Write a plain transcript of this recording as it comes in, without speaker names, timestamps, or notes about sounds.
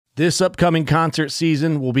This upcoming concert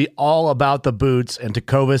season will be all about the boots, and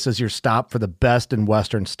Tecovas is your stop for the best in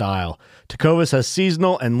Western style. Tecovas has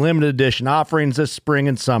seasonal and limited edition offerings this spring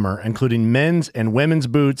and summer, including men's and women's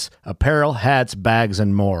boots, apparel, hats, bags,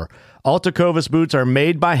 and more. All Tecovas boots are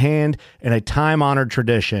made by hand in a time-honored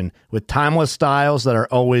tradition with timeless styles that are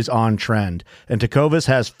always on trend. And Tecovas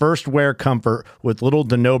has first wear comfort with little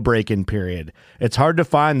to no break-in period. It's hard to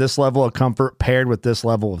find this level of comfort paired with this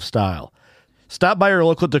level of style. Stop by your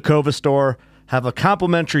local Tecovas store, have a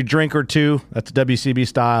complimentary drink or two, that's WCB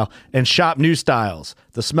style, and shop new styles.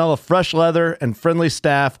 The smell of fresh leather and friendly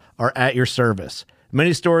staff are at your service.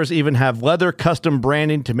 Many stores even have leather custom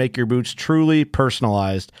branding to make your boots truly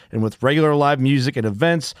personalized. And with regular live music and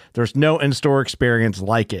events, there's no in-store experience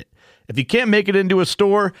like it. If you can't make it into a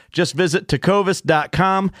store, just visit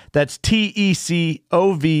tecovas.com. That's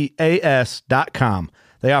TECOVAS.com.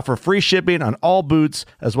 They offer free shipping on all boots,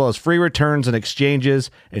 as well as free returns and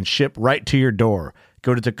exchanges, and ship right to your door.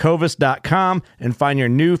 Go to tecovas.com and find your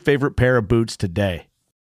new favorite pair of boots today.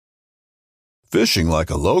 Fishing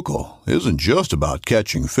like a local isn't just about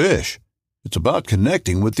catching fish. It's about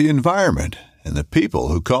connecting with the environment and the people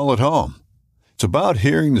who call it home. It's about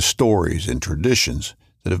hearing the stories and traditions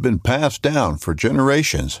that have been passed down for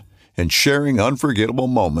generations and sharing unforgettable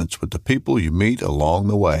moments with the people you meet along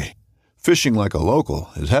the way. Fishing like a local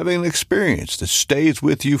is having an experience that stays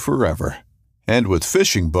with you forever. And with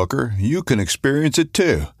Fishing Booker, you can experience it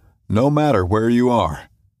too, no matter where you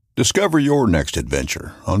are. Discover your next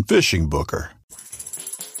adventure on Fishing Booker.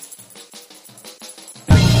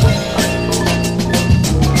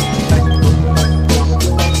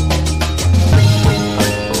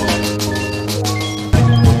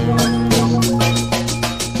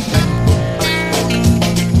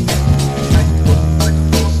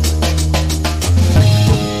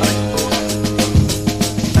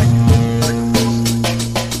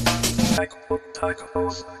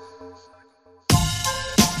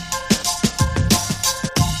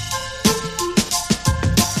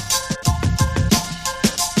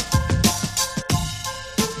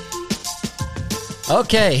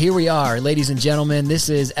 Okay, here we are, ladies and gentlemen. This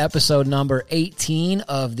is episode number 18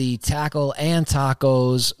 of the Tackle and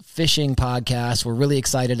Tacos Fishing Podcast. We're really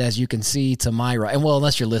excited, as you can see to my right. And well,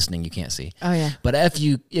 unless you're listening, you can't see. Oh yeah. But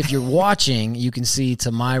if you're watching, you can see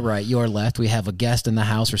to my right, your left. We have a guest in the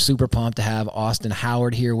house. We're super pumped to have Austin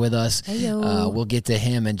Howard here with us. Heyo. We'll get to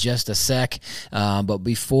him in just a sec. But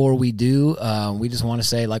before we do, we just want to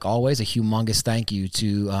say, like always, a humongous thank you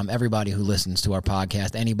to everybody who listens to our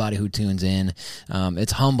podcast, anybody who tunes in.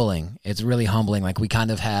 It's humbling. It's really humbling. Like we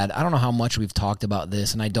kind of had, I don't know how much we've talked about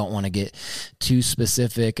this, and I don't want to get too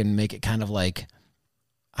specific and make it kind of like,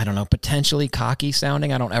 I don't know, potentially cocky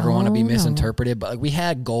sounding. I don't ever want to be misinterpreted, but like we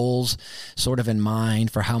had goals sort of in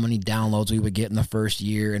mind for how many downloads we would get in the first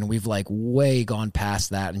year, and we've like way gone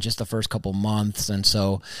past that in just the first couple months. And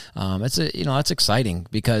so it's exciting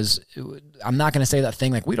because I'm not going to say that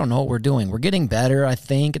thing like we don't know what we're doing. We're getting better, I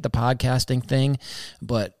think, at the podcasting thing,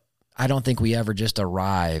 but I don't think we ever just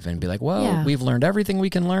arrive and be like, well, we've learned everything we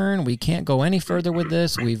can learn. We can't go any further with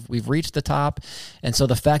this. We've reached the top. And so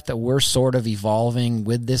the fact that we're sort of evolving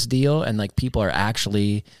with this deal and like people are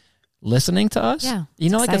actually listening to us,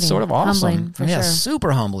 it's sort of awesome. Humbling, for sure.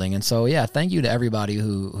 Super humbling. And so, thank you to everybody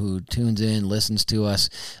who tunes in, listens to us.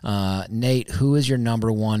 Nate, who is your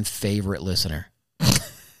number one favorite listener?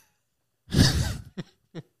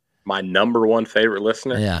 My number one favorite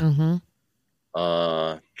listener? Yeah. Mm-hmm.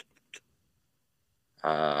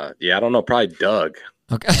 I don't know. Probably Doug.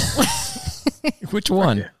 Okay. Which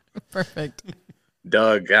one? Perfect.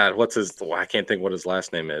 Doug. God, what's his? I can't think what his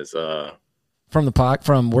last name is. From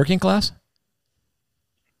Working Class?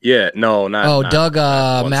 Yeah. No, not. Doug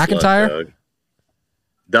McIntyre.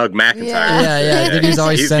 Doug McIntyre. Yeah. He's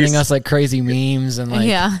always sending us like crazy memes and like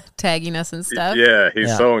tagging us and stuff. Yeah,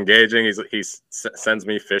 he's so engaging. He sends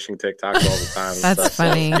me fishing TikToks all the time. That's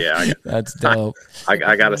funny. So, that's dope.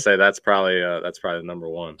 I gotta say that's probably the number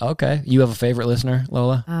one. Okay, you have a favorite listener,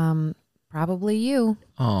 Lola? Probably you.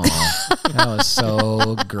 Oh, that was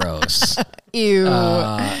so gross. Ew.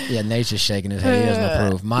 Nate's just shaking his head. He doesn't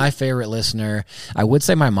approve. My favorite listener, I would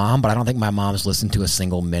say my mom, but I don't think my mom's listened to a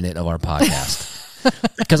single minute of our podcast.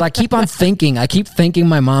 Because I keep thinking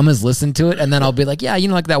my mom has listened to it, and then I'll be like,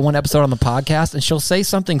 like that one episode on the podcast, and she'll say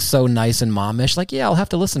something so nice and momish, like, I'll have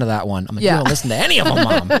to listen to that one. I'm like, you don't listen to any of them,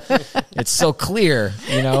 Mom. It's so clear,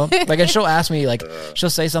 Like, and she'll ask me, like,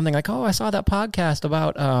 she'll say something like, oh, I saw that podcast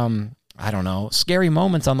about, I don't know, scary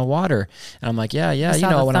moments on the water. And I'm like, yeah, You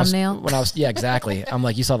saw the when thumbnail? I was, yeah, exactly. I'm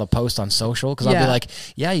like, you saw the post on social? Because I'll Yeah. be like,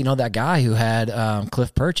 yeah, that guy who had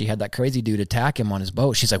Cliff Perch, he had that crazy dude attack him on his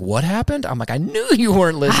boat. She's like, what happened? I'm like, I knew you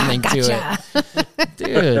weren't listening to it.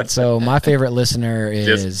 Dude, so my favorite listener is...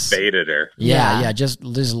 Just baited her. Yeah, just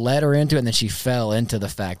let her into it, and then she fell into the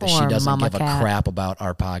fact that she Poor doesn't mama give a cat. crap about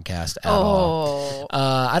our podcast at all.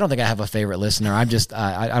 I don't think I have a favorite listener. I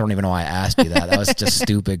don't even know why I asked you that. That was just a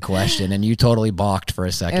stupid question, and you totally balked for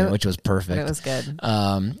a second, which was perfect. But it was good.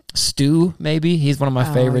 Stu, maybe he's one of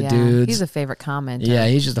my favorite dudes. He's a favorite commenter. Yeah,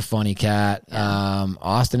 he's just a funny cat.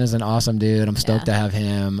 Austin is an awesome dude. I'm stoked to have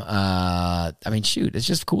him. I mean, shoot, it's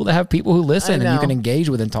just cool to have people who listen and you can engage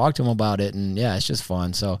with and talk to them about it. And yeah, it's just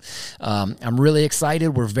fun. So I'm really excited.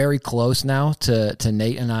 We're very close now to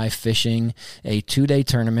Nate and I fishing a 2-day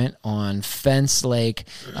tournament on Fence Lake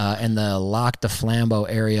in the Lac de Flambeau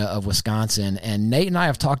area of Wisconsin. And Nate and I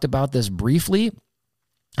have talked about this briefly.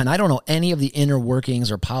 And I don't know any of the inner workings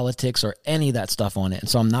or politics or any of that stuff on it. And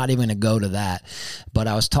so I'm not even going to go to that. But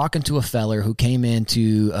I was talking to a feller who came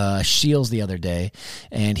into Shields the other day,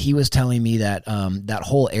 and he was telling me that that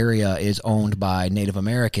whole area is owned by Native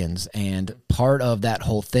Americans. And part of that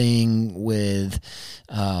whole thing with...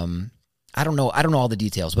 I don't know all the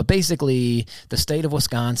details, but basically the state of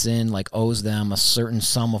Wisconsin owes them a certain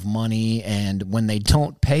sum of money, and when they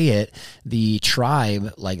don't pay it, the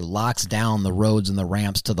tribe locks down the roads and the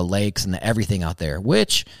ramps to the lakes and everything out there,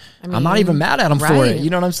 which I'm not even mad at them for it.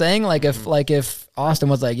 You know what I'm saying? If Austin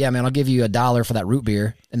was like, yeah, man, I'll give you $1 for that root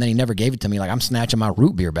beer, and then he never gave it to me, I'm snatching my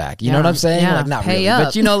root beer back. You know what I'm saying? Yeah, Not pay really,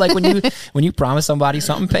 up. but when you promise somebody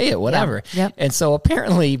something, pay it, whatever. Yeah. Yep. And so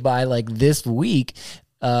apparently by this week,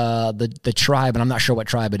 the tribe, and I'm not sure what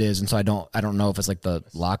tribe it is, and so I don't know if it's the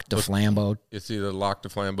Lac de Flambeau. It's either Lac de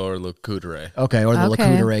Flambeau or Le Coudray. Okay, or the Le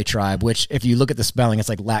Coudray tribe, which if you look at the spelling, it's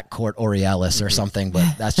Lac Court Aurealis or something, but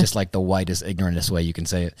that's just the whitest, ignorantest way you can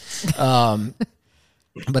say it.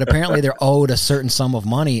 But apparently they're owed a certain sum of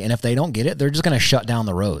money, and if they don't get it, they're just going to shut down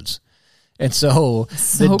the roads. And so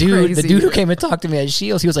the dude who came and talked to me at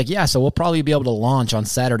Shields, he was like, yeah, so we'll probably be able to launch on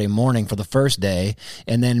Saturday morning for the first day,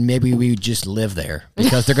 and then maybe we just live there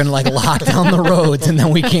because they're going to lock down the roads and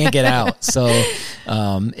then we can't get out. So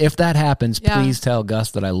if that happens, please tell Gus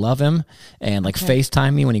that I love him and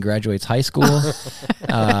FaceTime me when he graduates high school.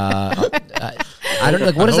 I don't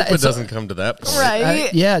know. What is that? It doesn't come to that point.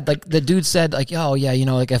 Right? Yeah, the dude said oh yeah,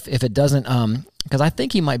 if it doesn't, because I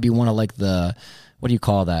think he might be one of the, what do you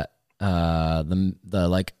call that? What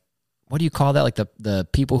do you call that? The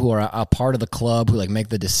people who are a part of the club who make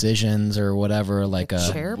the decisions or whatever, a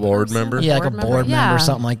board member. Yeah, a board member,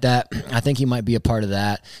 something like that. I think he might be a part of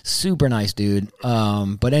that. Super nice dude.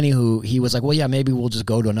 But anywho, he was like, well, yeah, maybe we'll just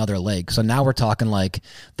go to another lake. So now we're talking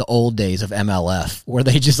the old days of MLF where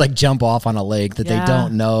they just jump off on a lake that they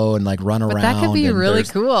don't know and run around. But that could be really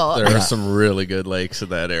cool. There are some really good lakes in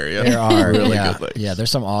that area. There are really good lakes. Yeah, there's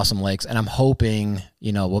some awesome lakes, and I'm hoping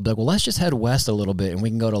we'll be well, let's just head west a little bit and we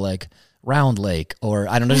can go to Round Lake, or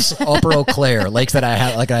I don't know, just Upper Eau Claire, lakes that I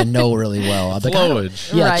have, I know really well.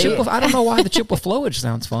 Flowage. Yeah, Right. I don't know why the Chippewa Flowage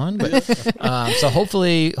sounds fun, but so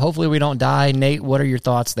hopefully we don't die. Nate, what are your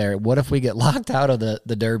thoughts there? What if we get locked out of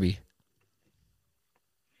the Derby?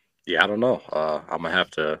 Yeah, I don't know. I'm gonna have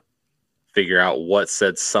to figure out what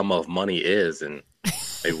said sum of money is, and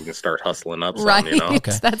maybe we can start hustling up some. Right.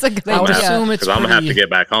 Okay. That's a good I would idea. assume it's because I'm gonna have to pretty- get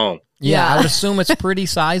back home. Yeah, Yeah. I would assume it's pretty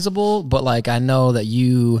sizable, but I know that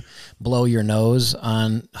you blow your nose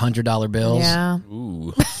on $100 bills. Yeah.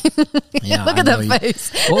 Ooh. Yeah, Look I at know that you-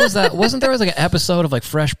 face. What was that? Wasn't there an episode of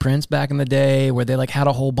Fresh Prince back in the day where they had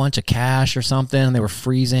a whole bunch of cash or something and they were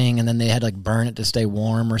freezing and then they had to burn it to stay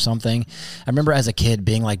warm or something? I remember as a kid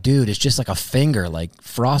being like, dude, it's just a finger,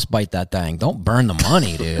 frostbite that thing. Don't burn the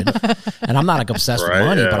money, dude. And I'm not obsessed with Right,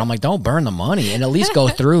 money, yeah. but I'm like, don't burn the money and at least go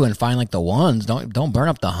through and find the ones. Don't burn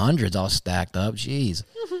up the hundreds all stacked up. Jeez.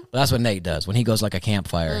 But that's what Nate does when he goes a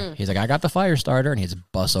campfire. He's like, I got the fire starter, and he's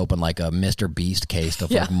busts open a Mr. Beast case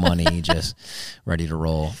of money just ready to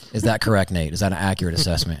roll. Is that correct, Nate? Is that an accurate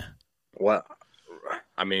assessment? Well,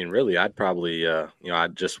 I mean, really, I'd probably, I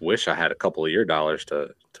just wish I had a couple of your dollars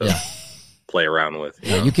to play around with.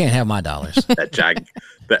 Yeah, you can't have my dollars.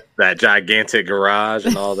 that gigantic garage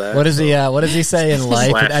and all that. What does he say in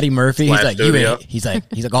life with Eddie Murphy? He's like, studio. he's like,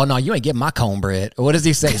 oh no, you ain't getting my cornbread. Or what does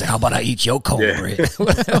he say? He's like, how about I eat your cornbread?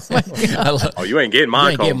 Oh, you ain't getting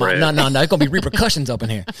my cornbread. No, there's gonna be repercussions up in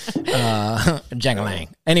here. Jangalang.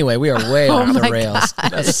 Anyway, we are way off the my rails.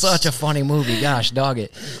 gosh. That's such a funny movie. Gosh, dog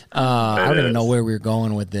it. I don't even know where we were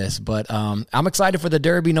going with this, but I'm excited for the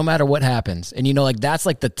Derby no matter what happens. And that's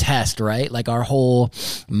the test, right? Our whole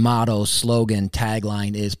motto, slogan,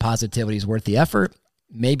 tagline is positivity is worth the effort.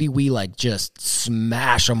 Maybe we like just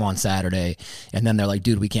smash them on Saturday, and then they're like,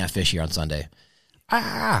 dude, we can't fish here on Sunday.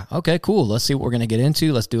 Okay, cool. Let's see what we're going to get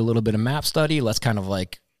into. Let's do a little bit of map study. Let's kind of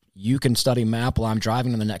like, you can study map while I'm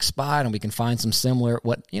driving to the next spot, and we can find some similar,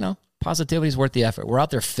 positivity is worth the effort. We're out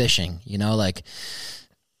there fishing, like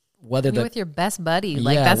whether with your best buddy.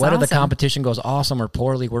 Like, that's whether awesome. the competition goes awesome or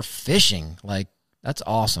poorly, we're fishing. Like, that's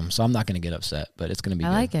awesome. So I'm not going to get upset, but it's going to be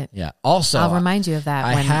good. I like it. Yeah. Also, I'll remind you of that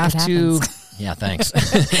I when have it to, happens. yeah, thanks.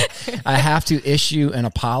 I have to issue an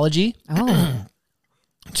apology. Oh.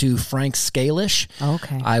 To Frank Scalish.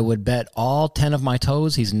 Okay. I would bet all 10 of my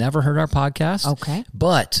toes he's never heard our podcast. Okay.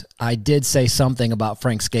 But I did say something about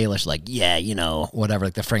Frank Scalish, like, whatever,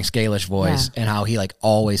 like the Frank Scalish voice, and how he like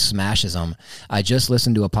always smashes them. I just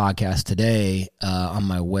listened to a podcast today on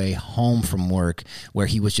my way home from work where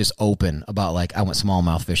he was just open about like, I went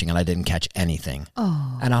smallmouth fishing and I didn't catch anything.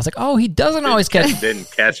 Oh. And I was like, he doesn't always catch. Didn't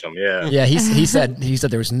catch them, yeah. Yeah, he said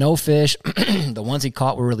there was no fish. The ones he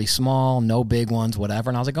caught were really small, no big ones,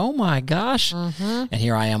 whatever. And I was like, oh my gosh. Mm-hmm. And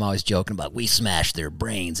here I am always joking about, we smashed their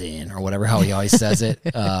brains in, or whatever, how he always says it.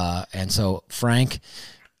 And so, Frank,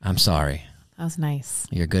 I'm sorry. That was nice.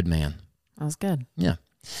 You're a good man. That was good. Yeah.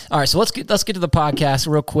 All right, so let's get to the podcast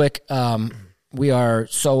real quick. We are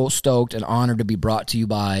so stoked and honored to be brought to you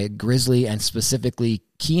by Grizzly, and specifically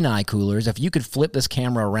Kenai Coolers. If you could flip this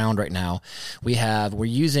camera around right now, we're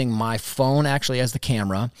using my phone actually as the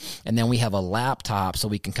camera, and then we have a laptop so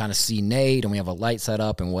we can kind of see Nate, and we have a light set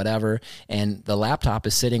up and whatever, and the laptop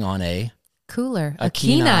is sitting on a Cooler. A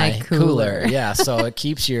Kenai cooler. Yeah, so it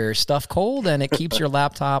keeps your stuff cold and it keeps your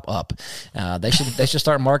laptop up. They should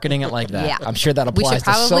start marketing it like that. Yeah. I'm sure that We should applies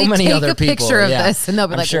to so probably many take other a people. picture of this, and they'll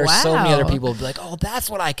be I'm like, sure so many other wow. people will be like, oh, that's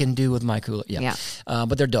what I can do with my cooler. Yeah.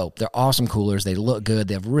 But they're dope. They're awesome coolers. They look good.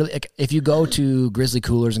 They have really, like, if you go to Grizzly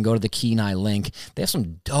Coolers and go to the Kenai link, they have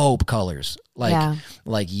some dope colors. Like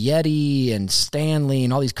Yeti and Stanley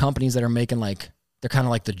and all these companies that are making like, they're kind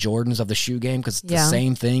of like the Jordans of the shoe game, because it's the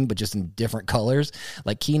same thing, but just in different colors.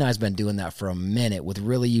 Like Kenai's been doing that for a minute with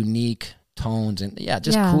really unique tones and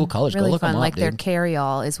cool colors. Really Go look fun. them up, Like their dude.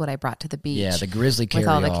 carry-all is what I brought to the beach. Yeah, the Grizzly with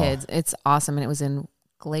carry-all. all the kids. It's awesome, and it was in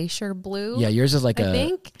glacier blue. Yeah, yours is like ours.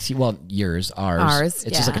 Ours,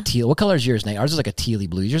 It's just like a teal. What color is yours, Nate? Ours is like a tealy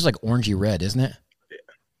blue. Yours is like orangey red, isn't it?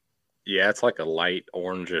 Yeah, it's like a light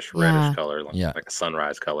orangish reddish color, like a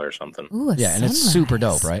sunrise color or something. Ooh, and it's super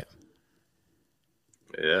dope, right?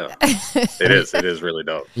 Yeah, it is. It is really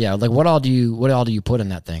dope. Yeah, like what all do you put in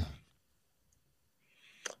that thing?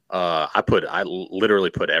 I literally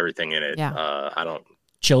put everything in it. Yeah. I don't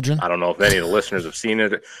know if any of the listeners have seen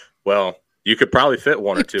it. Well, you could probably fit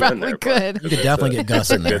one or two in there. Could. You could definitely get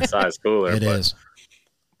Gus in there. Good size cooler. It is.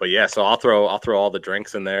 But yeah, so I'll throw all the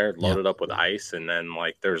drinks in there, load it up with ice, and then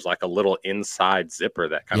like there's like a little inside zipper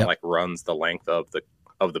that kind of like runs the length of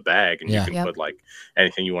the bag, and you can put like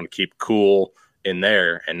anything you want to keep cool in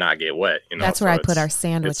there and not get wet. That's where I put our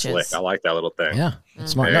sandwiches. It's slick. I like that little thing. Yeah,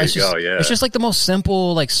 it's smart. There It's you just, go. Yeah, it's just like the most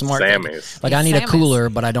simple, like smart thing. Sammy's. Like I need a Sammy's. cooler,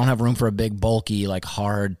 but I don't have room for a big, bulky, like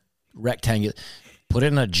hard rectangle. Put it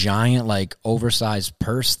in a giant, like oversized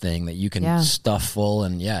purse thing that you can stuff full,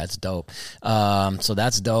 and it's dope. So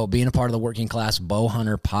that's dope. Being a part of the Working Class Bow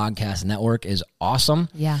Hunter Podcast Network is awesome.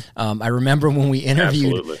 Yeah. I remember when we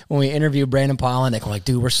interviewed Brandon Polinick, we're like,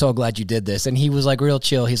 dude, we're so glad you did this, and he was like real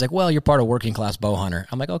chill. He's like, well, you're part of Working Class Bow Hunter.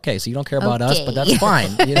 I'm like, okay, so you don't care about us, but that's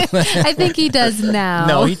fine. You know? I think he does now.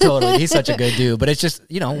 No, he's such a good dude. But it's just,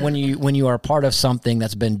 when you are part of something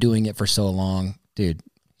that's been doing it for so long, dude.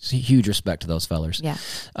 Huge respect to those fellers. Yeah.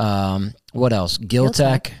 What else?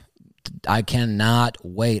 Giltech. I cannot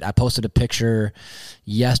wait. I posted a picture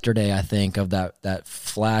yesterday, I think, of that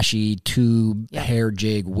flashy tube hair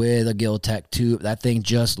jig with a Giltech tube. That thing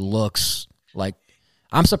just looks like.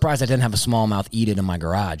 I'm surprised I didn't have a smallmouth eat it in my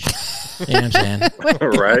garage. You know what I'm saying?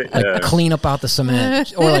 Right. Like clean up out the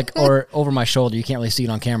cement, or over my shoulder. You can't really see it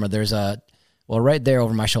on camera. There's right there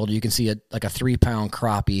over my shoulder, you can see a 3-pound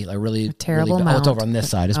crappie, like really terrible really, mount. it's over on this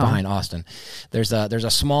side. It's behind Austin. There's a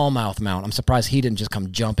smallmouth mount. I'm surprised he didn't just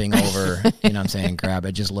come jumping over. You know what I'm saying? Grab it.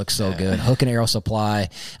 It just looks so good. Hook and Arrow Supply.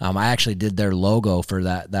 I actually did their logo for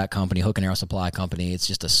that company, Hook and Arrow Supply Company. It's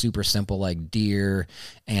just a super simple like deer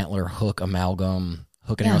antler hook amalgam.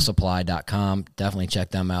 HookandArrowSupply.com. Definitely check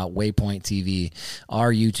them out. Waypoint TV,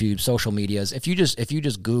 our YouTube, social medias. If you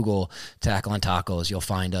just Google Tackle and Tacos, you'll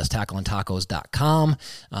find us. TackleandTacos.com.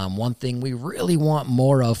 One thing we really want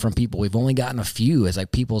more of from people, we've only gotten a few, is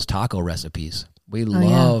like people's taco recipes. We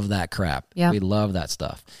love that crap. Yeah. We love that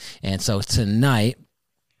stuff. And so tonight,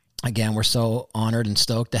 again, we're so honored and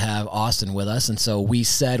stoked to have Austin with us. And so we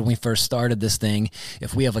said when we first started this thing,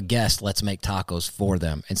 if we have a guest, let's make tacos for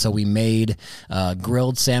them. And so we made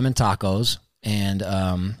grilled salmon tacos. And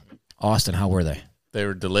Austin, how were they? They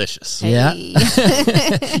were delicious. Hey. Yeah. You know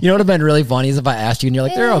what would have been really funny is if I asked you and you're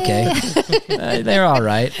like, they're okay. They're all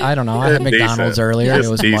right. I don't know. I had McDonald's earlier and it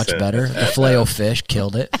was much better. The Filet-O-Fish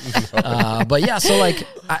killed it. But yeah, so like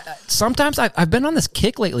sometimes I've been on this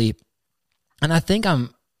kick lately and I think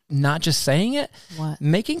I'm not just saying it. What?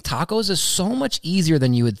 Making tacos is so much easier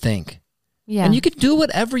than you would think. Yeah. And you could do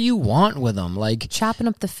whatever you want with them. Like chopping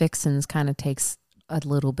up the fixins kind of takes a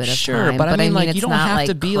little bit of sure, time. but I mean, like you don't have like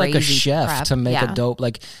to be like a chef prep. to make a dope.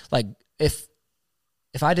 Like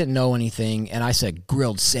if I didn't know anything and I said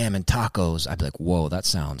grilled salmon tacos, I'd be like, whoa, that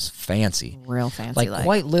sounds fancy. Real fancy. Like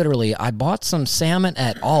quite literally, I bought some salmon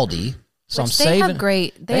at Aldi. So which I'm saving.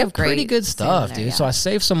 They have pretty good stuff, there, dude. yeah. So I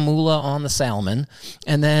saved some moolah on the salmon,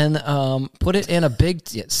 and then put it in a big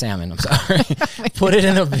salmon. I'm sorry, put it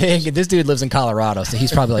in a big. This dude lives in Colorado, so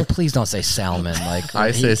he's probably like, please don't say salmon. Like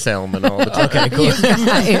I say salmon all the time. Okay, cool.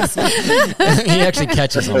 He actually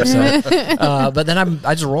catches them. So, but then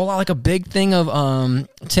I just roll out like a big thing of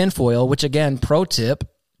tinfoil. Which again, pro tip: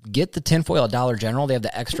 get the tinfoil at Dollar General. They have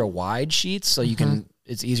the extra wide sheets, so you can.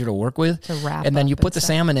 It's easier to work with. To wrap and then you up put the and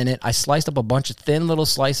salmon in it. I sliced up a bunch of thin little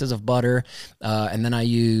slices of butter, and then I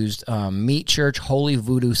used Meat Church Holy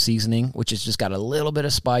Voodoo seasoning, which has just got a little bit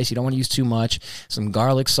of spice. You don't want to use too much. Some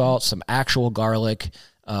garlic salt, some actual garlic,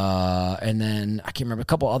 and then I can't remember a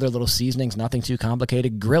couple other little seasonings. Nothing too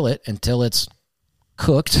complicated. Grill it until it's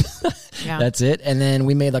cooked. Yeah. That's it. And then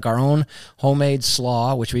we made like our own homemade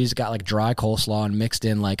slaw, which we just got like dry coleslaw and mixed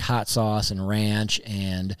in like hot sauce and ranch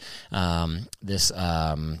and this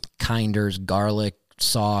Kinder's garlic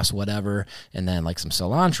sauce, whatever. And then like some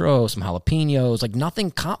cilantro, some jalapenos, like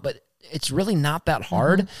nothing but it's really not that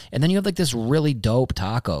hard. And then you have like this really dope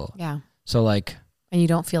taco. Yeah. So like, and you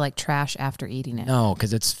don't feel like trash after eating it. no,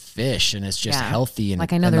 because it's fish and it's just healthy. And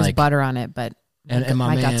like I know there's butter on it, but And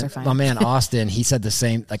my man Austin, he said the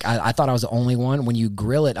same. Like I thought I was the only one. When you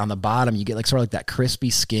grill it on the bottom, you get like sort of like that crispy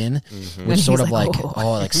skin, which sort of like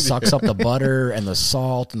like sucks up the butter and the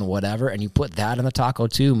salt and the whatever. And you put that in the taco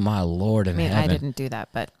too. My Lord in heaven. I didn't do that,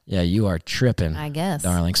 but yeah, you are tripping, I guess,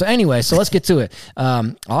 darling. So anyway, so let's get to it.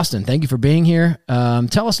 Austin, thank you for being here.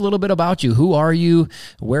 Tell us a little bit about you. Who are you?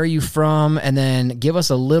 Where are you from? And then give us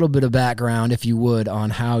a little bit of background, if you would, on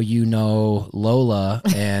how you know Lola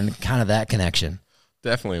and kind of that connection.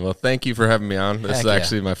 Definitely. Well, thank you for having me on. This Heck is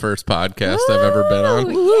actually my first podcast I've ever been on.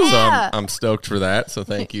 Yeah. So I'm stoked for that. So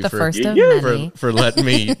thank you the for first of many. for letting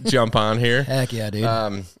me jump on here. Heck yeah, dude.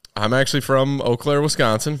 I'm actually from Eau Claire,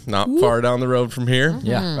 Wisconsin, not far down the road from here.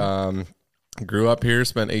 Yeah. Grew up here,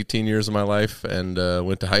 spent 18 years of my life, and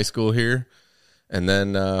went to high school here. And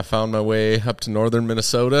then found my way up to northern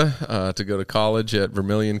Minnesota to go to college at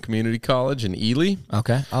Vermilion Community College in Ely.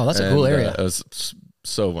 Okay. Oh, that's a cool area. It was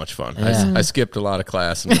so much fun. Yeah. I skipped a lot of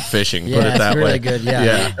class and fishing, Yeah, put it that it's really way. good,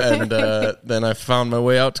 yeah. And then I found my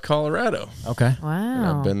way out to Colorado. Okay.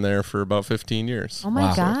 Wow. I've been there for about 15 years. Oh my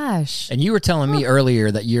Wow. gosh. And you were telling me earlier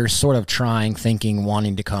that you're sort of thinking,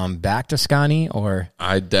 wanting to come back to Scotty, or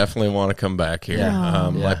I definitely want to come back here. Yeah.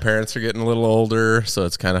 My parents are getting a little older, so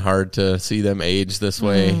it's kind of hard to see them age this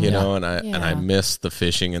way, you know. And I miss the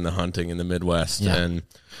fishing and the hunting in the Midwest. Yeah. And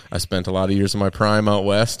I spent a lot of years of my prime out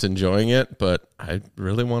west enjoying it, but I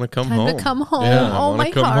really want to come home. Time to come home. Yeah, I oh wanna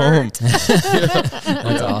my come heart. home.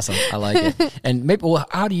 that's awesome. I like it. And maybe, well,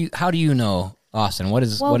 how do you know Austin? What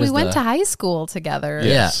is Well, what we is went to high school together.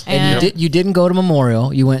 Yes. Yeah, and And- you didn't go to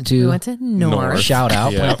Memorial. You went to We went to North. Shout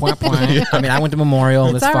out. Yeah. Point, point, point. I mean, I went to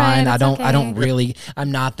Memorial. That's all right, fine. I it's don't okay. really. I'm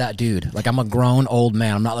not that dude. Like I'm a grown old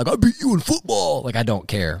man. I'm not like I beat you in football. Like I don't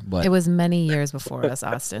care. But It was many years before us,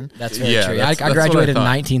 Austin. that's very Yeah, true. that's I what I graduated in thought.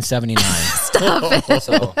 1979. Stop it.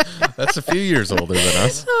 So That's a few years older than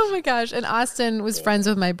us. Oh my gosh. And Austin was friends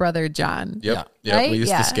with my brother, John. Yep. Right? We used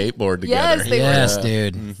Yeah. to skateboard Yes, together. they were. yes, Yeah.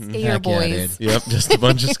 dude. Skater Heck yeah, boys. dude. Yep, just a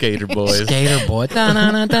bunch of skater boys. Skater boy.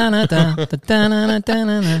 Da-na-na-da-na-da,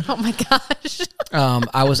 Oh my gosh.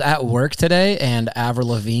 I was at work today and Avril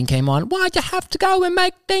Lavigne came on. Why'd you have to go and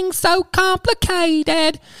make things so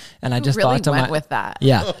complicated? And I just really thought to went with that.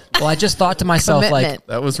 yeah. Well, I just thought to myself, like, Commitment.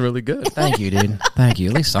 That was really good. thank you, dude. Thank you.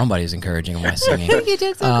 At least somebody's encouraging my singing. You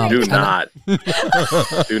did so great.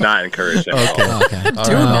 Do not encourage them. Okay.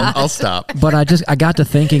 All right, I'll stop. But I got to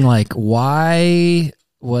thinking, like, why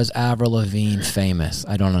was Avril Lavigne famous?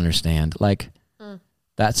 I don't understand. Like,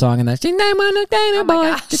 that song and that. Oh my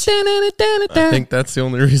gosh. I think that's the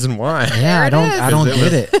only reason why. Yeah, I don't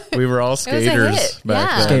get it. We were all hit. skaters back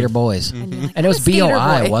Yeah. then. Skater boys. Like, And it was I'm a skater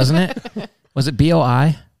BOI, boy. wasn't it? Was it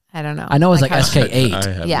BOI? I don't know. I know it's like how- SK8. I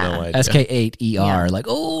have Yeah. no idea. SK8ER. Yeah. Like,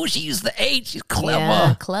 oh, she's the 8. She's clever.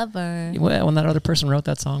 Yeah, clever. Well, when that other person wrote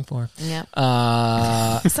that song for. Yep.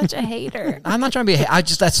 Uh, Such a hater. I'm not trying to be. I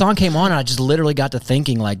just that song came on, and I just literally got to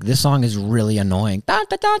thinking like this song is really annoying. Like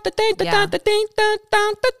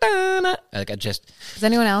I just. Does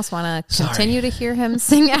anyone else want to Sorry. continue to hear him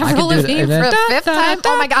sing can Avril do that. Lavigne for a fifth time?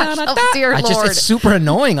 Oh my gosh! Oh dear Lord! It's super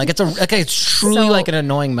annoying. Like it's truly So- like an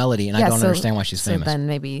annoying melody, and I don't so- understand why she's so famous. then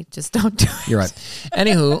maybe just don't do it. You're right.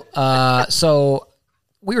 Anywho, so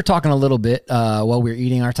we were talking a little bit while we were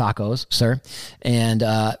eating our tacos, sir, and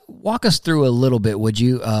walk us through a little bit, would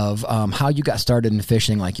you, of how you got started in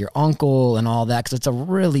fishing, like your uncle and all that, because it's a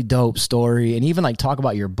really dope story, and even like talk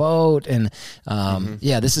about your boat, and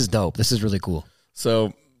yeah, this is dope. This is really cool.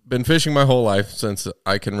 So, been fishing my whole life since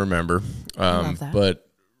I can remember, love that. but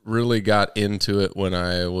really got into it when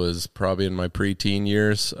I was probably in my preteen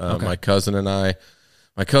years. My cousin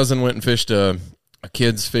went and fished a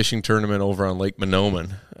kids fishing tournament over on Lake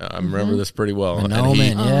Monoman. I remember this pretty well.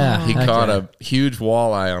 Monoman, yeah. He Heck caught yeah. a huge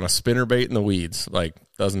walleye on a spinnerbait in the weeds. Like,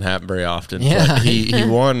 doesn't happen very often. Yeah. But he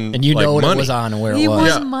won And you like, know what money. it was on and where He it was. won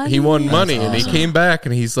Yeah, money? he won money, That's and he awesome. came back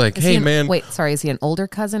and he's like, Is "Hey, he man, wait, sorry, is he an older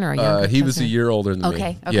cousin or a younger he was a cousin? year older than Okay,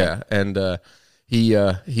 me. okay. Yeah, and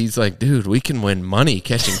he's like, dude, we can win money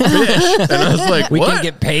catching fish, and I was like, We what? can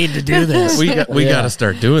get paid to do this. we Yeah. got to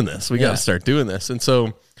start doing this. We got Yeah. to start doing this, and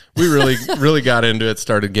so we really got into it.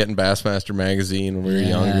 Started getting Bassmaster magazine when we were Yeah,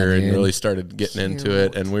 younger, and dude. really started getting into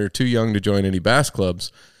it. And we were too young to join any bass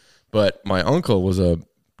clubs, but my uncle was a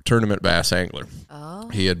tournament bass angler. Oh.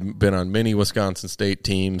 He had been on many Wisconsin state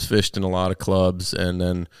teams, fished in a lot of clubs, and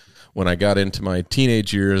then when I got into my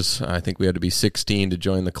teenage years, I think we had to be 16 to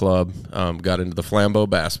join the club. Got into the Flambeau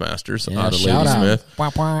Bassmasters Yeah, out of shout out. Ladysmith.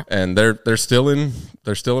 Wah, wah. And they're still around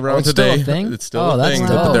it's still today. a thing? It's still Oh, a that's thing,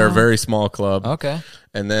 dope. but they're a very small club. Okay.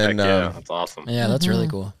 And Heck then yeah, that's awesome. Yeah, that's really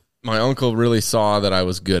cool. my uncle really saw that I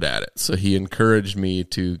was good at it, so he encouraged me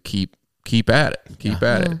to keep at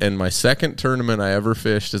it. And my second tournament I ever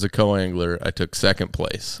fished as a co-angler, I took second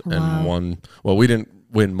place and won. Well, we didn't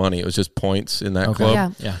win money; it was just points in that Okay.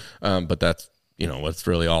 club. Yeah. But that's what it's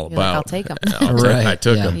really all You're like, about. I'll take 'em. Right. I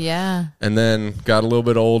took Yeah. them. Yeah. And then got a little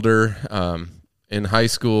bit older. In high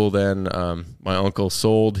school, then my uncle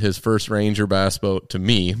sold his first Ranger bass boat to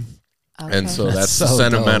me. Okay. And so That's that's so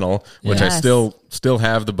sentimental, which I Yes. still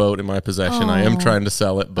have the boat in my possession. I am Oh. trying to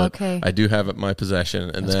sell it, but Okay. I do have it in my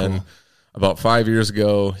possession. And That's then cool. about 5 years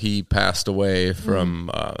ago, he passed away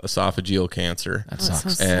from esophageal cancer. That That's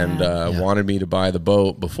sucks. so And sad. wanted me to buy the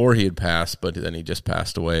boat before he had passed, but then he just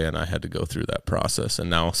passed away, and I had to go through that process. And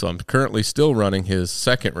now, so I'm currently still running his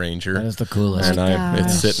second Ranger, That is the coolest. and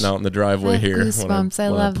it's gosh. sitting out in the driveway I have here when goosebumps. I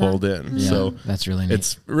when love that. pulled in. Yeah, So that's really neat.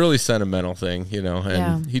 it's a really sentimental thing, and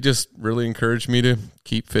Yeah. he just really encouraged me to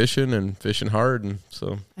keep fishing and fishing hard, and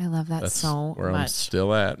so I love that that's so where I'm much.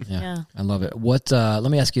 still at. Yeah, I love it. What? Let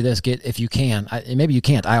me ask you this: if you can, maybe you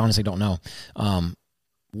can't. I honestly don't know.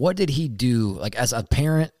 What did he do? Like as a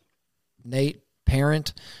parent, Nate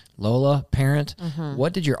parent, Lola parent.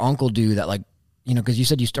 What did your uncle do that, like, because you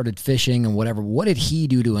said you started fishing and whatever. What did he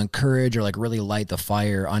do to encourage or like really light the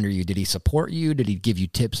fire under you? Did he support you? Did he give you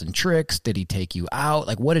tips and tricks? Did he take you out?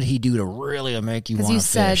 Like, what did he do to really make you want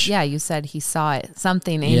Because to fish? you said he saw it,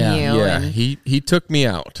 something in Yeah. you. Yeah, and- he took me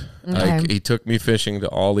out. Okay. Like, he took me fishing to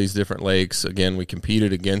all these different lakes. Again, we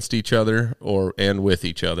competed against each other and with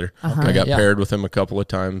each other. I got Yeah. paired with him a couple of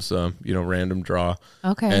times, random draw.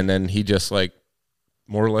 Okay. And then he just like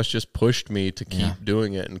more or less just pushed me to keep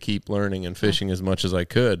doing it and keep learning and fishing as much as I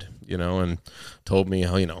could, and told me,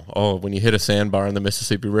 when you hit a sandbar in the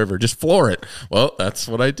Mississippi River, just floor it. Well, that's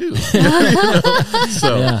what I do.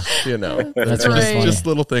 So, Yeah. that's really just, funny. just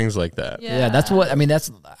little things like that. Yeah, that's what I mean.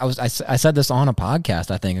 I said this on a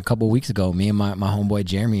podcast, I think, a couple of weeks ago. Me and my homeboy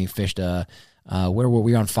Jeremy fished where were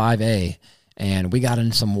we on 5A, and we got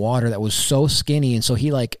in some water that was so skinny, and so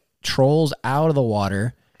he like trolls out of the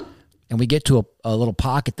water, and we get to a little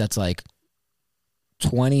pocket that's like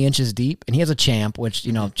 20 inches deep, and he has a Champ, which,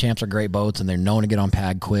 Champs are great boats, and they're known to get on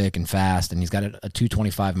pad quick and fast, and he's got a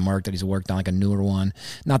 225 Merc that he's worked on, like a newer one,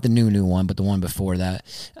 not the new one, but the one before that.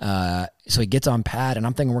 So he gets on pad, and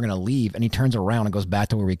I'm thinking we're going to leave, and he turns around and goes back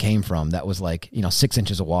to where we came from. That was like, 6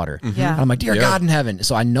 inches of water. Yeah. And I'm like, dear Yeah. God in heaven.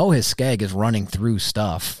 So I know his skeg is running through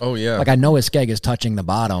stuff. Oh, yeah. Like I know his skeg is touching the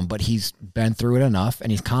bottom, but he's been through it enough,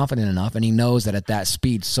 and he's confident enough, and he knows that at that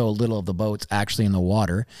speed, so little of the boat's actually in the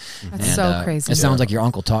water. That's And, so crazy. It sounds like your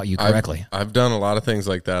uncle taught you correctly. I've done a lot of things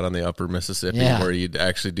like that on the upper Mississippi, Yeah. where you'd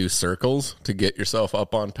actually do circles to get yourself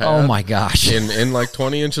up on pad. Oh my gosh. In like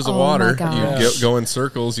 20 inches of Oh my water, gosh. you go in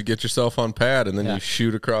circles, you get yourself yourself on pad, and then you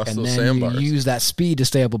shoot across and those then sandbars. you use that speed to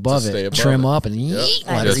stay up above it, trim up, and yeet,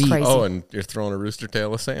 let That's her eat. crazy. Oh, and you're throwing a rooster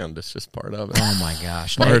tail of sand. It's just part of it. Oh my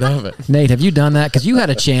gosh, Part of it. Nate, have you done that? Because you had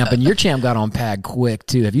a champ, and your champ got on pad quick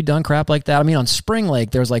too. Have you done crap like that? I mean, on Spring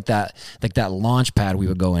Lake, there was like that launch pad we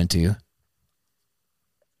would go into.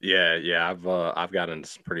 Yeah, I've gotten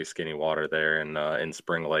pretty skinny water there in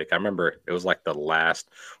Spring Lake. I remember it was like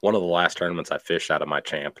one of the last tournaments I fished out of my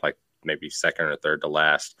champ, like maybe second or third to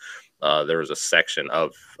last. There was a section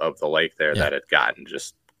of the lake there that had gotten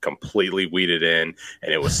just completely weeded in,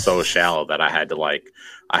 and it was so shallow that I had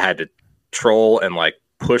to troll and like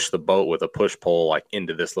push the boat with a push pole like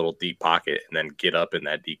into this little deep pocket, and then get up in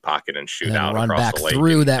that deep pocket and shoot And then out run across back the lake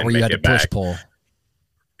through that and where you make had to it push back. pole.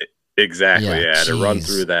 Exactly, Yeah, to run jeez.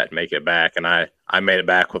 through that and make it back, and I made it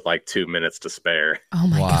back with like 2 minutes to spare. Oh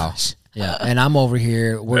my Wow. gosh. Yeah, and I'm over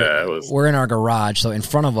here. Yeah, We're in our garage, so in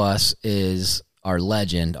front of us is our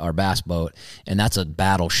Legend, our bass boat, and that's a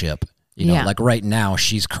battleship. You know, Yeah. like right now,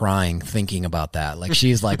 she's crying thinking about that. Like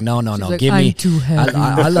she's like, no, like, give "I'm me. too heavy."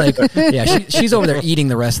 I like, yeah. She's over there eating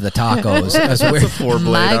the rest of the tacos. As we're, It's a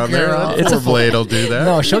 4-blade My on there. girl. It's a 4-blade will do that.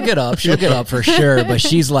 no, she'll get up. She'll get up for sure. But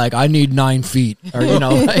she's like, I need 9 feet, or you know,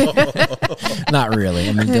 like, not really.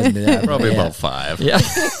 I mean, it doesn't do that. Probably but yeah. about 5. Yeah.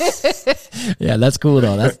 Yeah, that's cool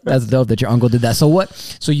though. That's dope that your uncle did that.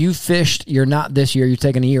 So you fished, you're not this year, you're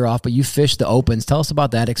taking a year off, but you fished the opens. Tell us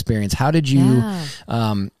about that experience. How did you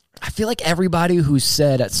I feel like everybody who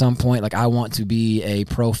said at some point, like, I want to be a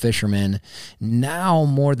pro fisherman, now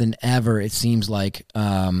more than ever, it seems like,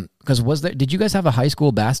 because did you guys have a high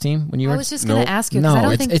school bass team when you were? I was just going to ask you, because No, I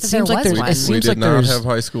don't it think that seems there like was there's- one. it seems We did like not there's- have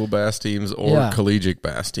high school bass teams or collegiate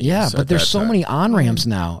bass teams. Yeah, but at there's that so time. many on-ramps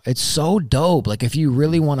now. It's so dope. Like, if you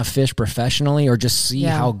really want to fish professionally or just see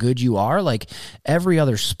how good you are, like, every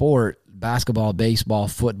other sport, basketball, baseball,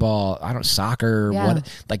 football, soccer,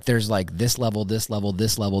 like there's like this level, this level,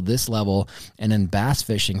 this level, this level. And then bass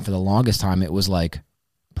fishing for the longest time, it was like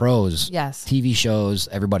pros, TV shows,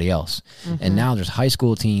 everybody else. And now there's high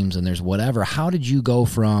school teams and there's whatever. How did you go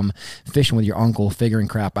from fishing with your uncle, figuring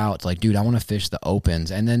crap out, to like, dude, I want to fish the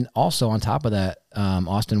opens? And then also on top of that,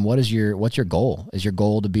 Austin, what's your goal? Is your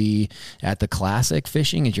goal to be at the classic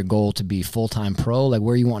fishing? Is your goal to be full-time pro? Like,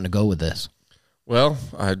 where are you wanting to go with this? Well,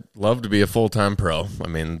 I'd love to be a full-time pro. I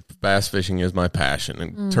mean, bass fishing is my passion,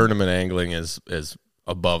 and tournament angling is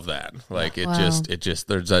above that. Like, it just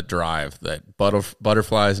there's that drive, that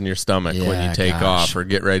butterflies in your stomach when you take off or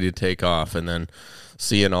get ready to take off, and then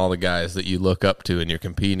seeing all the guys that you look up to and you're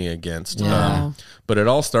competing against. But it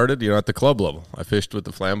all started, at the club level. I fished with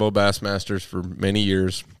the Flambeau Bassmasters for many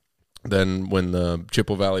years. Then when the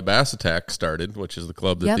Chippewa Valley Bass Attack started, which is the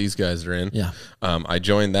club that these guys are in, I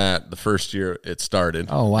joined that the first year it started.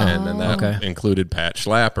 Oh, wow. And then that included Pat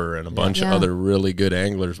Schlapper and a bunch of other really good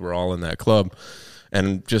anglers were all in that club.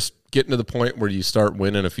 And just getting to the point where you start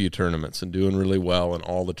winning a few tournaments and doing really well in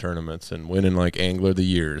all the tournaments and winning like Angler of the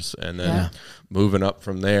Years. And then moving up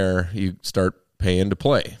from there, you start paying to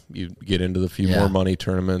play. You get into the few more money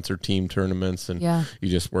tournaments or team tournaments, and you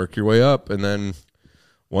just work your way up. And then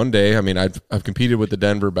one day, I mean, I've competed with the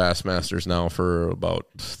Denver Bassmasters now for about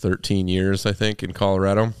 13 years, I think, in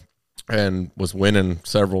Colorado, and was winning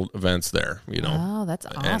several events there, Oh, that's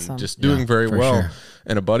awesome. and just doing very well. Sure.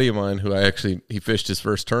 And a buddy of mine who he fished his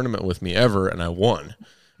first tournament with me ever, and I won.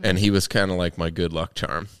 And he was kind of like my good luck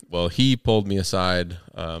charm. Well, he pulled me aside.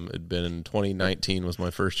 It'd been in 2019 was my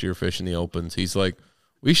first year fishing the opens. He's like,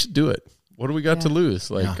 we should do it. What do we got to lose?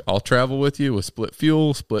 Like, I'll travel with you with split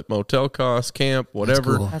fuel, split motel costs, camp,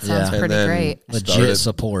 whatever. Cool. That sounds And pretty then great. Legit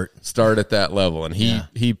support. Start at that level. And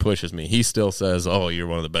he pushes me. He still says, oh, you're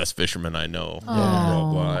one of the best fishermen I know. Blah,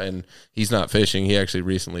 blah, blah. And he's not fishing. He actually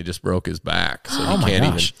recently just broke his back. So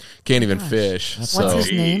he can't even fish. So What's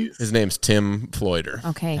his name? his name's Tim Floyder.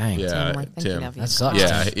 Okay. Dang. Tim, Yeah, we're thinking Tim. of you. That sucks.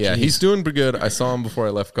 Yeah, Jeez. he's doing pretty good. I saw him before I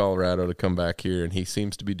left Colorado to come back here, and he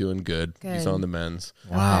seems to be doing good. He's Good. on the men's.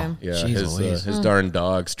 Wow. Yeah, Jeez Louise. his darn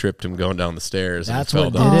dogs tripped him going down the stairs. That's and he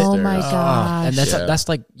what fell down did the it? Oh stairs. my gosh. And that's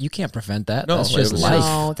like, you can't prevent that. No, that's it just was life.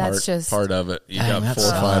 No, that's just part of it. You Dang, got that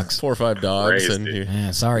sucks. four or five dogs, Crazy. and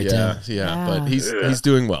Yeah, sorry, yeah, Tim. yeah, but he's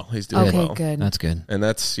doing well. He's doing Okay, well. good. That's good. And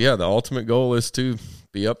that's the ultimate goal is to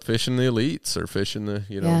be up fishing the elites or fishing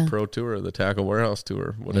the pro tour or the tackle warehouse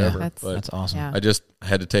tour, whatever. That's awesome. Yeah. I just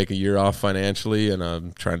had to take a year off financially, and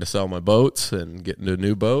I'm trying to sell my boats and get into a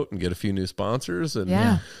new boat and get a few new sponsors, and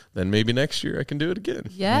then maybe next year I can do it again.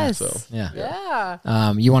 Yes. So Yeah.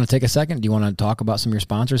 You want to take a second? Do you want to talk about some of your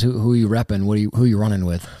sponsors? Who are you repping? Who are you running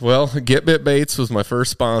with? well, Get Bit Baits was my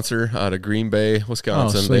first sponsor out of Green Bay,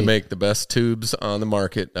 Wisconsin. sweet. They make the best tubes on the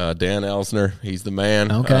market. Dan Elsner, he's the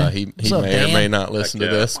man. Okay. He What's up, may or Dan? may not listen to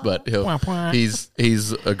this, but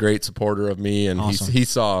he's a great supporter of me, and Awesome. he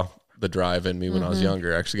saw the drive in me when I was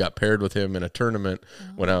younger. I actually got paired with him in a tournament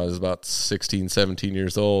when I was about 16, 17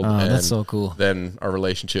 years old. Oh, and that's so cool. Then our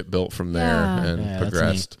relationship built from there and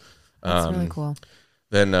progressed. That's really cool.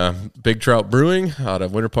 Then Big Trout Brewing out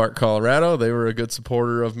of Winter Park, Colorado. They were a good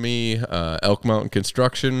supporter of me. Elk Mountain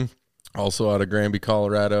Construction, also out of Granby,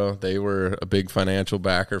 Colorado. They were a big financial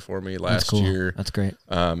backer for me last year. That's great.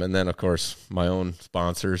 And then, of course, my own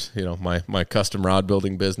sponsors. You know, my custom rod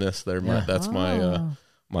building business. That's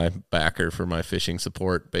my backer for my fishing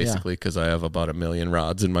support, basically, because I have about 1 million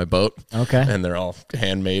rods in my boat. Okay. And they're all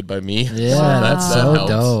handmade by me. Yeah, So that's that so helps.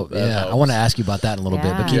 dope. That Yeah, helps. I want to ask you about that in a little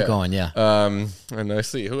bit, but keep going. Yeah. And I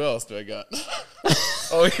see, who else do I got?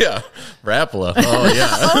 Oh yeah, Rapala. Oh yeah.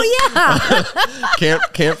 Oh yeah.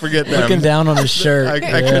 Can't forget them. Looking down on his shirt. I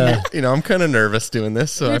can, I'm kind of nervous doing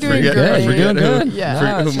this, so You're I doing forget, good. I forget You're doing good. who, Yeah.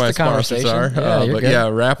 forget No, who it's my just a sponsors are. conversation. Yeah, you're But good. yeah,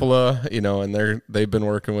 Rapala, and they've been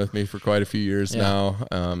working with me for quite a few years now.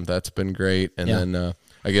 That's been great. And then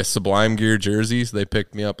I guess Sublime Gear jerseys, they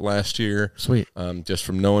picked me up last year. Sweet. Just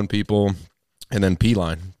from knowing people. And then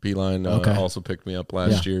P-Line also picked me up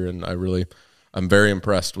last year, and I'm very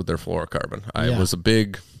impressed with their fluorocarbon. I was a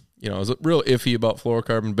real iffy about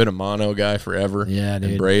fluorocarbon. Been a mono guy forever. Yeah,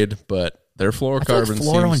 dude. And braid, but their fluorocarbon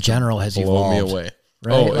fluoro seems in general to has blow me evolved, away.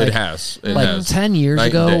 right? Oh, Like- it has. It like has. 10 years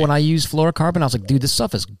Night and ago day. when I used fluorocarbon, I was like, dude, this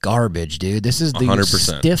stuff is garbage, dude. This is the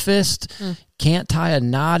 100%. stiffest, can't tie a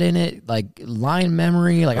knot in it, like line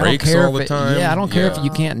memory. Like Breaks I don't care all if the time. I don't care if Yeah.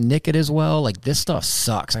 you can't nick it as well. Like this stuff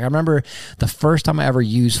sucks. Like I remember the first time I ever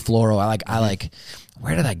used fluoro,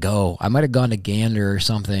 where did I go? I might have gone to Gander or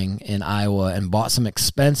something in Iowa and bought some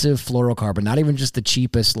expensive fluorocarbon, not even just the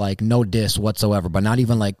cheapest, like no dis whatsoever, but not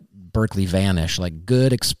even like Berkeley Vanish, like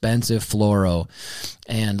good expensive fluoro.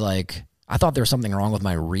 And like I thought there was something wrong with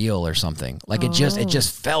my reel or something. Like it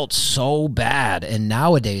just felt so bad. And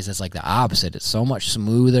nowadays it's like the opposite. It's so much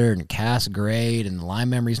smoother and cast grade, and the line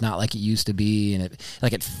memory's not like it used to be, and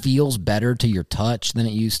it feels better to your touch than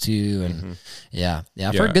it used to. And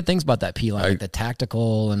I've heard good things about that P-line, like the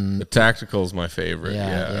tactical and The tactical is my favorite.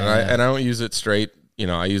 Yeah. And I don't use it straight.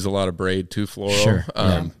 I use a lot of braid to fluoro.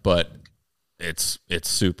 Sure. But it's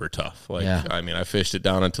super tough. I fished it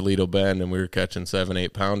down in Toledo Bend, and we were catching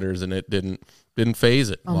 7-8 pounders, and it didn't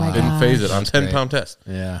phase it. Oh my Didn't phase it on That's 10-pound test.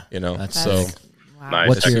 Yeah. That's so. Wow. Nice.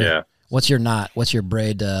 What's your knot? What's your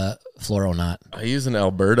braid fluoro knot? I use an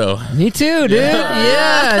Alberto. Me too, dude.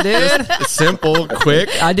 Yeah, dude. It's simple, quick.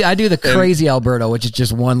 I do the crazy Alberto, which is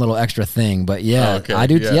just one little extra thing. But I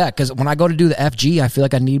do. Yeah, because when I go to do the FG, I feel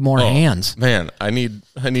like I need more hands. Man, I need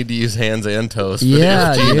to use hands and toes. For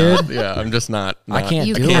Yeah, the FG knot. dude. Yeah, I'm just not. I can't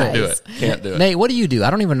You do Can't it. do it. Can't do it. Nate, what do you do? I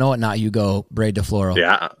don't even know what knot you go braid to fluoro.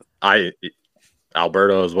 Yeah,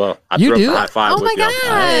 Alberto as well. I You threw do? up a high five Oh with my you. gosh.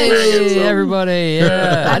 Hey, everybody.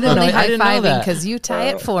 Yeah. I'm only I high didn't know fiving that. because you tie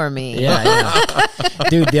it for me. Yeah.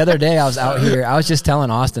 Dude, the other day I was out here. I was just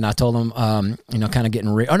telling Austin, I told him, kind of getting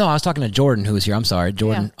I was talking to Jordan, who was here. I'm sorry.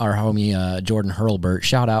 Jordan, our homie, Jordan Hurlbert.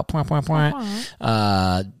 Shout out. Point, point, point.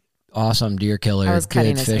 Awesome deer killer, I was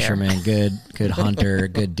cutting good his hair. fisherman, good hunter,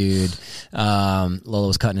 good dude. Lola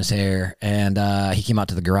was cutting his hair, and he came out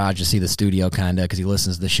to the garage to see the studio kind of because he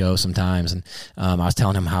listens to the show sometimes. And I was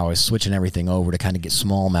telling him how I was switching everything over to kind of get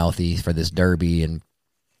smallmouthy for this derby, and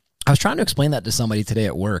I was trying to explain that to somebody today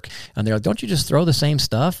at work, and they're like, "Don't you just throw the same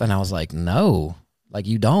stuff?" And I was like, "No." Like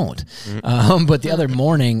you don't. But the other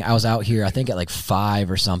morning I was out here, I think at like 5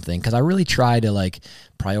 or something, because I really tried to like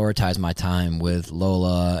prioritize my time with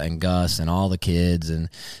Lola and Gus and all the kids, and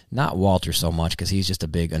not Walter so much because he's just a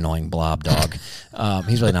big annoying blob dog.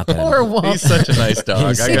 He's really not that. Poor annoying. Walter. He's such a nice dog.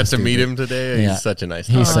 He's I so got to stupid. meet him today. Yeah. He's such a nice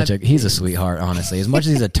dog. He's a sweetheart, honestly. As much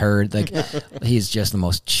as he's a turd, like he's just the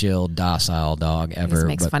most chill, docile dog ever. He just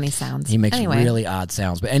makes but funny sounds. He makes Anyway. really odd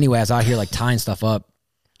sounds. But anyway, I was out here like tying stuff up.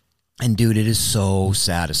 And dude, it is so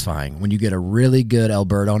satisfying when you get a really good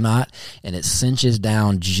Alberto knot and it cinches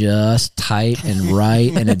down just tight and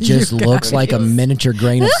right, and it just looks like a miniature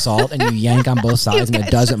grain of salt, and you yank on both sides and it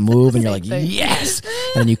doesn't move, and you're like, yes!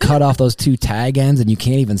 And then you cut off those 2 tag ends and you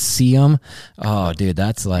can't even see them. Oh, dude,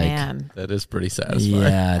 that's like... Man. That is pretty satisfying.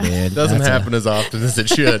 Yeah, dude. It doesn't That's happen as often as it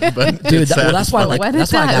should, but Dude, it's that's why, satisfying.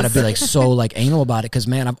 that's why I gotta does. be like so like anal about it, because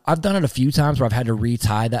man, I've done it a few times where I've had to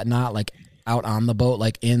retie that knot like out on the boat,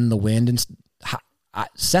 like in the wind. And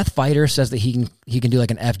Seth Fighter says that he can do like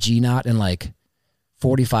an FG knot in like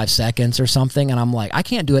 45 seconds or something, and I'm like, I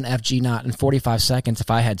can't do an FG knot in 45 seconds if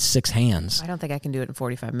I had 6 hands. I don't think I can do it in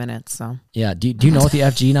 45 minutes. So Yeah, do you know what the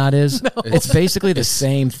FG knot is? It's basically the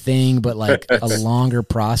same thing, but like a longer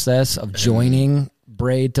process of joining.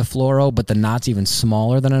 braid to fluoro, but the knot's even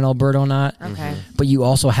smaller than an Alberto knot. Okay. But you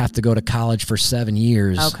also have to go to college for 7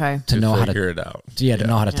 years to know how to figure it out. Yeah, to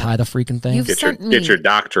know how to tie the freaking thing. Get your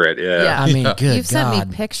doctorate. Yeah. I mean, good You've God. sent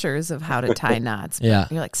me pictures of how to tie knots. Yeah.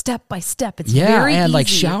 You're like, step by step. It's very and easy. like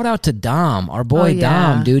shout out to Dom, our boy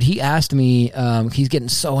Dom, dude. He asked me, he's getting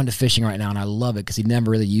so into fishing right now, and I love it because he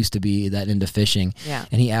never really used to be that into fishing. Yeah.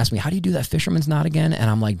 And he asked me, how do you do that fisherman's knot again? And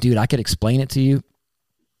I'm like, dude, I could explain it to you.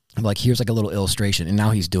 I'm like, here's like a little illustration, and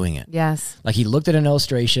now he's doing it. Yes. Like he looked at an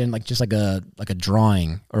illustration, like just like a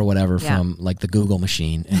drawing or whatever from like the Google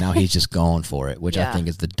machine, and now he's just going for it, which I think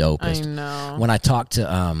is the dopest. I know. When I talked to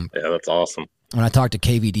yeah, that's awesome. When I talked to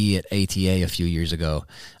KVD at ATA a few years ago,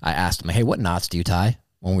 I asked him, hey, what knots do you tie?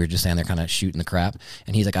 When we were just standing there kind of shooting the crap.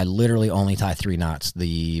 And he's like, I literally only tie 3 knots.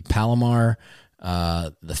 The Palomar,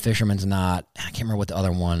 the fisherman's knot. I can't remember what the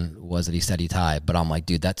other one was that he said he tied. But I'm like,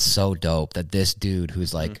 dude, that's so dope that this dude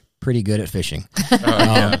who's like pretty good at fishing. Just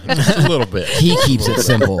a little bit. He keeps it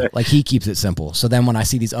simple. Like he keeps it simple. So then when I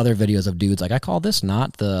see these other videos of dudes, like I call this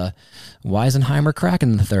knot the Weisenheimer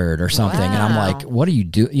Kraken III or something. And I'm like, what do you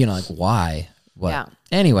do? You know, like why? What? Yeah.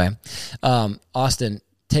 Anyway, Austin,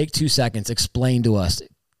 take 2 seconds. Explain to us.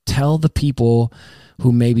 Tell the people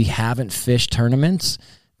who maybe haven't fished tournaments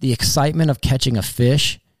the excitement of catching a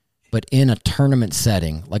fish, but in a tournament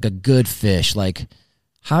setting, like a good fish. Like,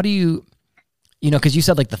 how do you know? Because you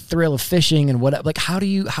said like the thrill of fishing and what. Like, how do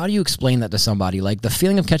you explain that to somebody? Like the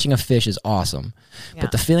feeling of catching a fish is awesome,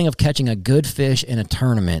 but the feeling of catching a good fish in a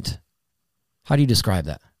tournament, how do you describe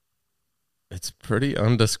that? It's pretty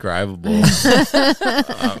undescribable,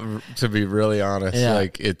 to be really honest. Yeah.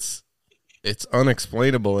 Like it's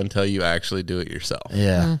unexplainable until you actually do it yourself.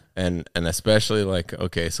 Yeah. And especially like,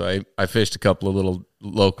 okay, so I fished a couple of little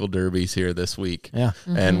local derbies here this week. Yeah.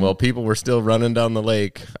 And while people were still running down the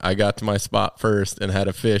lake, I got to my spot first and had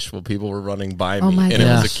a fish while people were running by me. my And it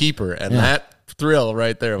was gosh. a keeper. And that thrill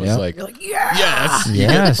right there was like, yes, you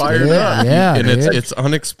Yes, get fired dude. up. Yeah, and dude. it's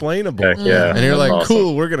unexplainable. Heck yeah. And you're That's like, awesome.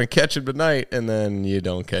 cool, we're going to catch him tonight. And then you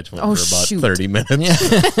don't catch one Oh, for about shoot. 30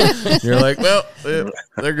 minutes. You're like, well,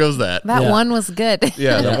 there goes that. That one was good.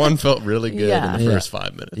 Yeah, the one felt really good Yeah. in the first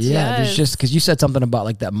 5 minutes. Yeah, there's Yes. just because you said something about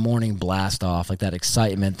like that morning blast off, like that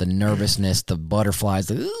excitement, the nervousness, the butterflies,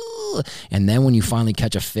 the ooh, and then when you finally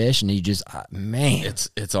catch a fish and you just man,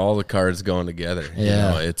 It's all the cards going together. You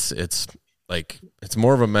Yeah. know, it's like it's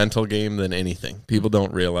more of a mental game than anything. People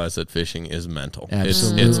don't realize that fishing is mental.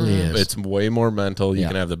 Absolutely is. It's way more mental. You Yeah.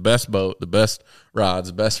 can have the best boat, the best rods,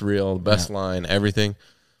 the best reel, the best line, everything,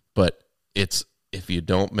 but it's if you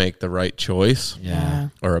don't make the right choice yeah,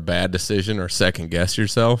 or a bad decision or second guess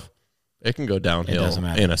yourself, it can go downhill doesn't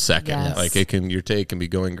matter. in a second. Yes. Like your take can be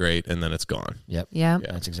going great and then it's gone. yep, Yeah.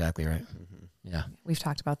 that's exactly right. Yeah, We've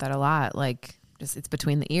talked about that a lot. Like, just it's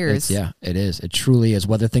between the ears. it is. It truly is.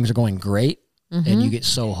 Whether things are going great and you get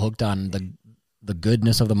so hooked on the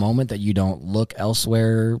goodness of the moment that you don't look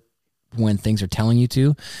elsewhere when things are telling you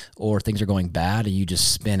to, or things are going bad and you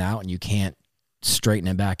just spin out and you can't straighten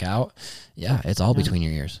it back out. Yeah, it's all between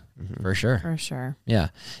your ears for sure. For sure. Yeah.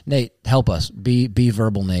 Nate, help us. Be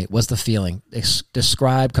verbal, Nate. What's the feeling?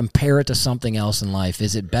 Describe, compare it to something else in life.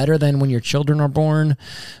 Is it better than when your children are born?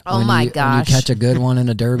 Oh When my you gosh. catch a good one in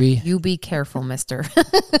a derby? You be careful, mister.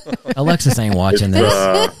 Alexis ain't watching this.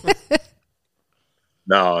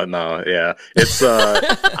 No, yeah. It's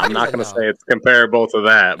I'm not gonna say it's comparable to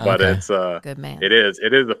that, but Okay. it's Good man. it is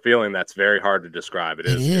a feeling that's very hard to describe. It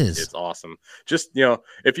is. It's awesome. Just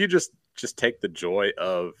if you just take the joy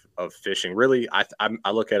of fishing. Really,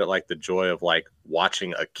 I look at it like the joy of like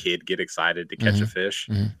watching a kid get excited to catch a fish,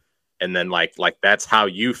 and then like that's how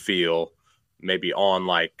you feel maybe on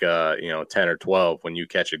like 10 or 12 when you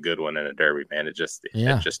catch a good one in a derby, man. It just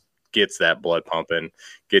gets that blood pumping,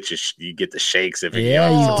 you get the shakes if Yeah,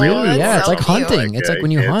 you do. really. Yeah, it's so like hunting. cute. It's like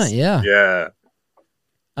when you hunt. Yeah. Yeah.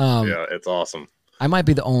 Yeah. It's awesome. I might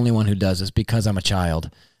be the only one who does this because I'm a child,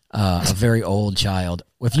 a very old child.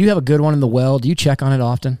 If you have a good one in the well, do you check on it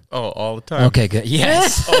often? Oh, all the time. Okay, good.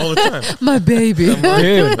 Yes. All the time. My baby. Dude.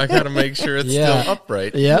 I got to make sure it's still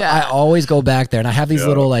upright. Yeah, I always go back there, and I have these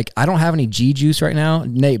little, like, I don't have any G juice right now.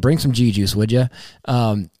 Nate, bring some G juice, would you?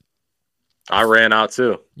 I ran out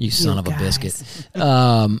too. You son of a guys. biscuit.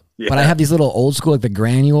 But I have these little old school, like the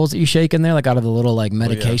granules that you shake in there, like out of the little like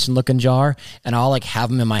medication looking jar, and I'll like have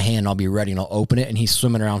them in my hand. And I'll be ready, and I'll open it, and he's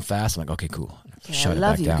swimming around fast. I'm like, okay, cool. shut it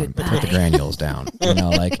back down, put the granules down. You know,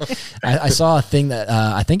 like I saw a thing that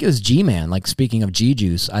I think it was G-Man, like speaking of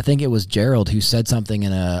G-Juice, I think it was Gerald who said something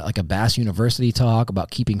in a Bass University talk about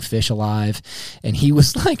keeping fish alive. And he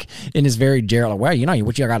was like, in his very Gerald, well, you know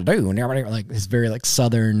what you got to do. And everybody, like his very like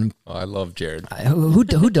Southern. Oh, I love Jared. Who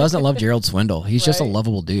doesn't love Gerald Swindle? He's just a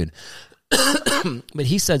lovable dude. But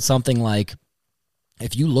he said something like,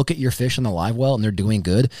 if you look at your fish in the live well and they're doing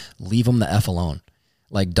good, leave them the F alone.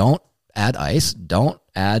 Like, don't add ice, don't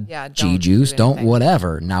add G-Juice, don't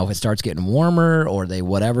whatever. Now, if it starts getting warmer or they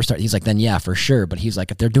whatever start, he's like, then yeah, for sure. But he's like,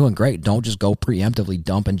 if they're doing great, don't just go preemptively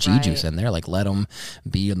dumping G-Juice in there. Like, let them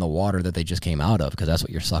be in the water that they just came out of, because that's what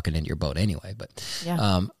you're sucking into your boat anyway. But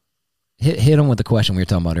hit him with the question we were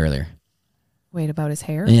talking about earlier. Wait, about his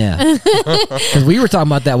hair? Yeah. Because we were talking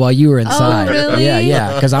about that while you were inside. Oh, really?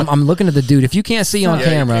 Yeah. Because I'm looking at the dude. If you can't see on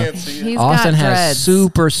camera, Austin has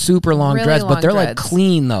super, super long really dreads, but they're dreads. like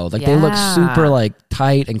clean though. Like they look super like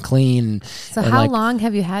tight and clean. So how long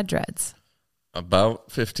have you had dreads? About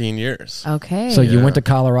 15 years. Okay. So you went to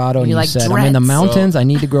Colorado and you like said, dreads. I'm in the mountains. I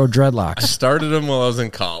need to grow I dreadlocks. started them while I was in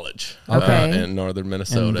college. In northern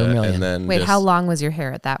Minnesota. And then wait, how long was your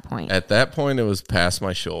hair at that point? At that point, it was past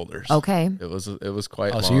my shoulders. Okay. It was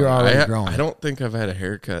quite long. So you're already growing. I don't think I've had a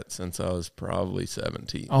haircut since I was probably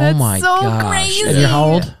 17. Oh That's my so gosh. crazy. And you're how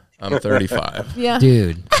old? I'm 35. Yeah.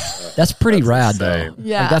 Dude, that's pretty rad though.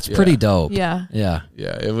 Yeah. Like, that's pretty dope. Yeah. Yeah.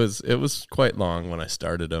 Yeah, it was quite long when I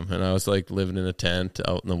started them, and I was like living in a tent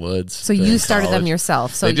out in the woods. So you started them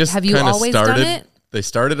yourself. So They just have you kinda always started, done it? They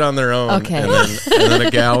started on their own. Okay. And then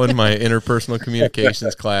a gal in my interpersonal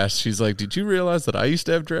communications class, she's like, did you realize that I used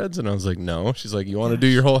to have dreads? And I was like, no. She's like, you want to do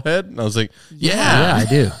your whole head? And I was like, yeah, I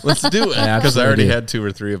do. let's do it. Because I already had 2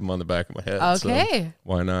 or 3 of them on the back of my head. Okay. So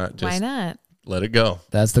why not? Just Why not? let it go.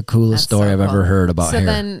 That's the coolest story I've ever heard about hair. So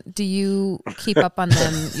then do you keep up on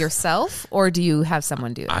them yourself, or do you have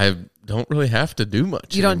someone do it? I don't really have to do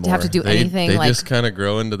much. You don't anymore. have to do anything. They like, just kind of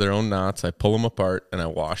grow into their own knots. I pull them apart and I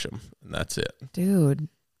wash them, and that's it. dude,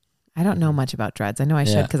 I don't know much about dreads. I know I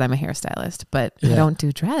should because I'm a hairstylist, but I don't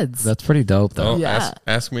do dreads. That's pretty dope though. Well,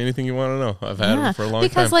 ask me anything you want to know. I've had them for a long time.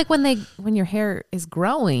 Because like when your hair is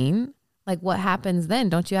growing, like what happens then?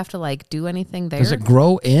 Don't you have to like do anything there? Does it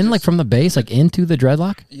grow in like from the base, like into the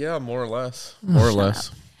dreadlock? Yeah, more or less. More or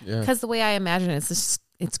less. Yeah. Because the way I imagine it,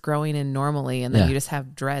 it's growing in normally, and then you just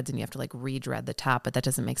have dreads, and you have to like re-dread the top, but that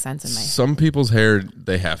doesn't make sense in my. Some people's hair,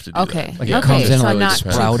 they have to do Okay. that. Like it comes in so like not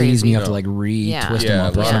sprouties, and you have to No. like re-twist Yeah, them a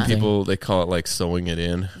up or lot of something. people, they call it like sewing it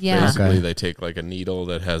in. Yeah. Basically, Okay. they take like a needle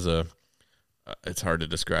that has a, it's hard to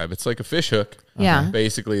describe. It's like a fish hook. Yeah.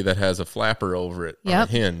 Basically, that has a flapper over it on a Yep.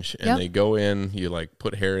 hinge. And Yep. they go in, you like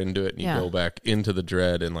put hair into it, and you Yeah. go back into the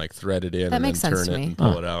dread and like thread it in That and makes then sense turn to it me. and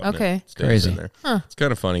pull it out. Okay. And it stays Crazy. in there. Huh. It's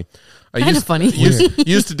kind of funny. Kinda funny.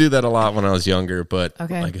 Used to do that a lot when I was younger, but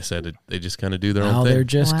Okay. like I said, they just kind of do their Now own they're thing.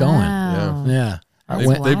 just Wow. going. Yeah. They,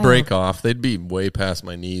 When- they wild. break off. They'd be way past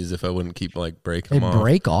my knees if I wouldn't keep like breaking They them off.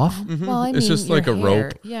 break off. Well, I mean, It's just like your a hair-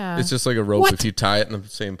 rope. Yeah. It's just like a rope What? if you tie it in the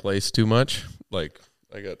same place too much. Like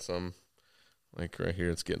I got some, like right here,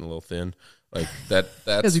 it's getting a little thin. Like that's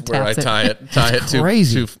 'Cause he where I taps it. tie it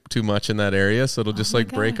crazy. too much in that area, so it'll just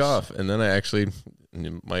like break gosh. off. And then I actually, and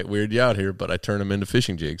it might weird you out here, but I turn them into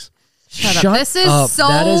fishing jigs. Shut up. This is up. so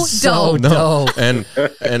That is so dope. dope. And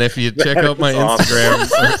if you check out my Instagram,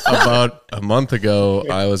 about a month ago,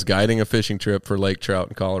 I was guiding a fishing trip for lake trout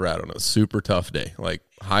in Colorado, and it was a super tough day. Like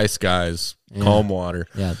high skies, calm water.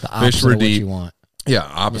 Yeah, the Fish opposite were of what deep. you want. Yeah,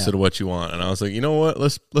 opposite of what you want. And I was like, you know what?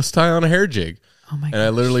 Let's tie on a hair jig. Oh my And I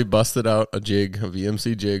gosh. literally busted out a jig, a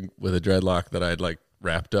VMC jig with a dreadlock that I'd like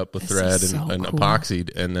wrapped up with This thread is and, so and cool.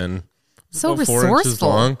 epoxied, and then So about 4 inches resourceful.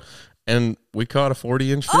 long. And we caught a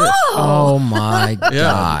 40-inch fish. Oh my Yeah,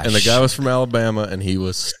 gosh. and the guy was from Alabama, and he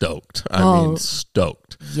was stoked. I mean,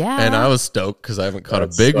 stoked. Yeah. And I was stoked because I haven't caught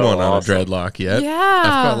That's a big so one on a awesome. dreadlock yet. Yeah. I've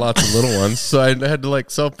caught lots of little ones, so I had to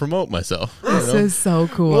like self-promote myself. you This know? is so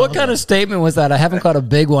cool. What kind of statement was that? I haven't caught a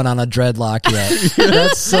big one on a dreadlock yet.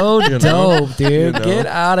 That's so dope, dude. know? Get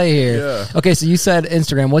out of here. Yeah. Okay, so you said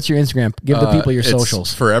Instagram. What's your Instagram? Give the people your It's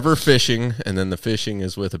socials. Forever Fishing, and then the fishing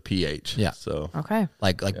is with a PH. Yeah. So Okay.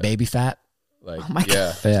 Like baby fat. like my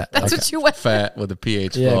yeah. Yeah. That's what you went. Fat with a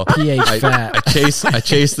PH. Yeah, Well, PH fat. I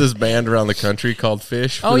chase this band around the country called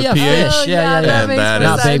Fish. Oh with yeah, a PH. fish. Yeah. And that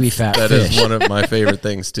Not is- baby fat. That fish. is one of my favorite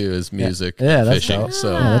things too. Is music. Yeah, and that's fishing. dope.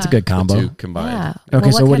 So Yeah, that's a good the combo. two combined. Yeah. Okay,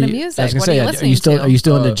 Well, so what what kind do of you? music? I was gonna What say, are you are listening you still to? are you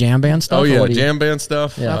still into jam band stuff? Oh or yeah, what do you- jam band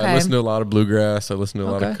stuff. Yeah. I Okay. listen to a lot of bluegrass. I listen to a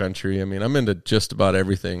lot Okay. of country. I mean, I'm into just about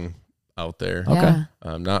everything out there. Okay.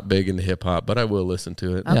 I'm not big into hip hop, but I will listen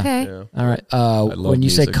to it. Okay. Yeah. All right. When you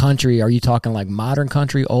music. say country, are you talking like modern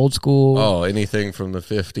country, old school? Oh, anything from the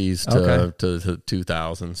 50s to the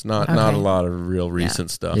 2000s. Not a lot of real recent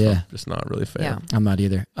stuff. Yeah. I'm just not really a fan. Yeah. I'm not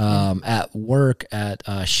either. At work at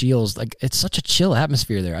Shields, like it's such a chill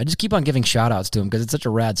atmosphere there. I just keep on giving shout outs to them because it's such a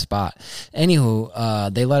rad spot.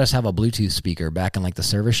 Anywho, they let us have a Bluetooth speaker back in like the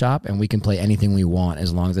service shop, and we can play anything we want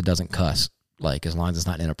as long as it doesn't cuss. Like as long as it's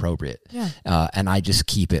not inappropriate. Yeah. And I just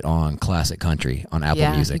keep it on classic country on Apple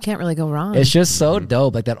Music. You can't really go wrong. It's just so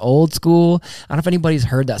dope. Like that old school. I don't know if anybody's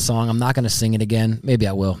heard that song. I'm not going to sing it again. Maybe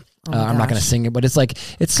I will. I'm not going to sing it, but it's like,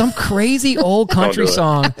 it's some crazy old country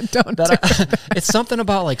song. It's something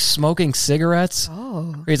about like smoking cigarettes.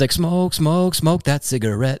 Oh. Where he's like, smoke, smoke, smoke that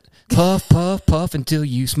cigarette. Puff, puff, puff until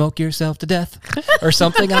you smoke yourself to death or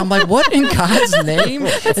something. And I'm like, what in God's name?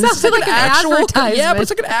 It sounds like an advertisement. Yeah, but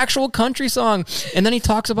it's like an actual country song. And then he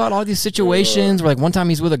talks about all these situations where like one time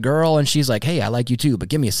he's with a girl and she's like, hey, I like you too, but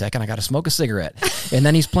give me a second. I got to smoke a cigarette. And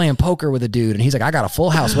then he's playing poker with a dude and he's like, I got a full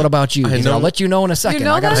house. What about you? He's like, I'll let you know in a second.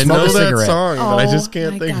 know I got to that? smoke I know a cigarette. that song, but I just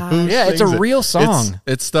can't think who Yeah, it's a sings it. real song.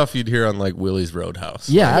 It's stuff you'd hear on like Willie's Roadhouse.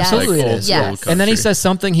 Yeah, Yes. absolutely Like it old is. school Yes. And then he country. says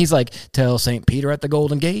something. He's like, tell St. Peter at the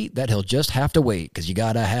Golden Gate that he'll just have to wait because you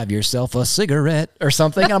got to have yourself a cigarette or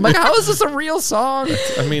something. And I'm like, how is this a real song?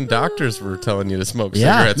 I mean, doctors were telling you to smoke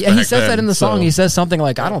Yeah, cigarettes. yeah. He back says that then, in the song. so- He says something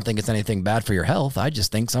like, I don't think it's anything bad for your health. I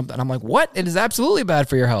just think something. I'm like, what? It is absolutely bad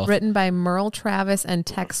for your health. Written by Merle Travis and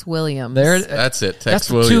Tex Williams. That's it. Tex That's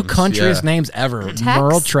the Williams. two countryest names ever.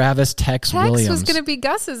 Merle Travis, Tex Williams. was going to be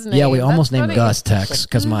Gus's name. Yeah, we almost That's named funny. Gus Tex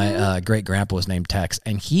because my great grandpa was named Tex,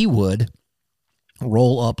 and he would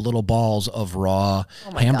roll up little balls of raw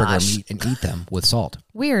hamburger gosh. meat and eat them with salt.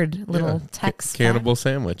 Weird little Tex. Cannibal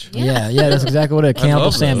sandwich. Yeah, that's exactly what it is. Cannibal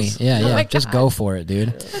love Sammy. those. Yeah, my just go for it, dude.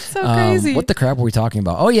 That's so crazy. What the crap were we talking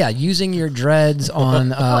about? Oh yeah, using your dreads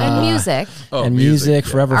on and music. Oh, and music,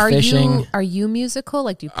 yeah. forever fishing. Are you musical?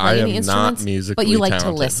 Like, do you I play am any instruments? not musically but you like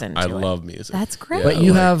talented. to listen to I it. love music. That's great. But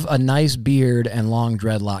you like- have a nice beard and long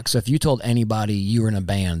dreadlocks. So if you told anybody you were in a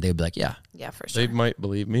band, they'd be like, yeah. Yeah, for sure. They might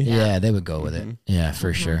believe me. Yeah, they would go with it. Yeah,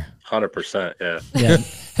 for sure. 100%. Yeah. Yeah.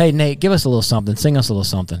 Hey, Nate, give us a little something. Sing us a little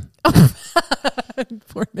something.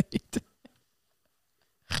 Poor Nate.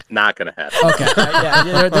 Not gonna happen.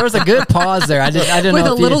 Okay. There was a good pause there. I didn't With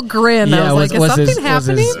know a if you- little grin. I was like, is something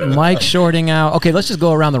happening? Was his mic shorting out? Okay, let's just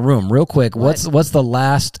go around the room real quick. What's the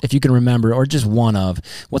last, if you can remember, or just one of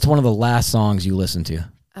the last songs you listened to?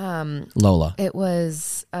 Lola. It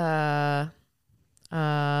was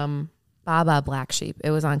Baba Black Sheep.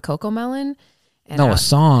 It was on Coco Melon. And No, a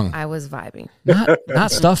song. I was vibing.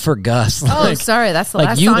 Not stuff for Gus. Oh, sorry. That's the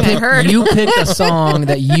last song I heard. You picked a song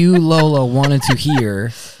that you, Lola, wanted to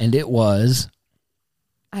hear, and it was...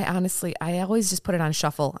 I always just put it on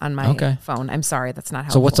shuffle on my phone. I'm sorry. That's not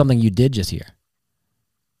helpful. So what's something you did just hear?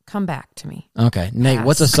 Come back to me. Okay. Nate, Pass.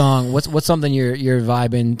 what's a song? What's something you're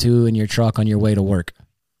vibing to in your truck on your way to work?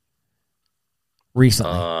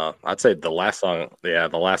 Recently. I'd say the last song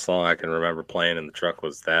I can remember playing in the truck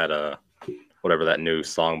was that whatever that new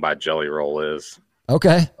song by Jelly Roll is.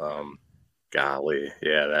 Okay. Golly,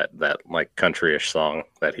 yeah, that like countryish song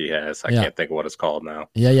that he has. I can't think of what it's called now.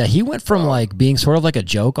 Yeah. He went from like being sort of like a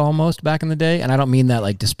joke almost back in the day, and I don't mean that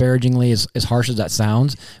like disparagingly as harsh as that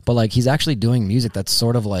sounds, but like he's actually doing music that's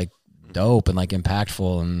sort of like dope and like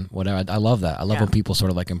impactful and whatever. I love that. I love when people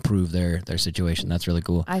sort of like improve their situation. That's really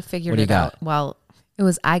cool. I figured What do you it got? out. Well, it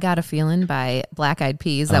was I Got a Feeling by Black Eyed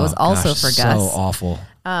Peas. That was also gosh, for so Gus. awful.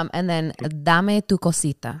 And then Dame tu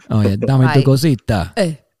cosita. Oh yeah, Dame tu cosita.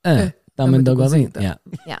 Dame tu cosita.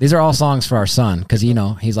 Yeah. These are all songs for our son because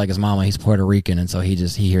he's like his mama. He's Puerto Rican, and so he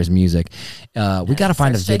hears music. We got to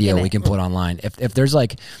find a video we can put online. If there's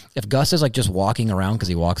like if Gus is like just walking around because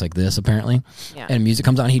he walks like this apparently, and music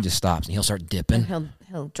comes on, he just stops and he'll start dipping.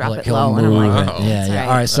 He'll drop it He'll low, and I'm move like, it. Yeah. right.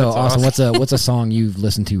 All right. So That's Austin, what's a song you've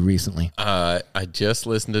listened to recently? I just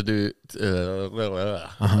listened to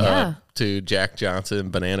Jack Johnson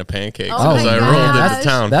Banana Pancakes Oh as my I rolled gosh. into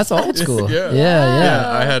town. That's old school.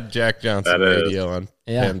 Yeah, I had Jack Johnson That is. radio on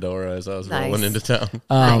Pandora as I was Nice. rolling into town.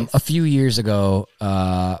 A few years ago,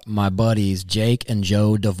 my buddies Jake and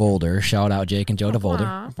Joe DeVolder, shout out Jake and Joe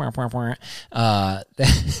DeVolder,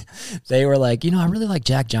 they were like, I really like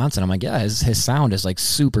Jack Johnson. I'm like, yeah, his sound is like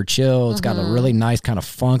super chill. It's got a really nice kind of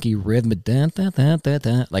funky rhythm,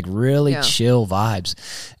 like really chill vibes.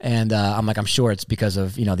 And I'm like, I'm sure it's because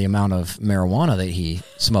of the amount of marijuana that he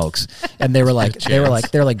smokes. And they were like,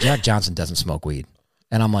 Jack Johnson doesn't smoke weed.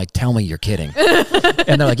 And I'm like, tell me you're kidding.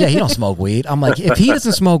 And they're like, yeah, he don't smoke weed. I'm like, if he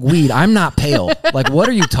doesn't smoke weed, I'm not pale. Like, what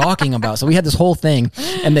are you talking about? So we had this whole thing,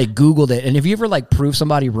 and they Googled it. And if you ever like prove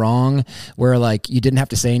somebody wrong where like you didn't have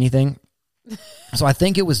to say anything. So I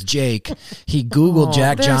think it was Jake. He Googled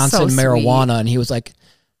Jack Johnson marijuana, and he was like,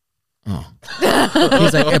 oh.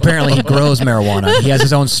 He's like, apparently he grows marijuana. He has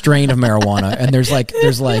his own strain of marijuana, and there's like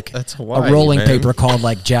That's a Hawaii, rolling man. paper called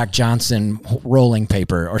like Jack Johnson rolling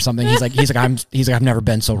paper or something. He's like I've never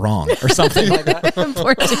been so wrong or something like that.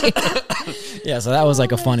 Poor Jake. Yeah, so that was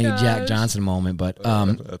like a funny Jack Johnson moment. But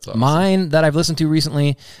That's awesome. mine that I've listened to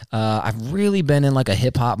recently, I've really been in like a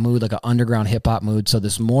hip hop mood, like an underground hip hop mood. So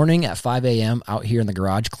this morning at 5 a.m. out here in the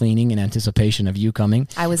garage cleaning in anticipation of you coming.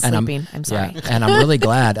 I was sleeping. I'm sorry. Yeah, and I'm really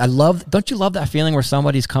glad. Don't you love that feeling where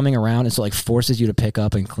somebody's coming around and so like forces you to pick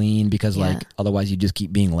up and clean because like otherwise you just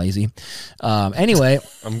keep being lazy. Anyway,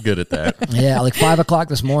 I'm good at that. yeah, like 5 o'clock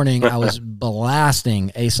this morning, I was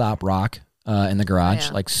blasting Aesop Rock in the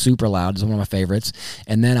garage, like super loud. It's one of my favorites.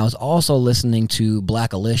 And then I was also listening to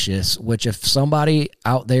Blackalicious, which if somebody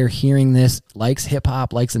out there hearing this likes hip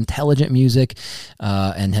hop, likes intelligent music,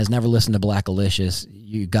 and has never listened to Blackalicious,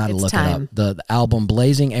 you got to look time. it up. The album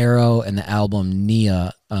Blazing Arrow and the album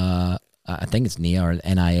Nia, I think it's Nia or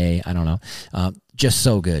NIA, I don't know. Just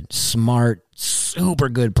so good. Smart, super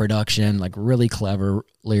good production, like really clever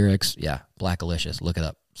lyrics. Yeah, Blackalicious. Look it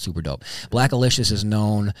up. Super dope. Blackalicious is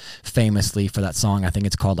known famously for that song. I think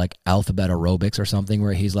it's called like Alphabet Aerobics or something,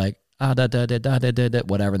 where he's like,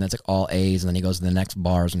 whatever, and that's like all A's, and then he goes to the next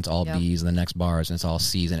bars and it's all B's, and the next bars and it's all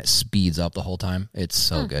C's, and it speeds up the whole time. It's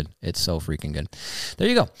so good. It's so freaking good. There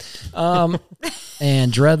you go.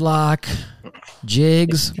 And Dreadlock,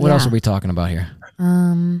 Jigs. What else are we talking about here?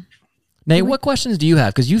 Nate, what questions do you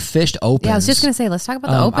have? Because you fished opens. Yeah, I was just going to say, let's talk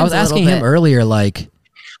about the opens. I was asking him earlier, like,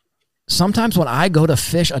 sometimes when I go to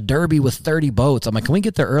fish a derby with 30 boats, I'm like, can we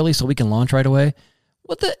get there early so we can launch right away?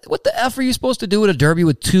 What the F are you supposed to do at a derby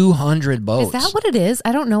with 200 boats? Is that what it is?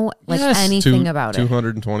 I don't know anything about it.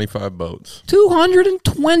 225 boats.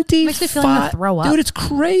 225. Makes me feel like to throw up. Dude, it's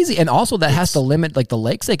crazy. And also that has to limit like the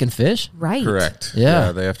lakes they can fish. Right. Correct.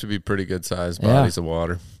 Yeah. They have to be pretty good sized bodies of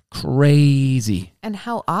water. Crazy. And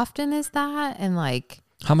how often is that? And like,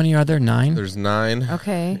 how many are there? 9? There's 9.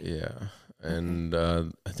 Okay. Yeah. And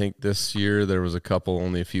I think this year there was a couple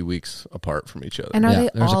only a few weeks apart from each other. And are they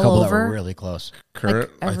there's all a couple over? that were really close. Current,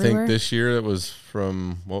 like I everywhere? think this year it was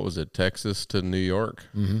from, what was it, Texas to New York.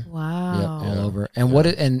 Mm-hmm. Wow. Yep, all over. And what?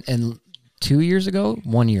 And 2 years ago,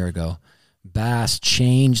 1 year ago, Bass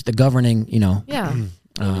changed the governing. Yeah.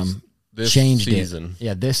 This changed season. it.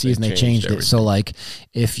 Yeah, this season they changed it. everything. So like,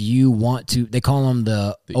 if you want to, they call them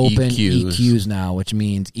the open EQs now, which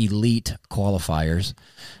means elite qualifiers.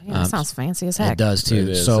 Yeah, that sounds fancy as heck. It does too. It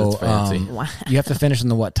is. So It's fancy. Wow. you have to finish in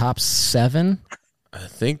the top 7? I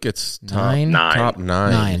think it's top 9? Top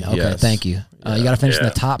 9. Okay, yes. thank you. You got to finish in Yeah.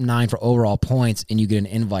 the top 9 for overall points, and you get an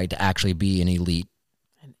invite to actually be an elite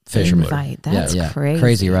fisherman. Invite. That's crazy.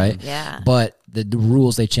 Crazy, right? Yeah. But the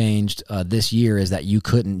rules they changed this year is that you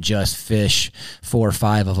couldn't just fish 4 or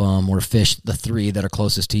 5 of them, or fish the 3 that are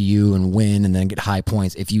closest to you and win and then get high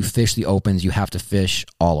points. If you fish the opens, you have to fish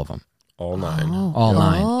all of them. All 9. All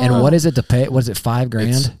 9. And what is it to pay? What is it,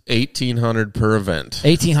 $5,000? It's $1,800 per event.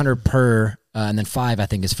 $1,800 per, and then 5 I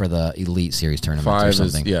think is for the elite series tournaments 5 or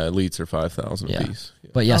something. is, elites are 5,000 a piece.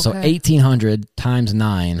 Yeah. But so Okay. 1,800 times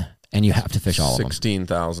 9, and you have to fish all of them.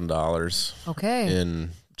 $16,000 Okay.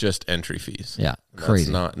 in just entry fees. Yeah, And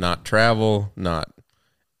crazy. That's not travel, not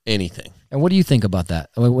anything. And what do you think about that?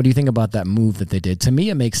 What do you think about that move that they did? To me,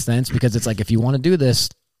 it makes sense because it's like, if you want to do this,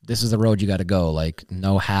 this is the road you got to go. Like,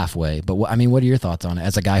 no halfway. But what are your thoughts on it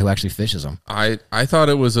as a guy who actually fishes them? I thought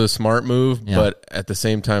it was a smart move, Yeah. but at the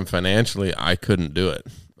same time, financially, I couldn't do it.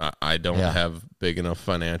 I don't Yeah. have big enough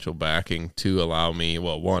financial backing to allow me,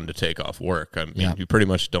 one, to take off work. I mean, Yeah. you pretty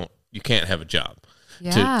much you can't have a job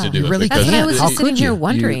Yeah. to do You it. really because That's what I was How just sitting could here you?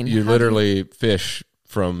 wondering. You How do literally fish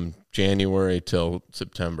from January till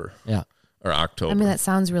September Yeah. or October. I mean, that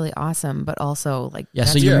sounds really awesome, but also like Yeah,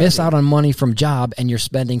 so that's you Yeah. miss out on money from job, and you're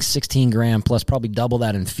spending $16,000 plus probably double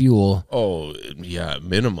that in fuel. Oh, yeah,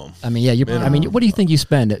 minimum. I mean, what do you think you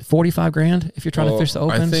spend at $45,000 if you're trying to fish the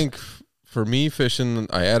opens? I think for me fishing,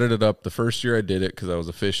 I added it up the first year I did it because I was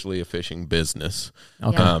officially a fishing business.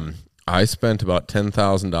 Okay. Yeah. I spent about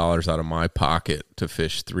 $10,000 out of my pocket to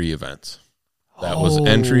fish 3 events. That was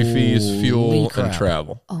entry fees, Holy fuel, crap. and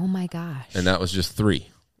travel. oh my gosh. And that was just 3.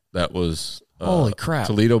 That was Holy crap.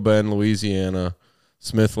 Toledo Bend, Louisiana,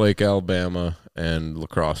 Smith Lake, Alabama, and La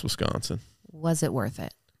Crosse, Wisconsin. Was it worth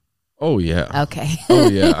it? Oh, yeah. Okay. Oh,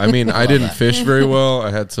 yeah. I mean, I didn't fish very well. I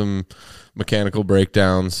had some mechanical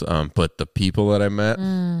breakdowns. But the people that I met,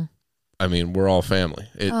 I mean, we're all family.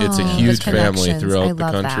 It's a huge family throughout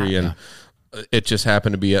the country. And it just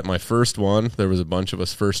happened to be at my first one. There was a bunch of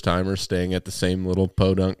us first timers staying at the same little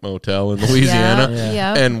podunk motel in Louisiana.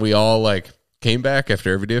 And we all like came back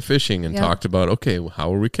after every day of fishing and talked about, okay,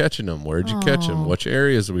 how are we catching them? Where'd you catch them? Which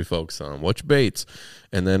areas are we focused on? Which baits?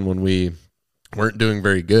 And then when we weren't doing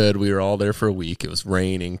very good, we were all there for a week. It was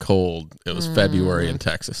raining, cold. It was February in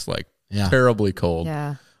Texas, like terribly cold.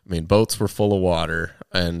 I mean, boats were full of water.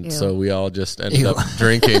 And so we all just ended up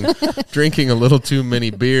drinking a little too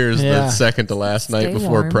many beers the second to last night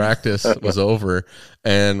before practice was over.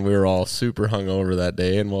 And we were all super hungover that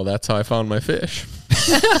day. And well, that's how I found my fish.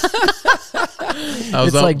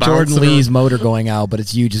 It's like Jordan Lee's motor going out, but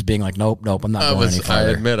it's you just being like, nope, I'm not going any further. I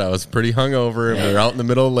admit I was pretty hungover, and we were out in the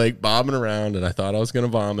middle of the lake bobbing around, and I thought I was going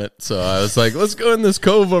to vomit. So I was like, let's go in this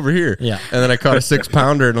cove over here. And then I caught a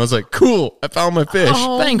 6-pounder, and I was like, cool, I found my fish.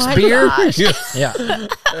 Thanks, beer.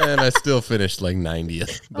 And I still finished like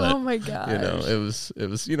 90th. But, oh my gosh. You know, it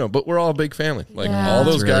was, you know, but we're all a big family. Like all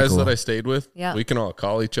those really guys cool. that I stayed with, we can all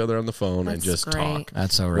call each other on the phone and just talk.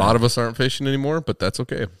 That's so right. A lot of us aren't fishing anymore, but that's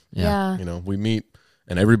okay. Yeah. You know, we meet,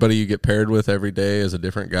 and everybody you get paired with every day is a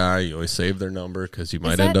different guy. You always save their number because you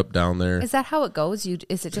might end up down there. Is that how it goes?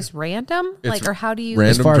 Is it just random? It's like, or how do you?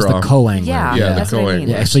 random as far draw. as the co-angler. Yeah, the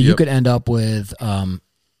co-angler. Yeah, so you could end up with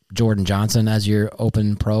Jordan Johnson as your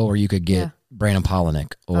open pro, or you could get Brandon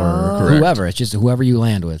Polinick or whoever. It's just whoever you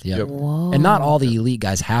land with. Yeah. And not all the elite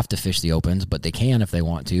guys have to fish the opens, but they can if they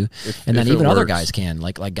want to. And then even other guys can.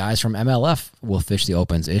 Like guys from MLF will fish the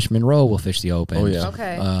opens. Ish Monroe will fish the opens. Oh, yeah.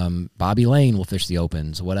 Okay. Bobby Lane will fish the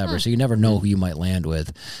opens, whatever. So you never know who you might land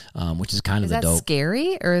with, which is kind of the dope. Is that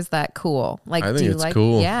scary or is that cool? Like, I think it's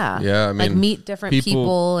cool. Yeah. Yeah. I mean, like meet different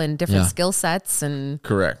people and different skill sets and.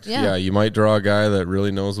 Correct. Yeah. You might draw a guy that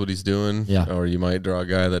really knows what he's doing. Yeah. Or you might draw a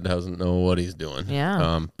guy that doesn't know what he's doing.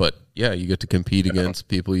 Yeah. But yeah, you get to compete against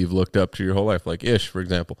people you've looked up to your whole life. Like Ish, for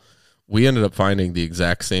example. We ended up finding the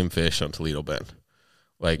exact same fish on Toledo Bend.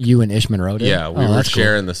 Like you and Ish Monroe did? Yeah, we were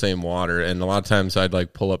sharing the same water. And a lot of times I'd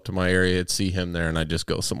like pull up to my area, I'd see him there, and I'd just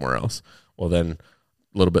go somewhere else. Well, then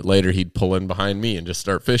a little bit later, he'd pull in behind me and just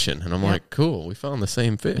start fishing. And I'm like, cool, we found the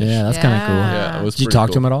same fish. Yeah, that's kind of cool. Yeah, it was Did you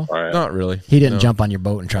talk to him at all? Not really. He didn't jump on your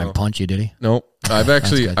boat and try and punch you, did he? Nope. I've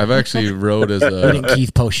actually rode as a didn't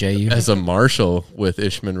Keith Poche you as a marshal with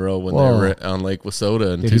Ish Monroe when they were on Lake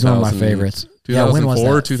Wasota in 2000. He's one of my favorites.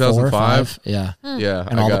 2004, 2005. Yeah.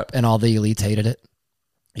 Yeah. And all the elites hated it.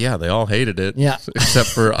 Yeah, they all hated it. Yeah. Except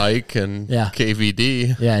for Ike and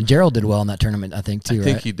KVD. Yeah, and Gerald did well in that tournament, I think, too, I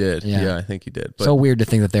think he did. Yeah, I think he did. But so weird to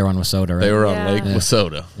think that they were on Wasota, right? They were on Lake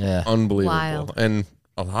Wasota. Yeah. Unbelievable. Wild. And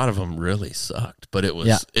a lot of them really sucked, but it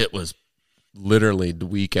was literally the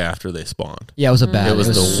week after they spawned. Yeah, it was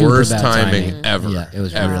the worst timing ever. Yeah, it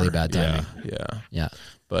was really bad timing. Yeah.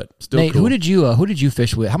 But still Nate, cool. who did you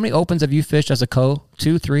fish with? How many opens have you fished as a co?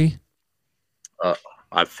 2, 3?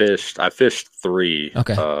 I fished 3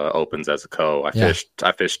 opens as a co. I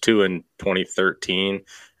fished 2 in 2013,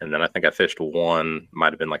 and then I think I fished 1,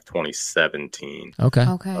 might have been like 2017. Okay.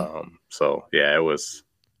 So yeah, it was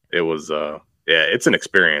it's an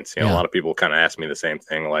experience. You know, a lot of people kind of ask me the same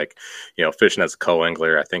thing, like, you know, fishing as a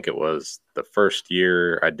co-angler. I think it was the first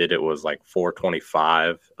year I did it was like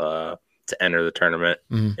 $425 to enter the tournament,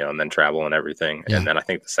 you know, and then travel and everything. And then I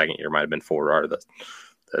think the second year might have been $4. The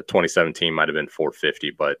 2017 might have been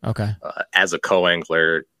 $450, but as a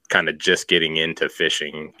co-angler, kind of just getting into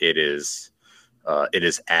fishing, it is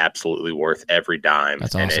absolutely worth every dime.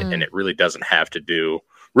 That's awesome. And it really doesn't have to do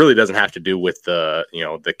with the, you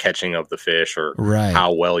know, the catching of the fish or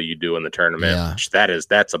how well you do in the tournament.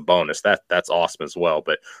 That's a bonus. That's awesome as well.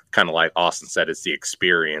 But kind of like Austin said, it's the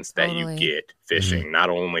experience that you get fishing, not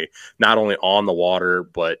only on the water,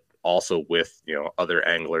 but also with, you know, other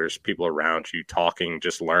anglers, people around you, talking,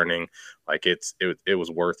 just learning. Like it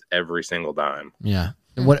was worth every single dime. Yeah.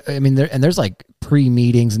 What I mean, there's like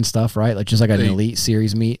pre-meetings and stuff, right? Like just like an elite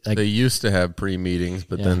series meet. Like they used to have pre-meetings,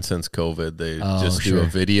 but then since COVID, they just do a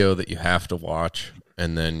video that you have to watch,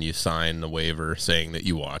 and then you sign the waiver saying that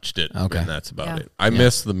you watched it, and that's about it. I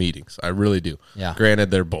miss the meetings. I really do. Yeah.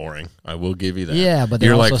 Granted, they're boring. I will give you that. Yeah, but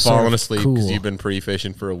you're also like falling asleep because cool. you've been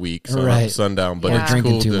pre-fishing for a week, sun up, sundown. But it's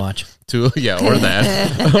drinking cool too much. Or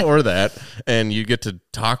that, or that, and you get to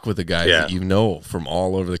talk with the guys that you know from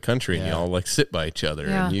all over the country, and you all like sit by each other,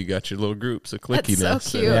 and you got your little groups of clickiness.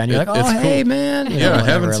 That's so cute. And you're like, oh, hey, man. You know, I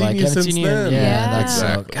haven't seen you since then. Yeah, that's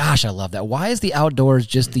so. Gosh, I love that. Why is the outdoors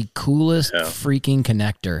just the coolest freaking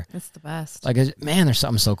connector? It's the best. Like, man, there's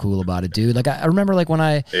something so cool about it, dude. Like, I remember, like when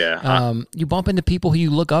you bump into people who you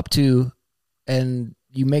look up to, and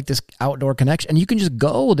you make this outdoor connection, and you can just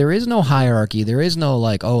go. There is no hierarchy. There is no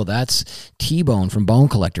like, oh, that's T-Bone from Bone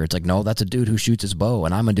Collector. It's like, no, that's a dude who shoots his bow,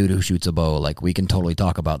 and I'm a dude who shoots a bow. Like, we can totally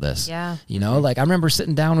talk about this. Yeah. Like I remember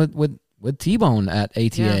sitting down with T-Bone at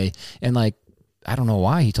ATA, and like, I don't know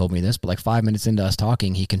why he told me this, but like 5 minutes into us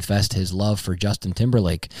talking, he confessed his love for Justin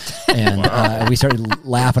Timberlake. And we started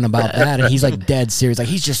laughing about that. And he's like dead serious. Like,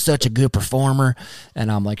 he's just such a good performer.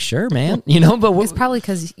 And I'm like, sure, man. But it's probably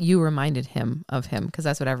because you reminded him of him, because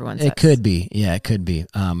that's what everyone says. It could be. Yeah, it could be.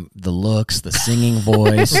 The looks, the singing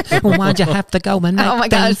voice. Why'd you have to go and make my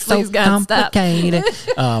gosh, things so please God, stop. complicated?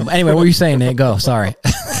 Anyway, what were you saying, Nate? Go. Sorry.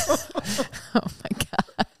 Oh, my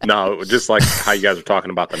God. No, just like how you guys were talking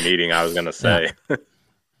about the meeting, I was going to say,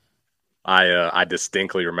 I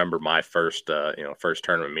distinctly remember my first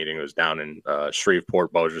tournament meeting. It was down in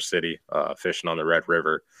Shreveport, Bossier City, fishing on the Red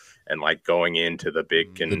River, and like going into the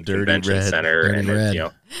big convention center, and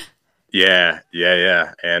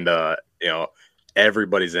and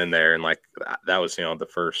everybody's in there, and like that was the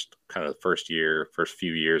first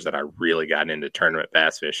few years that I really got into tournament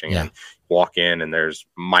bass fishing. And walk in, and there's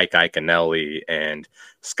Mike Iaconelli and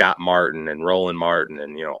Scott Martin and Roland Martin,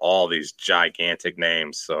 and all these gigantic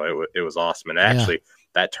names. So it was awesome. And actually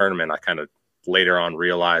that tournament, I kind of later on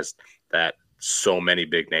realized that so many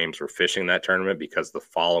big names were fishing that tournament, because the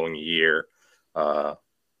following year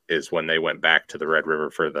is when they went back to the Red River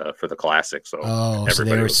for the classic. So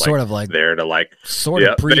everybody were was sort of like there to like sort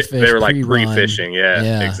of pre-fish. They were like pre-fishing.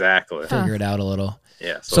 Yeah, exactly. Figure it out a little.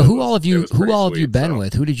 Yeah. So who all of you been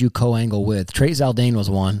with? Who did you co-angle with? Trey Zaldane was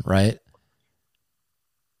one, right?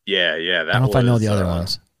 Yeah. I don't know if I know the other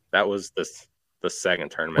ones. That was the second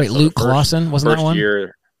tournament. Wait, Luke Clausen wasn't that one?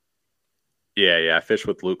 Year, yeah. I fished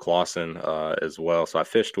with Luke Clausen as well. So I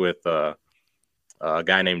fished with a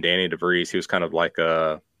guy named Danny DeVries. He was kind of like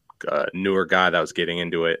a newer guy that was getting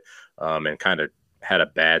into it, and kind of had a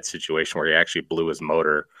bad situation where he actually blew his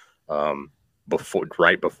motor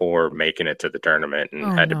right before making it to the tournament, and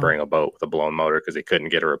had to bring a boat with a blown motor because he couldn't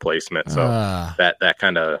get a replacement. So that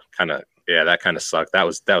kind of sucked. That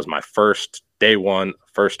was my day one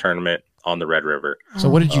tournament on the Red River. So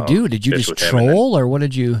what did you do? Did you just troll, or what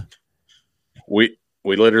did you? We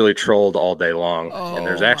literally trolled all day long. And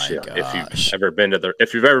there's actually, if you've ever been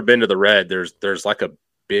to the Red, there's like a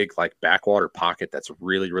big like backwater pocket that's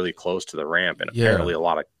really, really close to the ramp, and apparently a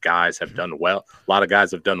lot of guys have done well. A lot of guys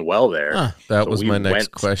have done well there. That was my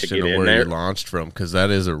next question of where you launched from, because that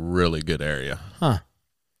is a really good area.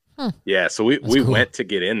 Yeah, so we went to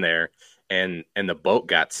get in there, and the boat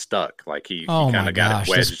got stuck. Like he kind of got it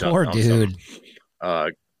wedged. This poor dude.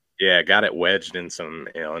 Got it wedged in some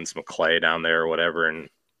clay down there or whatever, and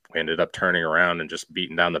we ended up turning around and just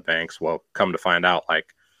beating down the banks. Well, come to find out, like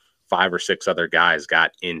 5 or 6 other guys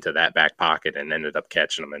got into that back pocket and ended up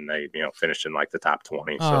catching them, and they finished in like the top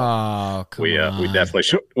 20. So we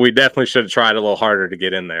definitely should have tried a little harder to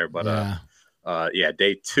get in there. But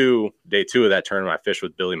day two of that tournament, I fished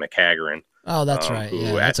with Billy McHaggerin. Oh, that's right.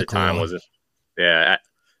 Who at the time was at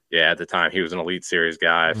the time he was an Elite Series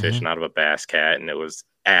guy fishing out of a Bass Cat, and it was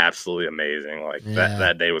absolutely amazing. Like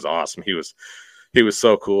that day was awesome. He was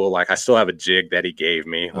so cool. Like, I still have a jig that he gave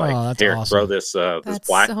me. Like, here, awesome. Throw this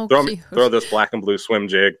black, throw this black and blue swim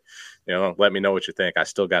jig. Let me know what you think. I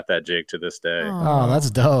still got that jig to this day. Oh, that's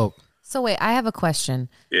dope. So wait, I have a question.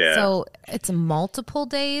 Yeah. So it's multiple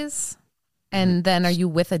days, and then are you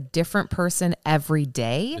with a different person every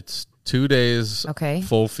day? It's 2 days,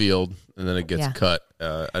 full field, and then it gets cut.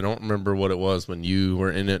 I don't remember what it was when you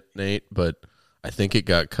were in it, Nate, but I think it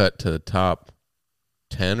got cut to the top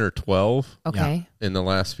 10 or 12 in the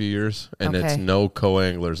last few years, and it's no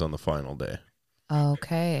co-anglers on the final day.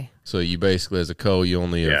 Okay. So you basically, as a co, you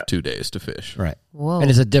only have 2 days to fish. Right. Whoa. And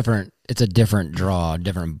it's a different draw,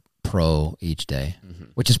 different pro each day,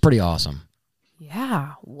 which is pretty awesome.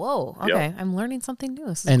 Yeah. Whoa. Okay. Yep. I'm learning something new.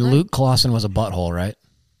 And great. Luke Clausen was a butthole, right?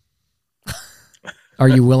 Are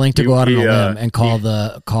you willing to go out on a limb and call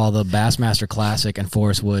the Bassmaster Classic and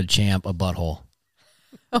Forest Wood champ a butthole?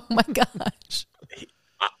 Oh my gosh.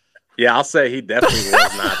 Yeah, I'll say he definitely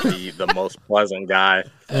was not the most pleasant guy.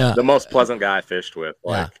 Yeah. The most pleasant guy I fished with.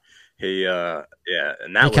 Like he and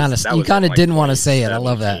that you kind of didn't want to say it. I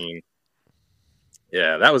love that.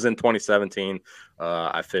 Yeah, that was in 2017.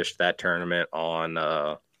 I fished that tournament on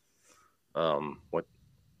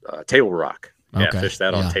Table Rock. Yeah, I fished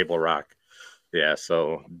that on Table Rock. Yeah,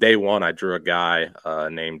 so day one I drew a guy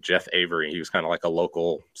named Jeff Avery. He was kind of like a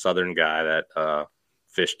local Southern guy that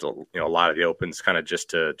fished a lot of the opens, kind of just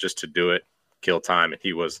to do it, kill time. And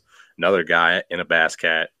he was another guy in a Bass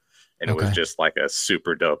Cat, and it was just like a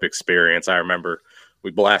super dope experience. I remember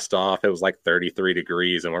we blast off. It was like 33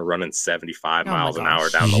 degrees, and we're running 75 miles an hour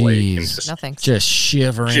down the lake, and just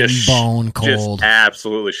shivering, bone cold, just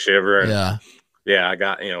absolutely shivering. Yeah, I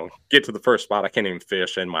got, get to the first spot. I can't even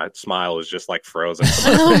fish, and my smile is just like frozen.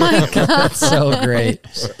 Oh my God. So great.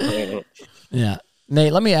 Yeah.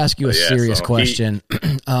 Nate, let me ask you a serious question.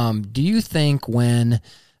 Do you think when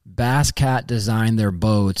Bass Cat designed their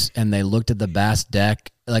boats and they looked at the bass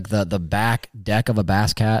deck, like the back deck of a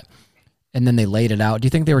Bass Cat, and then they laid it out, do you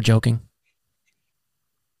think they were joking?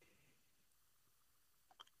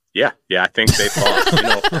 Yeah, I think they thought,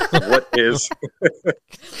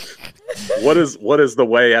 what is the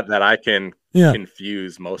way that I can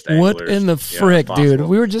confuse most anglers? What in the frick, dude?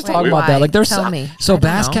 We were just talking about that. Like, there's so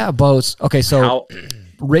Bass Cat boats. Okay, so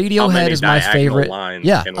Radiohead is my favorite.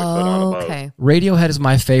 Yeah. Okay. Radiohead is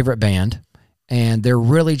my favorite band. And they're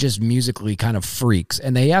really just musically kind of freaks.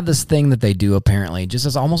 And they have this thing that they do, apparently, just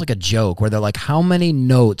as almost like a joke, where they're like, how many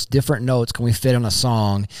different notes can we fit on a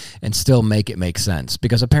song and still make it make sense?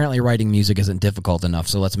 Because apparently writing music isn't difficult enough,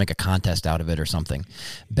 so let's make a contest out of it or something.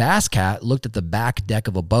 Bass Cat looked at the back deck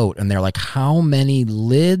of a boat, and they're like, how many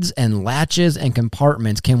lids and latches and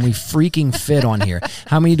compartments can we freaking fit on here?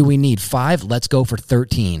 How many do we need? 5? Let's go for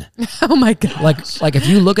 13. Oh, my God. Like if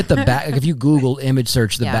you look at the back, if you Google image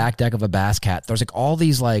search the back deck of a Bass Cat, there's like all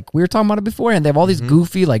these, like we were talking about it before, and they have all these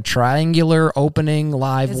goofy, like triangular opening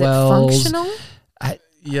live wells. Is it functional?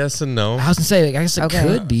 Yes and no. I was gonna say, I guess it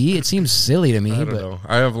could be. It seems silly to me. I don't know.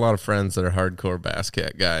 I have a lot of friends that are hardcore Bass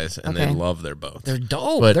Cat guys, and they love their boats. They're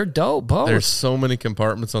dope. But they're dope boats. There's so many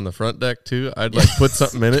compartments on the front deck too. I'd like put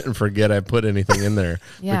something in it and forget I put anything in there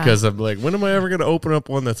because I'm like, when am I ever going to open up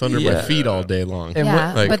one that's under my feet all day long? And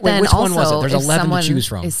but then which also, one was it? There's 11 to choose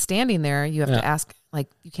from. Is standing there, you have to ask. Like,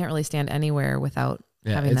 you can't really stand anywhere without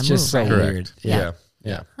having them move. It's just so weird. Yeah.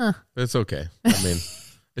 Huh. It's okay. I mean.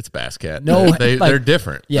 It's Bass Cat. No, they're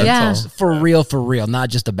different. Yeah, for real, not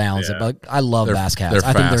just to balance it. But I love Bass Cats.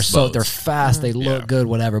 I think they're fast. They look good,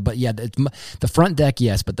 whatever. But yeah, the front deck,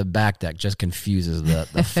 yes, but the back deck just confuses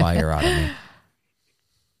the fire out of me.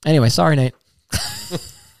 Anyway, sorry, Nate.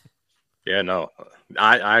 Yeah, no,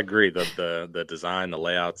 I agree. The design, the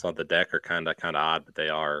layouts on the deck are kind of odd, but they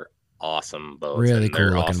are awesome boats. Really and cool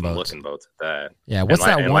they're looking awesome boats. looking boats at that. Yeah, what's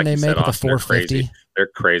that one they make with the 450? They're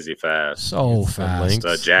crazy fast. So fast.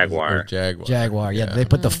 The Jaguar. Jaguar. Yeah, they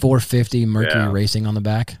put the 450 Mercury Racing on the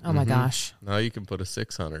back. Oh my gosh. Now you can put a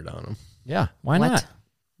 600 on them. Yeah, why not?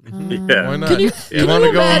 Yeah. Why not? Can you want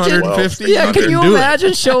to go 150? Yeah, can you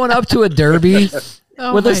imagine showing up to a derby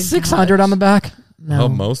with a 600 on the back? No. Well,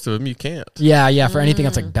 most of them you can't. Yeah. For anything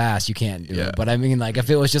that's like bass, you can't do it. But I mean, like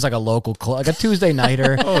if it was just like a local club, like a Tuesday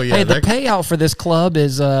nighter. Hey, the payout for this club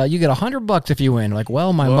is you get $100 if you win. Like,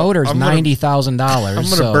 my motor's $90,000. I'm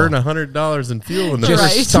gonna burn $100 in fuel in the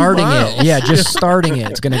just starting it. Yeah, just starting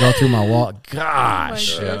it. It's gonna go through my wall.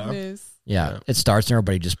 Gosh. Oh my goodness. Yeah, it starts and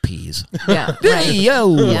everybody just pees. Yeah, hey,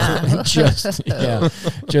 yo,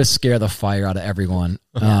 just scare the fire out of everyone.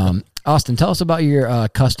 Austin, tell us about your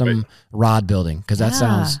custom rod building, because that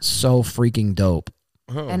sounds so freaking dope.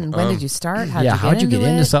 And when did you start? How'd you get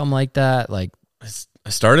into something like that? Like, I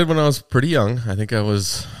started when I was pretty young. I think I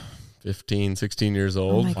was 15, 16 years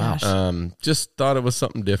old. Oh my gosh. Just thought it was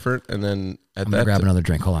something different, and then I'm gonna grab another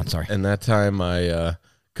drink. Hold on, sorry. And that time I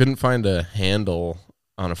couldn't find a handle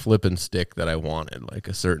on a flipping stick that I wanted, like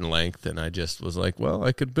a certain length, and I just was like, well,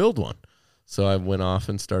 I could build one. So I went off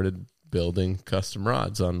and started building custom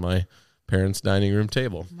rods on my parents' dining room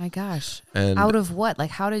table. Oh my gosh. And out of what?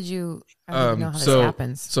 Like, how did you, I don't know how this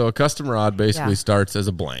happens. So a custom rod basically starts as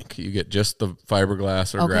a blank. You get just the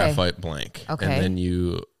fiberglass or graphite blank. Okay. And then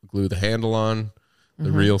you glue the handle on,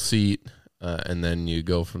 the reel seat, and then you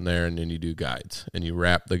go from there, and then you do guides, and you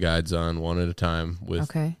wrap the guides on one at a time with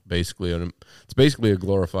basically it's basically a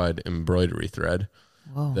glorified embroidery thread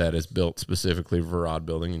that is built specifically for rod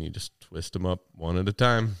building, and you just twist them up one at a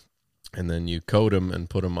time, and then you coat them and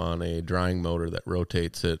put them on a drying motor that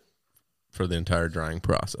rotates it for the entire drying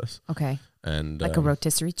process. Okay. And like a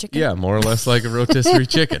rotisserie chicken? Yeah, more or less like a rotisserie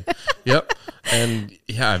chicken. Yep. And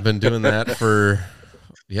I've been doing that for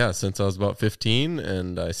since I was about 15,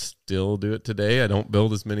 and I still do it today. I don't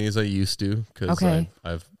build as many as I used to, because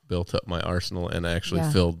I've built up my arsenal and actually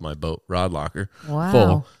filled my boat rod locker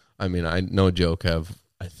full. I mean, no joke, I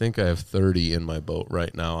think I have 30 in my boat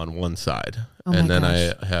right now on one side. And then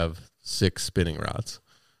I have 6 spinning rods.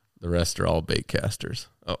 The rest are all bait casters.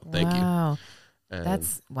 Oh, thank you. And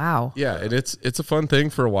that's wow. Yeah, and it's a fun thing.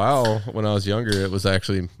 For a while when I was younger, it was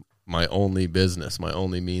actually my only business, my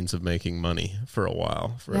only means of making money for a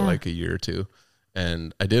while, for like a year or two.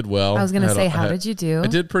 and I did well. I was going to say, how did you do? I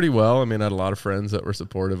did pretty well. I mean, I had a lot of friends that were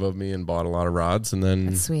supportive of me and bought a lot of rods, and then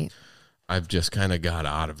That's sweet. I've just kind of got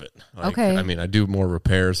out of it. Like, okay. I mean, I do more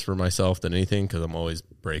repairs for myself than anything because I'm always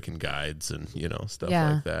breaking guides and, stuff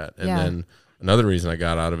like that. And then another reason I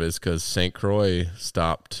got out of it is because St. Croix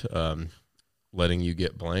stopped letting you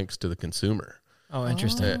get blanks to the consumer. Oh,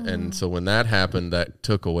 interesting. And so when that happened, that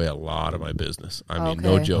took away a lot of my business. I mean,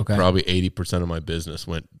 no joke, probably 80% of my business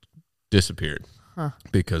disappeared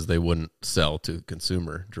because they wouldn't sell to the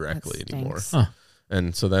consumer directly anymore.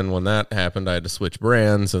 And so then when that happened, I had to switch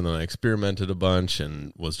brands, and then I experimented a bunch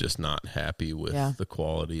and was just not happy with the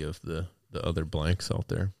quality of the other blanks out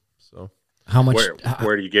there. So how much?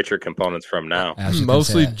 Where do you get your components from now?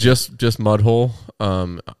 Mostly just Mudhole,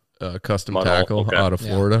 custom tackle out of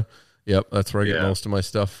Florida. Yep, that's where I get most of my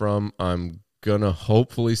stuff from. I'm gonna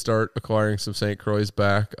hopefully start acquiring some St. Croix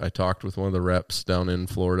back. I talked with one of the reps down in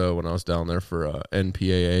Florida when I was down there for a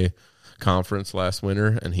NPAA conference last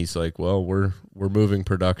winter, and he's like, well, we're moving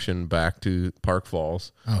production back to Park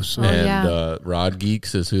Falls. Rod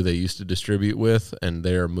Geeks is who they used to distribute with, and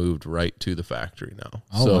they're moved right to the factory now.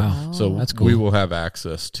 So that's cool. We will have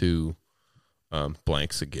access to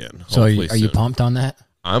blanks again. So are you pumped on that?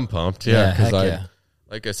 I'm pumped, because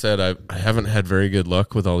like I said, I haven't had very good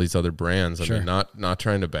luck with all these other brands. I mean, not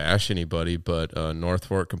trying to bash anybody, but North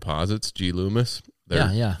Fork Composites, G. Loomis,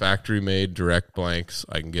 they're factory-made direct blanks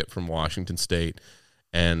I can get from Washington State,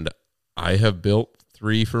 and I have built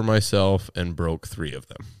 3 for myself and broke 3 of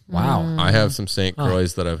them. Wow. I have some St. Croix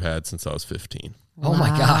that I've had since I was 15. Oh, my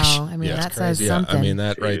gosh. I mean, that says something. I mean,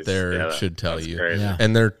 that right there should tell you. Crazy. Yeah.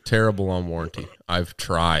 And they're terrible on warranty. I've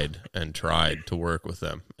tried to work with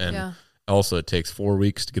them. And also, it takes 4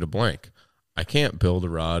 weeks to get a blank. I can't build a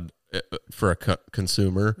rod for a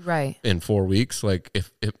consumer in 4 weeks. Like,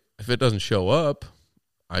 if it doesn't show up,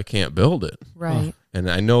 I can't build it. Right. And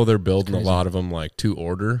I know they're building a lot of them like to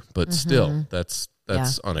order, but still, that's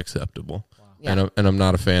unacceptable. Wow. Yeah. And I'm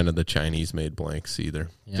not a fan of the Chinese made blanks either,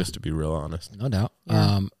 just to be real honest. No doubt.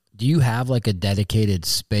 Yeah. Do you have like a dedicated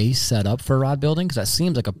space set up for rod building? Because that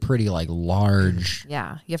seems like a pretty like large you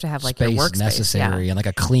have to have like space your workspace necessary and like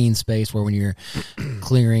a clean space where when you're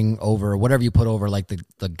clearing over whatever you put over like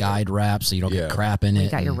the guide wrap so you don't get crap in it. You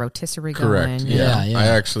got your rotisserie Correct. going. Yeah. I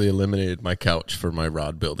actually eliminated my couch for my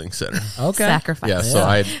rod building center. Okay. Sacrifice. Yeah, so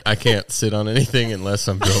I can't sit on anything unless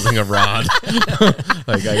I'm building a rod.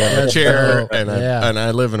 Like I got a chair and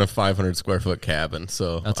I live in a 500 square foot cabin,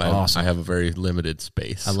 so that's awesome. I have a very limited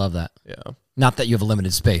space. I love that. Yeah. Not that you have a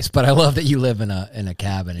limited space, but I love that you live in a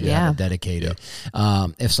cabin and you have it dedicated. Yeah.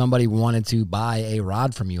 If somebody wanted to buy a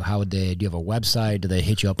rod from you, how would they? Do you have a website? Do they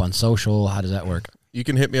hit you up on social? How does that work? You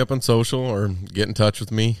can hit me up on social or get in touch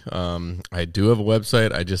with me. I do have a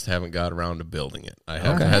website. I just haven't got around to building it. I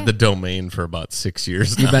haven't had the domain for about 6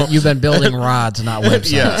 years now. You've been building rods, not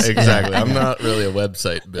websites. Yeah, exactly. I'm not really a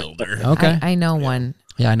website builder. Okay. I know one.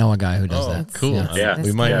 Yeah, I know a guy who does that. Cool. Yeah.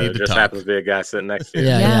 We might need to just talk. Happens to be a guy sitting next to you.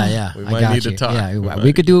 Yeah. We might need to talk. Yeah,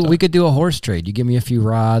 we could do a horse trade. You give me a few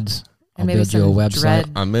rods. I'll build you a website.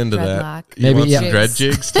 I'm into dreadlock. that. Maybe some dread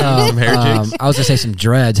jigs, some hair jigs. I was gonna say some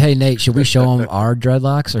dreads. Hey Nate, should we show them our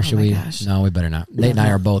dreadlocks or should we? Gosh. No, we better not. Nate and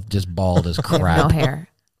I are both just bald as crap. No hair.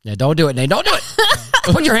 Yeah, don't do it, Nate. Don't do it.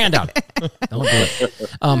 Put your hand down. Don't do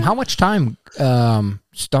it. How much time,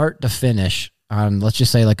 start to finish on, let's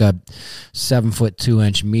just say like a 7-foot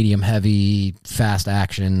 2-inch medium heavy fast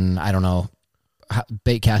action? I don't know,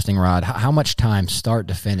 bait casting rod. How much time start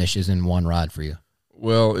to finish is in one rod for you?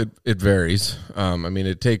 Well, it varies. I mean,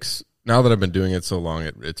 it takes, now that I've been doing it so long,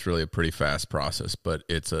 it's really a pretty fast process, but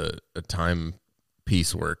it's a time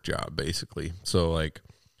piecework job, basically. So, like,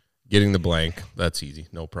 getting the blank, that's easy,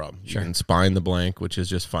 no problem. Sure. You can spine the blank, which is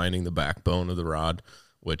just finding the backbone of the rod,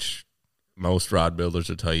 which most rod builders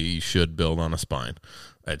will tell you should build on a spine.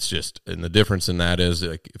 It's just, and the difference in that is,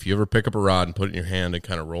 like, if you ever pick up a rod and put it in your hand and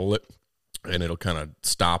kind of roll it, and it'll kind of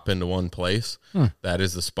stop into one place, that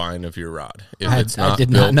is the spine of your rod. I did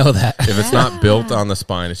not know that. If it's not built on the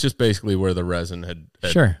spine, it's just basically where the resin had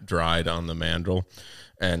dried on the mandrel,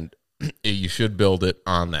 and you should build it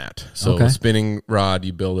on that. So a spinning rod,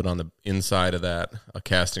 you build it on the inside of that. A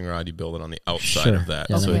casting rod, you build it on the outside of that.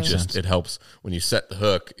 Yeah, so that it helps when you set the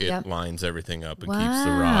hook, it lines everything up and keeps the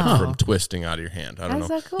rod from twisting out of your hand. I don't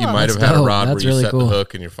know. Cool. You might have had a rod where you set the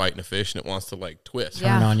hook and you're fighting a fish and it wants to like twist.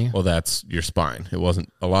 Turn on you. Well, that's your spine. It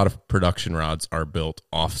wasn't. A lot of production rods are built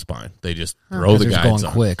off spine. They just throw the guides going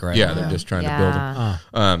on. quick, right? Yeah, they're just trying to build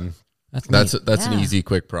them. That's an easy,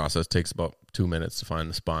 quick process. Takes about 2 minutes to find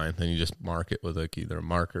the spine. Then you just mark it with like either a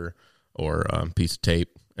marker or a piece of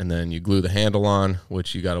tape, and then you glue the handle on,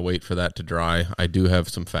 which you got to wait for that to dry. I do have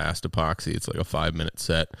some fast epoxy. It's like a 5-minute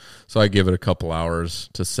set. So I give it a couple hours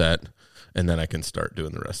to set, and then I can start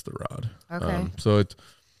doing the rest of the rod. Okay. So it's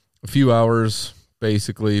a few hours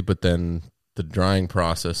basically, but then the drying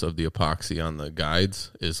process of the epoxy on the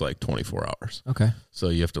guides is like 24 hours. Okay. So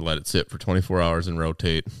you have to let it sit for 24 hours and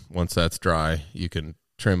rotate. Once that's dry, you can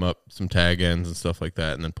trim up some tag ends and stuff like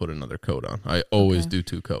that and then put another coat on. I always do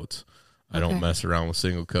 2 coats. I don't mess around with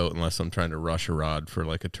single coat unless I'm trying to rush a rod for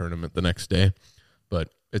like a tournament the next day. But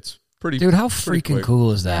it's pretty. Dude, how freaking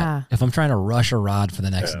cool is that? Yeah. If I'm trying to rush a rod for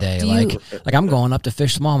the next day, like I'm going up to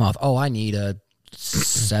fish smallmouth. Oh, I need a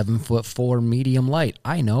 7'4" medium light.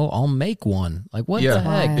 I know, I'll make one. Like what the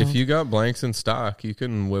heck? If you got blanks in stock, you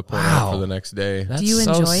can whip one out for the next day. That's Do you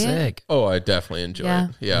so enjoy sick. it? Oh, I definitely enjoy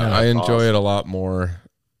it. Yeah, I enjoy it a lot more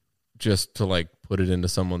just to like put it into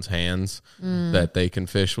someone's hands that they can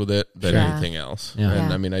fish with it than anything else. Yeah.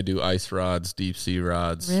 And I mean, I do ice rods, deep sea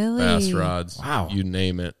rods, bass rods. Wow. You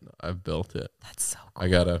name it, I've built it. That's so cool. I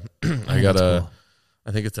got a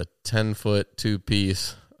I think it's a 10-foot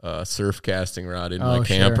 2-piece surf casting rod in my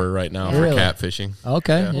camper right now for catfishing.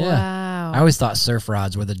 Okay, yeah. Wow. I always thought surf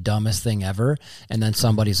rods were the dumbest thing ever, and then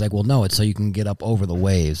somebody's like, "Well, no, it's so you can get up over the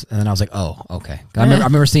waves." And then I was like, "Oh, okay." I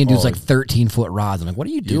remember seeing dudes like 13-foot rods. I'm like, "What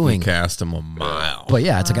are you doing?" You can cast them a mile. But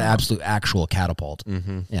yeah, it's like an absolute actual catapult.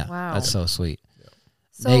 Yeah, that's so sweet.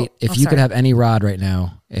 So, Nate, if you could have any rod right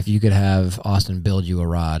now, if you could have Austin build you a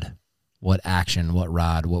rod, what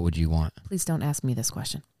rod, what would you want? Please don't ask me this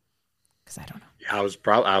question because I don't know. Yeah, I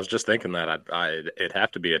was just thinking that it'd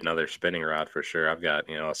have to be another spinning rod for sure. I've got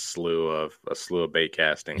a slew of bait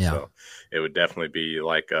casting, so it would definitely be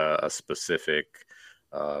like a specific,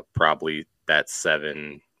 probably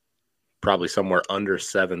somewhere under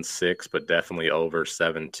 7.6, but definitely over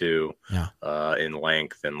 7.2 in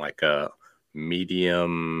length, and like a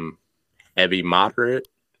medium moderate,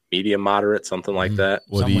 something like that.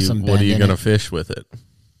 What are you gonna fish with it?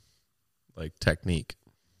 Like technique.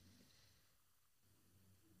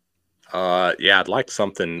 I'd like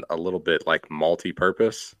something a little bit like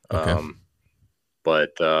multi-purpose. Okay.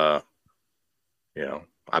 But I've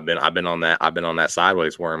been on that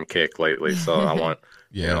sideways worm kick lately, so I want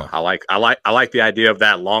I like the idea of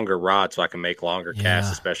that longer rod so I can make longer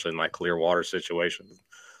casts, especially in like clear water situations.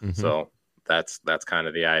 So that's kind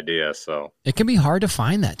of the idea. So it can be hard to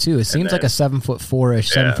find that too. It seems like a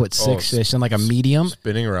 7'4"-ish, 7'6"-ish, and like a medium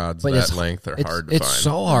spinning rods but that length are hard to find. It's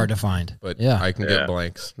so hard to find. But I can get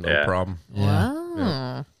blanks, no problem. Yeah.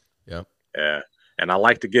 Wow. Yeah. And I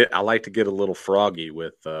like to get a little froggy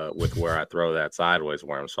with where I throw that sideways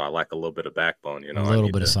worm. So I like a little bit of backbone. A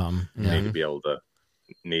little bit of something. Need to be able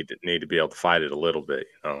to fight it a little bit.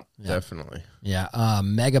 Definitely. Yeah.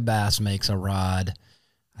 Mega Bass makes a rod.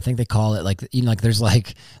 I think they call it like there's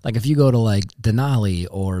like if you go to like Denali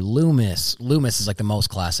or Loomis is like the most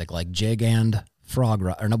classic, like jig and frog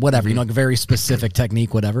rod or whatever, like a very specific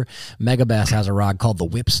technique, whatever. Mega Bass has a rod called the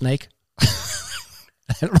whip snake. I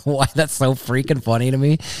don't know why that's so freaking funny to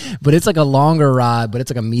me, but it's like a longer rod, but it's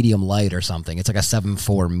like a medium light or something. It's like a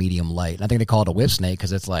 7'4" medium light. And I think they call it a whip snake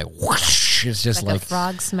because it's like whoosh. It's just like a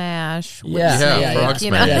frog smash. Frog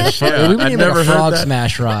smash. I've never frog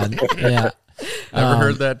smash rod. Yeah. Never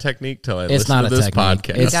heard that technique till I listened to this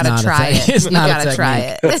podcast. You gotta try it. It's you not gotta try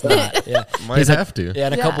it. It's not. Yeah. Might have to. Yeah,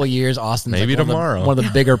 in a couple of years, Austin's maybe like tomorrow. One of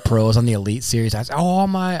the bigger pros on the Elite Series. I owe all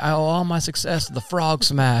my success to the frog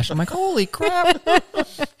smash. I'm like, holy crap!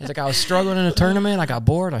 He's like, I was struggling in a tournament. I got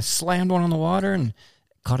bored. I slammed one on the water and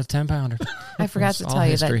caught a 10-pounder. I forgot to tell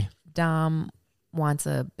you that Dom wants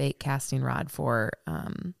a bait casting rod for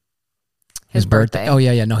his birthday. Oh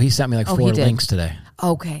yeah. No, he sent me like 4 links today.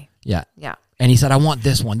 Okay. Yeah. Yeah. And he said, I want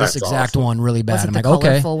this one, this exact one really bad. I'm like,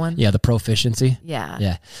 okay. One? Yeah, the Proficiency. Yeah.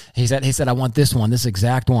 Yeah. He said, I want this one, this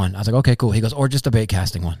exact one. I was like, okay, cool. He goes, or just a bait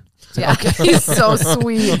casting one. Like, okay. He's so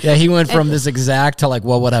sweet. Yeah, he went from this exact to like,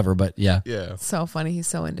 well, whatever, but yeah. Yeah. So funny. He's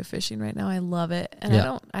so into fishing right now. I love it.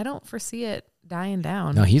 And I don't foresee it dying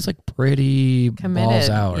down. No, he's like pretty committed. Balls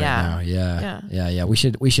out right now. Yeah. We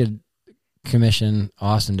should commission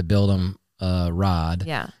Austin to build him a rod.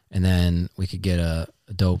 Yeah. And then we could get a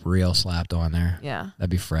dope reel slapped on there. Yeah. That'd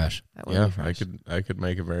be fresh. Be fresh. I could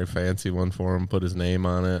make a very fancy one for him, put his name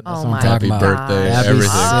on it. Oh my Happy birthday, That'd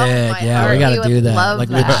everything. Be sick. Yeah, we got to do that. Like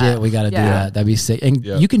legit, we got to do that. That'd be sick. And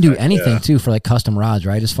you can do anything too for like custom rods,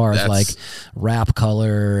 right? As far as like wrap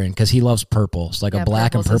color, and because he loves purple. So like a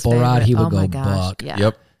black and purple rod, he would go buck. Yeah.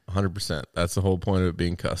 Yep. 100%. That's the whole point of it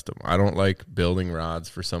being custom. I don't like building rods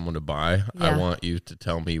for someone to buy. Yeah. I want you to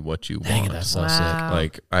tell me what you want. That's so sick.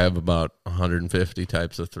 Like I have about 150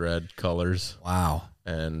 types of thread colors. Wow.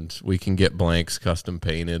 and we can get blanks custom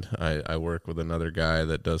painted. I work with another guy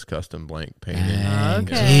that does custom blank painting.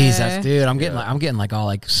 Okay. Jesus, dude, I'm getting like all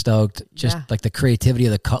like stoked. Just like the creativity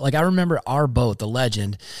of the cut. Like I remember our boat, the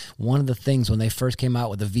Legend. One of the things when they first came out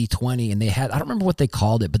with the V20, and they had, I don't remember what they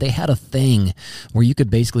called it, but they had a thing where you could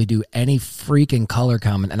basically do any freaking color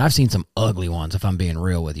combination. And I've seen some ugly ones, if I'm being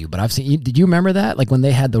real with you. But I've seen. Did you remember that? Like when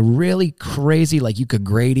they had the really crazy, like you could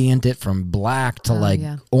gradient it from black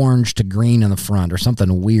to orange to green in the front, or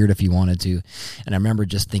something weird if you wanted to. And I remember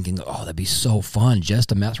just thinking, oh, that'd be so fun just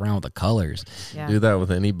to mess around with the colors. Do that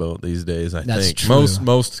with any boat these days. I think true.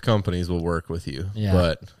 most companies will work with you.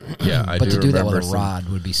 But but to do that with a rod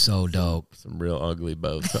would be so dope. Some real ugly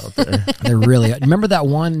boats out there. They're really. Remember that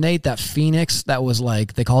one, Nate, that Phoenix that was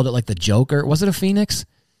like, they called it like the Joker. Was it a Phoenix?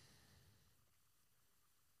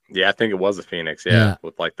 Yeah, I think it was a Phoenix. Yeah,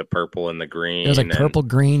 with like the purple and the green. It was like purple,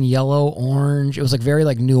 green, yellow, orange. It was like very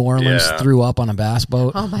like New Orleans threw up on a bass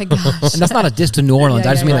boat. Oh my gosh! And that's not a diss to New Orleans.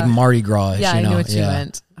 I just mean like Mardi Gras. Yeah, I knew what you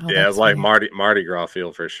meant. Oh, it was like Mardi Gras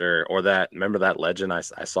feel for sure. Or remember that Legend I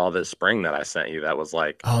saw this spring that I sent you? That was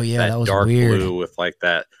like that was dark weird. Blue with like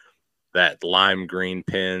that lime green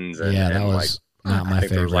pins. And, that was like, not my favorite. I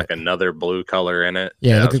think there was like another blue color in it.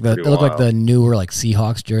 Yeah, it looked like the newer like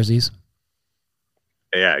Seahawks jerseys.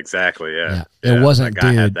 Yeah, exactly. Yeah. It wasn't. That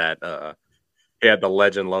guy had that. He had the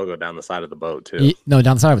Legend logo down the side of the boat too. Down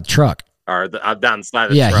the side of the truck. Or down the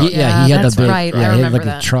side of the truck. He had the big. Right. Yeah, he had like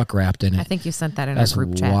that. a truck wrapped in it. I think you sent that in that's our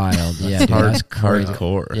group chat. Wild. Yeah, dude, that's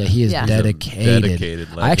hardcore. Yeah, he is dedicated.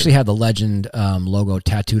 I actually have the Legend logo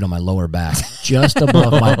tattooed on my lower back, just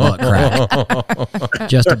above my butt crack.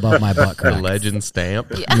 Just above my butt crack. The Legend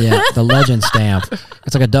stamp. Yeah, the Legend stamp.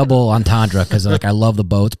 It's like a double entendre because like I love the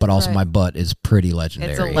boats, but also my butt is pretty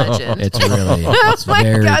legendary. It's a legend. It's really. It's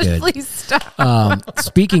very good. Please stop.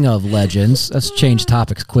 Speaking of legends, let's change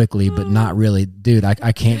topics quickly, but not really. Dude,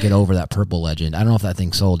 I can't get over that purple Legend. I don't know if that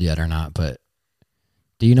thing sold yet or not, but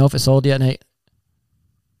do you know if it sold yet, Nate?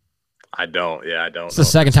 I don't. Yeah, I don't. It's the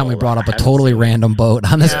second time we brought up a totally random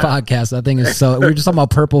boat on this podcast. That thing is so. We were just talking about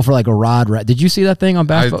purple for like a rod. Did you see that thing on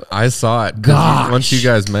Bass Boat? I saw it. Gosh. Once you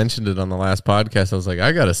guys mentioned it on the last podcast, I was like,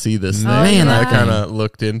 I got to see this thing. Man, I kind of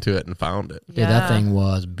looked into it and found it. Dude, that thing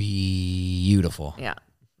was beautiful. Yeah.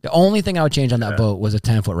 The only thing I would change on that boat was a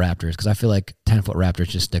 10-foot Raptors, because I feel like 10-foot Raptors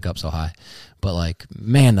just stick up so high. But like,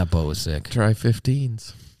 man, that boat was sick. Try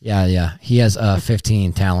 15s. Yeah. He has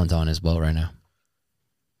 15 talons on his boat right now.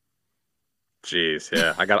 Jeez,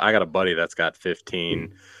 yeah. I got a buddy that's got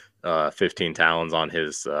 15 talons on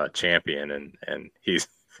his Champion, and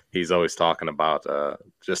he's always talking about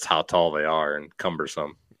just how tall they are and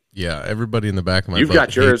cumbersome. Yeah, everybody in the back of my boat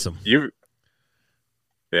got yours. Them.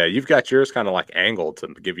 You've got yours kind of like angled to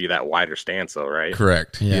give you that wider stance, though, right?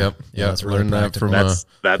 Correct. Yeah. Yep. That's really learned that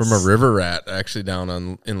practical. from a river rat actually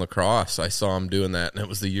down in La Crosse. I saw him doing that, and it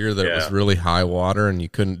was the year that it was really high water and you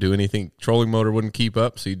couldn't do anything. Trolling motor wouldn't keep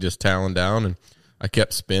up, so you just talon down. And I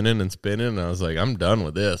kept spinning, and I was like, I'm done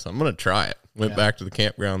with this. I'm gonna try it. Went back to the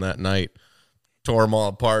campground that night, tore them all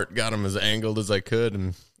apart, got them as angled as I could,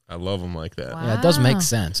 and I love them like that. Wow. Yeah, it does make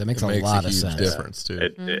sense. It makes a lot of sense. Difference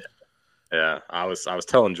too. Yeah, I was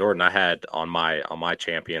telling Jordan I had on my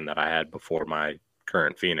Champion that I had before my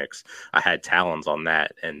current Phoenix, I had talons on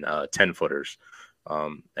that and 10-footers.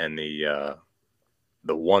 And the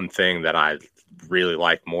one thing that I really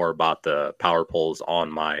like more about the power poles on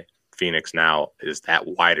my Phoenix now is that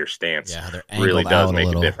wider stance. Yeah, they're really does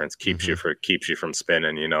make a difference. Keeps you from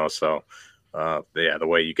spinning, So the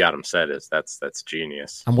way you got them set is that's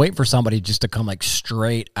genius. I'm waiting for somebody just to come like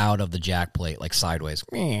straight out of the jack plate, like sideways,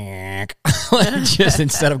 just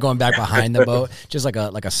instead of going back behind the boat, just like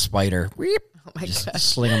a spider. Oh my just gosh.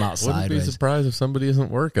 sling them out sideways. Wouldn't be surprised if somebody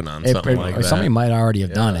isn't working on something like that. Somebody might already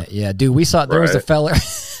have done it. Yeah, dude, we saw there was a fella.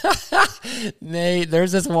 Nate,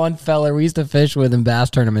 there's this one fella we used to fish with in bass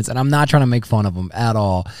tournaments, and I'm not trying to make fun of him at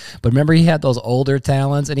all. But remember, he had those older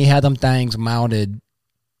talons, and he had them things mounted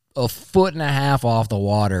a foot and a half off the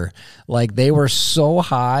water. Like they were so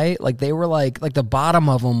high, like they were like the bottom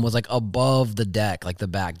of them was like above the deck, like the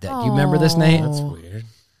back deck. You remember this, Nate? That's weird.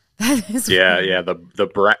 That is weird. Yeah.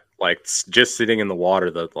 The like just sitting in the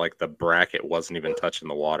water, the bracket wasn't even touching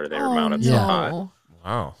the water. They were mounted so high.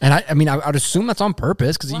 Wow. And I mean, I'd assume that's on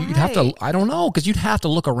purpose because you'd have to. I don't know, because you'd have to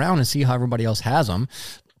look around and see how everybody else has them.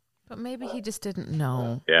 But maybe he just didn't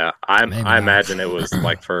know. Yeah, I imagine it was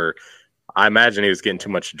like for. I imagine he was getting too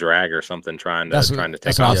much drag or something trying to take off.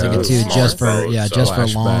 That's what I was thinking too, just for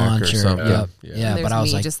launch or something. Yep. Yeah, but I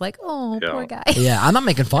was like, just like, oh, poor guy. Yeah, I'm not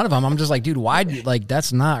making fun of him. I'm just like, dude, why? Like,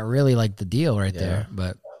 that's not really like the deal right there.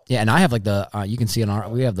 But yeah, and I have like the you can see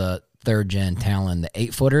we have the third gen Talon, the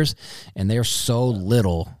 8-footers, and they're so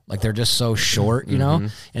little, like they're just so short, you know.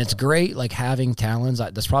 And it's great, like having Talons.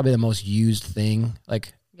 That's probably the most used thing,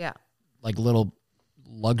 like little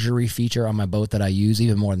luxury feature on my boat that I use,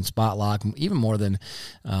 even more than spot lock, even more than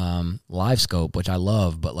live scope, which I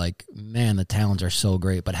love. But like, man, the Talons are so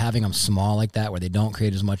great. But having them small like that, where they don't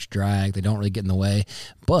create as much drag, they don't really get in the way.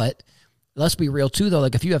 But let's be real too, though.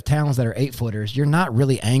 Like if you have Talons that are 8-footers, you're not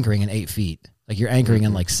really anchoring in 8 feet. Like you're anchoring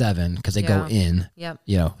in like 7 because they go in.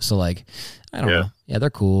 You know, so like I don't know. Yeah,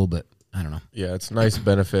 they're cool, but I don't know. Yeah, it's a nice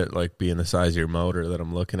benefit, like being the size of your motor that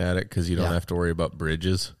I'm looking at it, because you don't have to worry about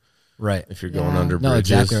bridges. Right. If you're going under bridges.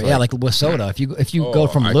 No, exactly. Like, like Wissota. If you go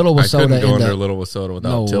from Little Wissota, I couldn't go under Little Wissota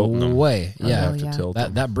without tilting them. No way. Yeah. To tilt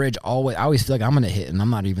them. That bridge always. I always feel like I'm going to hit, and I'm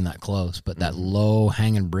not even that close. But that low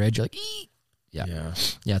hanging bridge, you're like, yeah,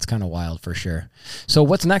 it's kind of wild for sure. So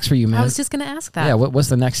what's next for you, man? I was just going to ask that. Yeah. What's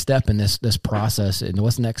the next step in this process, and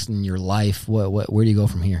what's next in your life? Where do you go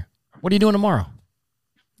from here? What are you doing tomorrow?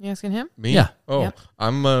 You asking him? Me? Yeah. Oh, yep.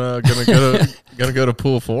 I'm gonna go to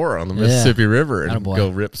Pool 4 on the Mississippi River and go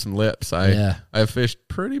rip some lips. I fished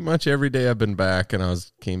pretty much every day I've been back,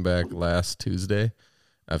 and came back last Tuesday.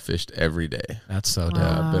 I fished every day. That's so dope.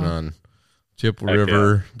 I've been on Chippewa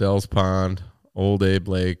River, Dells Pond, Old Abe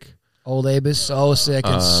Lake. Old Abe is so sick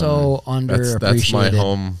and so underappreciated.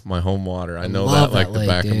 That's my home water. I know that like the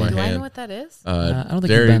back of my hand. Do I know what that is? I don't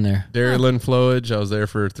think you've been there. Dairyland Flowage. I was there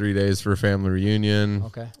for 3 days for a family reunion.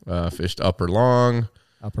 Okay. Fished Upper Long.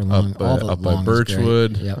 Up by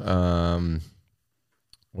Birchwood. Yep.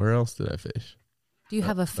 Where else did I fish? Do you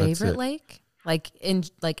have a favorite lake? Like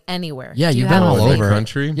anywhere? Yeah, you've been all over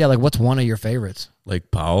country. Yeah, like what's one of your favorites? Lake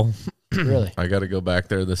Powell. Really? I got to go back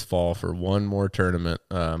there this fall for one more tournament.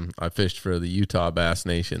 I fished for the Utah Bass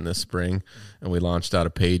Nation this spring, and we launched out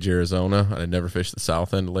of Page, Arizona. I had never fished the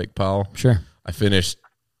south end of Lake Powell. Sure. I finished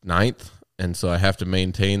 9th, and so I have to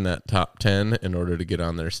maintain that top 10 in order to get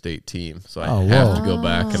on their state team. So I have to go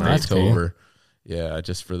back in October. Cool. Yeah,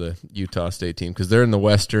 just for the Utah State team, because they're in the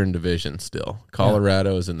Western Division still.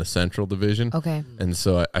 Colorado is in the Central Division. Okay. And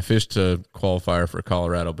so I fished a qualifier for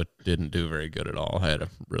Colorado, but didn't do very good at all. I had a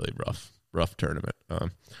really rough tournament.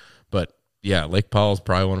 But yeah, Lake Powell is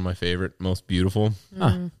probably one of my favorite, most beautiful.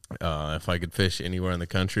 If I could fish anywhere in the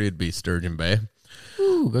country, it'd be Sturgeon Bay.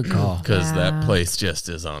 Ooh, good call. Because that place just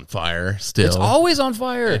is on fire still. It's always on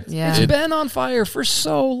fire. It's been on fire for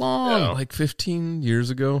so long. Yeah, like 15 years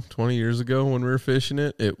ago, 20 years ago when we were fishing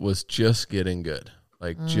it, it was just getting good.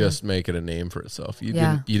 Like just making a name for itself. You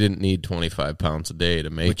didn't need 25 pounds a day to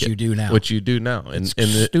make Which it. you do now. Which you do now. It's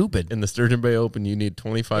stupid. In the Sturgeon Bay Open, you need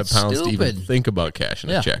 25 pounds to even think about cashing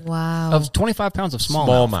a check. Wow. Of 25 pounds of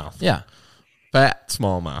smallmouth. Yeah. Fat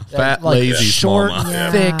smallmouth. Fat, like lazy short,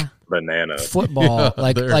 smallmouth. thick. Banana football.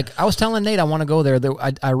 Like I was telling Nate, I want to go there.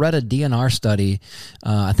 I read a DNR study.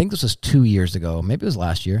 I think this was 2 years ago. Maybe it was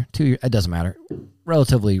last year. 2 years. It doesn't matter.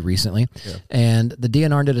 Relatively recently. Yeah. And the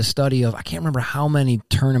DNR did a study of, I can't remember how many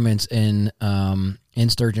tournaments in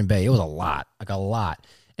Sturgeon Bay. It was a lot.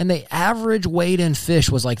 And the average weight in fish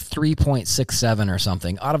was like 3.67 or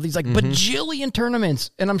something out of these like bajillion tournaments.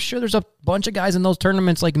 And I'm sure there's a bunch of guys in those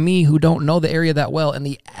tournaments like me who don't know the area that well. And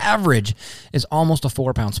the average is almost a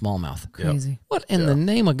 4-pound smallmouth. Crazy. What in the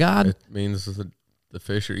name of God? It means the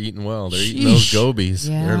fish are eating well. They're eating those gobies.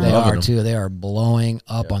 Yeah. They are too. They are blowing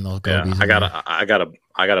up on those gobies. Yeah.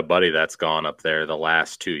 I got a buddy that's gone up there the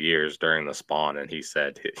last 2 years during the spawn, and he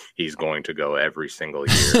said he's going to go every single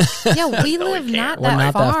year. Yeah, we live not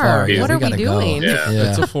that far. What are we doing? Yeah.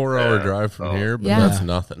 It's a 4-hour drive from here, but that's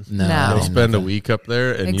nothing. No. You'll spend a week up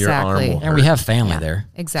there, and your arm will hurt. And we have family there.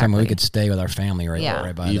 Exactly. So we could stay with our family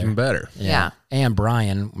right by there. Even better. Yeah. And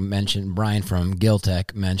Brian from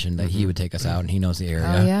Giltech mentioned that he would take us out, and he knows the area.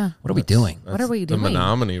 Oh, yeah. What are we doing? What are we doing? The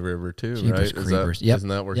Menominee River, too, Jeepers right? Creepers. Isn't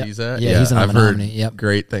that where he's at? Yeah, he's in the I've Menominee. heard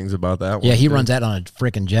great things about that one. Yeah, he runs that on a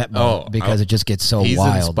freaking jet boat because it just gets so wild.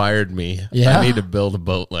 He's inspired me. Yeah. I need to build a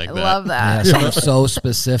boat like that. I love that. Yeah, something so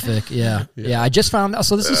specific. Yeah. I just found out.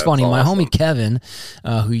 So this is funny. Awesome. My homie Kevin,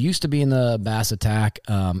 who used to be in the Bass Attack,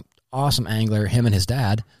 awesome angler, him and his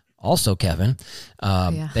dad, also Kevin,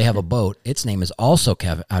 they have a boat. Its name is also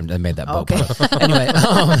Kevin. I made that boat. Okay. Anyway,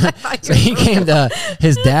 so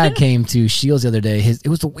his dad came to Shields the other day. It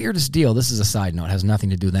was the weirdest deal. This is a side note. It has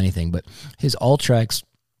nothing to do with anything, but his Ultrex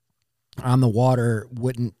on the water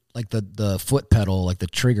wouldn't, like the foot pedal, like the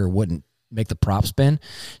trigger wouldn't make the prop spin.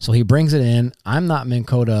 So he brings it in. I'm not Minn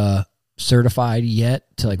Kota certified yet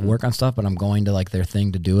to like work on stuff, but I'm going to like their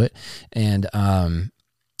thing to do it. And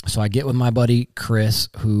so I get with my buddy Chris,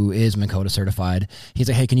 who is Minn Kota certified. He's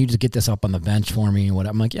like, hey, can you just get this up on the bench for me? And what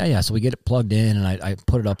I'm like, yeah. So we get it plugged in, and I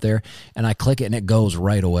put it up there, and I click it, and it goes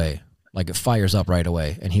right away. Like it fires up right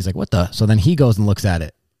away. And he's like, what the? So then he goes and looks at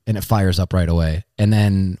it and it fires up right away. And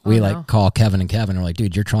then we call Kevin and Kevin. We're like,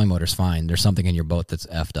 dude, your trolling motor's fine. There's something in your boat that's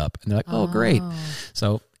effed up. And they're like, oh, great.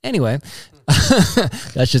 So anyway,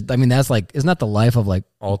 that's just, I mean, that's like, isn't that the life of like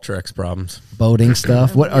Ultrex problems, boating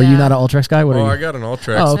stuff? What are you not an Ultrex guy? What are you? I got an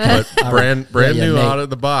Ultrex, but brand new Nate, out of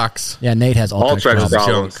the box. Yeah, Nate has Ultrex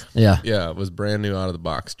junk. Yeah, it was brand new out of the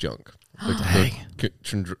box junk.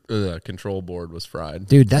 The control board was fried.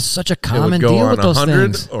 Dude, that's such a common deal with those 100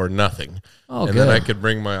 things. Or nothing. Oh, and good. then I could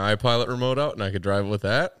bring my iPilot remote out and I could drive with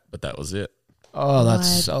that, but that was it. Oh,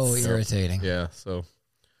 that's so irritating. Yeah, so.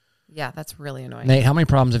 Yeah, that's really annoying. Nate, how many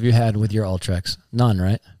problems have you had with your Ultrex? None,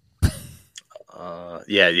 right?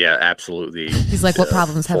 Yeah, absolutely. He's like, what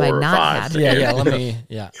problems have I not had? Let me,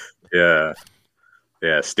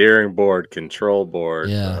 Yeah, steering board, control board,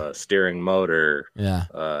 Yeah. Steering motor,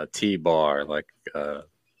 Yeah. T-bar. Like,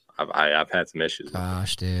 I've had some issues.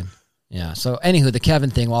 Gosh, dude. Yeah. So, anywho, the Kevin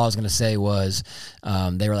thing, all I was going to say was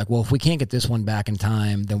they were like, well, if we can't get this one back in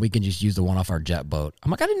time, then we can just use the one off our jet boat. I'm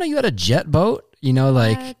like, I didn't know you had a jet boat. You know,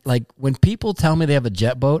 like when people tell me they have a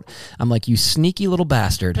jet boat, I'm like, you sneaky little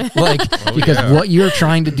bastard. Like, because what you're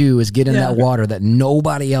trying to do is get in that water that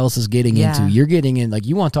nobody else is getting into. You're getting in, like,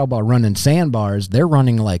 you want to talk about running sandbars. They're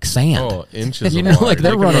running like sand. Oh, inches you of know, water. like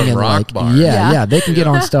they're running in like, bar. They can get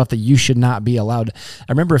on stuff that you should not be allowed.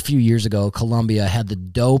 I remember a few years ago, Columbia had the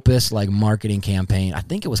dopest like marketing campaign. I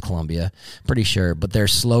think it was Columbia, pretty sure. But their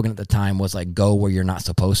slogan at the time was like, go where you're not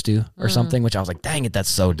supposed to or something, which I was like, dang it, that's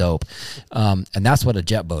so dope. And that's what a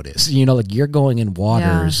jet boat is. You know, like you're going in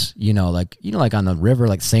waters, like on the river,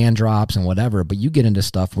 like sand drops and whatever, but you get into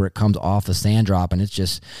stuff where it comes off the sand drop and it's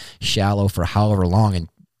just shallow for however long and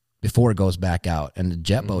before it goes back out, and the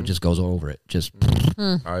jet boat just goes over it. Just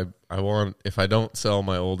I want, if I don't sell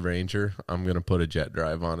my old Ranger, I'm gonna put a jet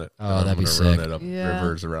drive on it. Oh, that'd be sick. Run it up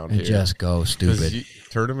rivers around here. Just go stupid.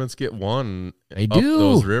 Tournaments get won. They up do.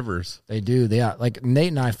 Those rivers. They do. Like Nate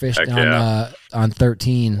and I fished on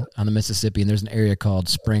 13 on the Mississippi, and there's an area called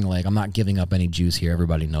Spring Lake. I'm not giving up any juice here.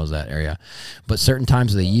 Everybody knows that area. But certain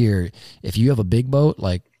times of the year, if you have a big boat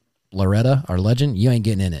like Loretta, our Legend, you ain't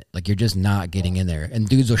getting in it. Like, you're just not getting in there. And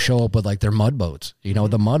dudes will show up with like their mud boats,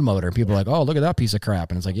 the mud motor. People are like, oh, look at that piece of crap.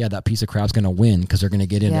 And it's like, yeah, that piece of crap's going to win because they're going to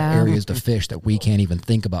get into areas to fish that we can't even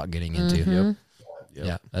think about getting into. Yep.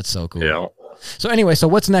 Yeah, that's so cool. Yeah. So anyway, so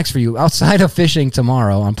what's next for you outside of fishing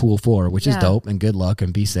tomorrow on Pool 4, which is dope, and good luck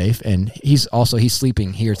and be safe. And he's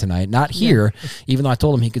sleeping here tonight, not here, even though I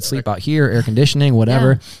told him he could sleep out here, air conditioning,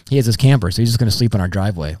 whatever. He has his camper, so he's just going to sleep in our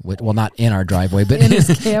driveway. Well, not in our driveway, but in his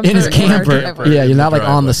camper. Yeah, you're not like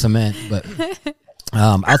on the cement, but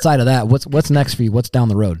outside of that, what's next for you? What's down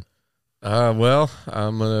the road? Well,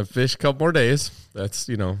 I'm going to fish a couple more days. That's,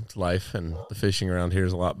 it's life, and the fishing around here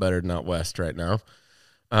is a lot better than out west right now.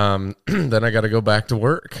 Then I got to go back to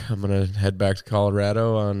work. I'm going to head back to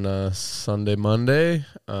Colorado on Sunday, Monday.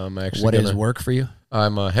 What is work for you?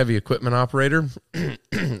 I'm a heavy equipment operator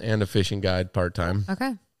and a fishing guide part-time.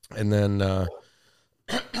 Okay. And then,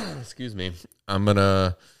 excuse me, I'm going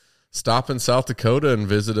to stop in South Dakota and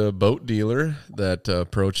visit a boat dealer that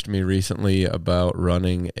approached me recently about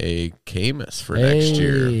running a Camus for next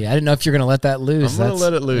year. I didn't know if you're going to let that loose. I'm going to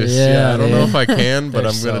let it loose. Yeah, I don't know if I can, but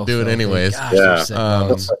I'm going to do it anyways.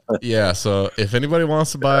 Gosh, so if anybody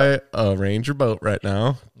wants to buy a Ranger boat right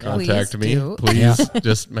now, contact me. Please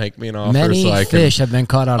just make me an offer. Many so I can, fish have been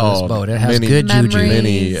caught out of this boat. It has good juju.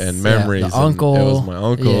 Many and memories. The uncle. It was my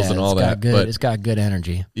uncles and all that. But it's got good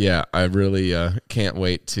energy. Yeah, I really can't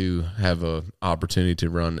wait to have an opportunity to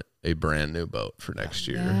run a brand new boat for next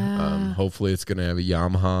year. Hopefully it's going to have a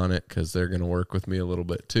Yamaha on it because they're going to work with me a little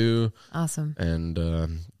bit too. Awesome.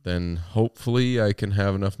 And then hopefully I can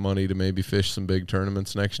have enough money to maybe fish some big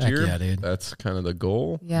tournaments next year. Yeah, dude. That's kind of the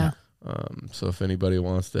goal. Yeah. So if anybody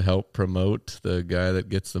wants to help promote the guy that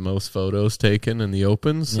gets the most photos taken in the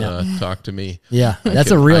opens, talk to me. Yeah,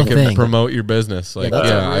 that's a real thing. I can promote your business. Like,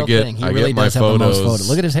 I get my photos.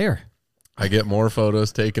 Look at his hair. I get more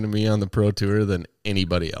photos taken of me on the pro tour than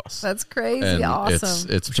anybody else. That's crazy. And awesome.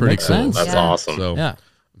 It's pretty cool. Sense. That's awesome. So I'm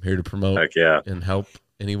here to promote and help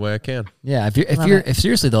any way I can. Yeah, if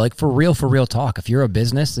seriously though, like for real talk, if you're a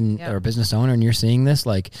business or a business owner and you're seeing this,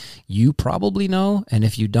 like you probably know, and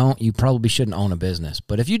if you don't, you probably shouldn't own a business.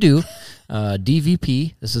 But if you do,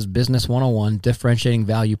 DVP, this is Business 101, differentiating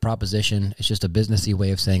value proposition. It's just a businessy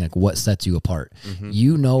way of saying like what sets you apart. Mm-hmm.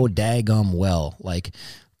 You know daggum well, like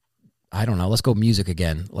I don't know, let's go music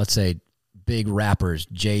again. Let's say big rappers,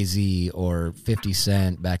 Jay-Z or 50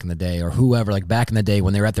 Cent back in the day, or whoever, like back in the day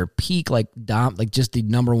when they were at their peak, like just the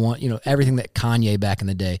number one, everything that Kanye back in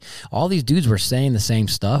the day, all these dudes were saying the same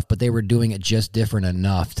stuff, but they were doing it just different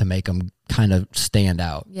enough to make them kind of stand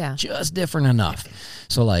out. Yeah. Just different enough.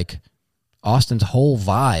 So like Austin's whole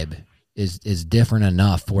vibe is different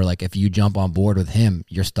enough where like if you jump on board with him,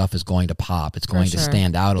 your stuff is going to pop. It's going to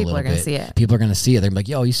stand out a little bit. People are going to see it. They're like,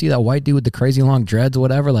 yo, you see that white dude with the crazy long dreads or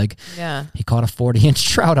whatever? Like, he caught a 40-inch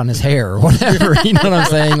trout on his hair or whatever. You know what I'm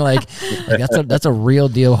saying? Like that's a real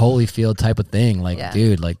deal Holyfield type of thing. Like,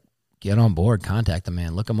 dude, like get on board, contact the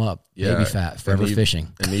man, look him up. Yeah. Baby Fat, Forever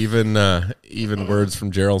Fishing. And even words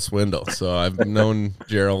from Gerald Swindle. So I've known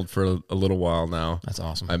Gerald for a little while now. That's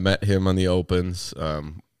awesome. I met him on the Opens.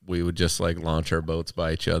 We would just like launch our boats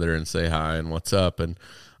by each other and say hi and what's up. And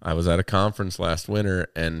I was at a conference last winter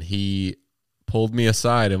and he pulled me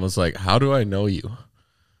aside and was like, how do I know you?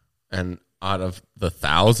 And out of the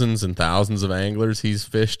thousands and thousands of anglers he's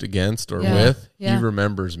fished against or with, he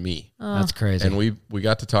remembers me. That's crazy. And we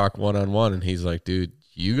got to talk one-on-one and he's like, dude,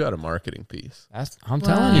 you got a marketing piece. I'm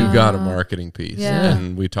telling you. You got a marketing piece. Yeah.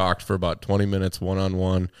 And we talked for about 20 minutes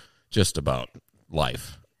one-on-one just about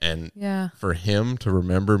life. And for him to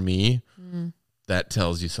remember me, that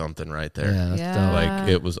tells you something right there. Yeah, that's dope. Like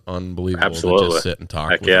it was unbelievable Absolutely. to just sit and talk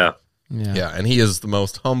with him. Yeah, and he is the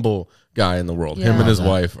most humble guy in the world. Him and his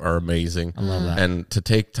wife are amazing. I love that. And to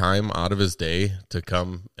take time out of his day to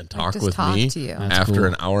come and talk with me after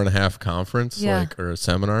an hour and a half conference, or a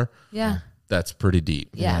seminar. Yeah. That's pretty deep.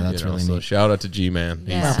 Yeah, that's really so neat. shout out to G-Man.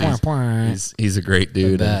 He's a great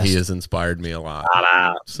dude, and he has inspired me a lot.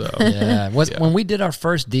 So when we did our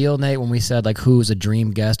first deal, Nate, when we said like who's a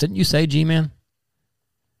dream guest, didn't you say G-Man?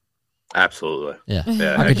 Absolutely. Yeah.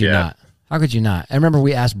 How could you not? How could you not? I remember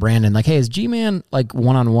we asked Brandon, like, hey, is G-Man like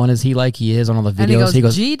one-on-one? Is he like he is on all the videos? And he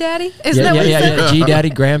goes, G-Daddy? Isn't that what he said?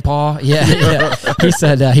 G-Daddy, Grandpa. Yeah. He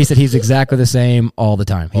said he's exactly the same all the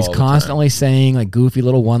time. He's constantly saying like goofy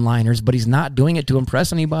little one-liners, but he's not doing it to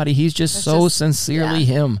impress anybody. He's just sincerely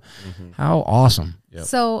him. Mm-hmm. How awesome. Yep.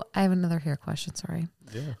 So I have another hair question. Sorry.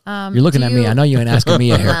 Yeah. You're looking at me. I know you ain't asking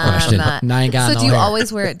me a hair question. And I ain't got so no do you hair.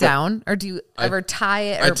 always wear it down, or do you ever tie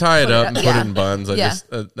it? Or I tie it up and put it in buns. I Yeah.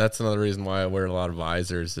 just that's another reason why I wear a lot of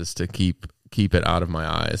visors is to keep it out of my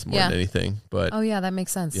eyes more than anything. But that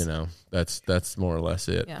makes sense. That's more or less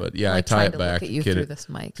it. Yeah. But like I tie it back to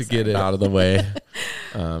get it out of the way.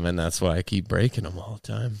 And that's why I keep breaking them all the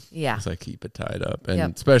time. Yeah, because I keep it tied up,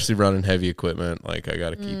 and especially running heavy equipment, like I got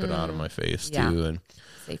to keep it out of my face too. And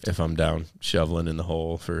if I'm down shoveling in the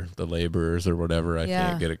hole for the laborers or whatever, I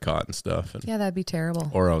can't get it caught and stuff. And that'd be terrible.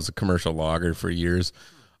 Or I was a commercial logger for years.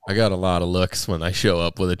 I got a lot of looks when I show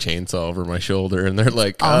up with a chainsaw over my shoulder, and they're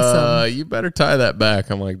like, awesome. You better tie that back.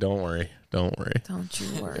 I'm like, don't worry. Don't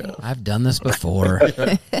you worry. Yeah. I've done this before.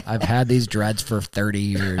 I've had these dreads for 30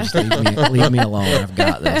 years. Leave me alone. I've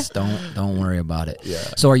got this. Don't worry about it. Yeah.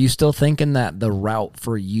 So are you still thinking that the route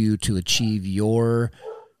for you to achieve your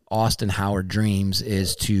Austin Howard dreams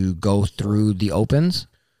is to go through the Opens,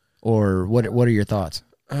 or what are your thoughts?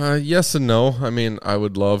 Yes and no. I mean, I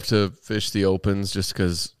would love to fish the Opens just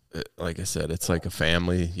because, like I said, it's like a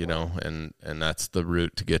family, and that's the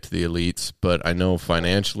route to get to the elites. But I know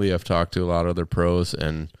financially, I've talked to a lot of other pros,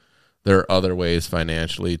 and there are other ways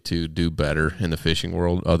financially to do better in the fishing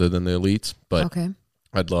world other than the elites. But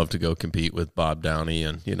I'd love to go compete with Bob Downey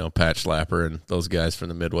and, Pat Schlapper and those guys from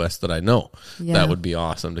the Midwest that I know. Yeah. That would be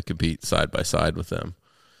awesome to compete side by side with them.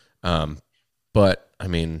 But, I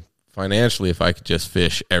mean, financially, if I could just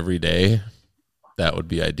fish every day, that would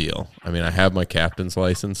be ideal. I mean, I have my captain's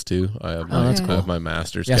license, too. I have my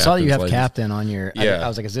master's captain's license. I saw that you have captain on your... Yeah. I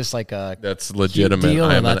was like, is this like a... That's legitimate. Deal,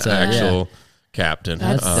 I'm an actual... captain.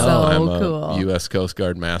 That's I'm cool. a U.S. Coast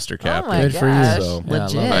Guard master captain. Oh my Good for you. gosh. So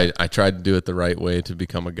legit. I tried to do it the right way to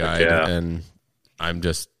become a guide, and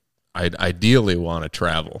I'd ideally want to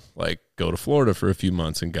travel, like go to Florida for a few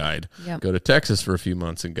months and guide, go to Texas for a few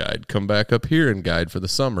months and guide, come back up here and guide for the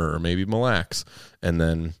summer, or maybe Mille Lacs, and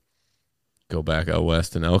then go back out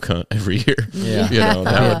west and elk hunt every year. Yeah.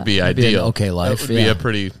 That would be ideal. Okay life. That would be a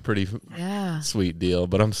pretty sweet deal.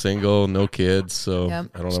 But I'm single, no kids, so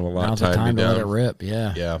I don't have a lot of time to let it rip.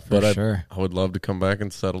 Yeah. Yeah. But I would love to come back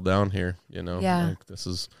and settle down here. Like this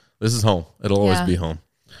is home. It'll always be home.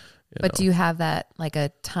 But do you have that like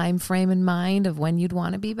a time frame in mind of when you'd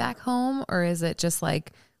want to be back home, or is it just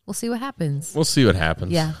like we'll see what happens? We'll see what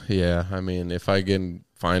happens. Yeah. Yeah. I mean, if I can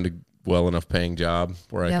find a well enough paying job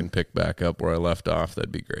where I can pick back up where I left off,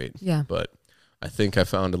 that'd be great. Yeah. But I think I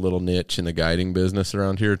found a little niche in the guiding business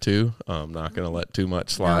around here too. I'm not going to let too much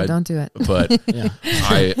slide. No, don't do it. But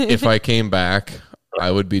if I came back, I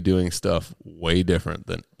would be doing stuff way different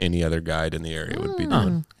than any other guide in the area would be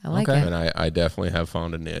doing. I like it. And I definitely have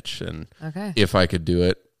found a niche. And if I could do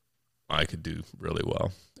it, I could do really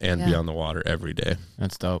well and be on the water every day.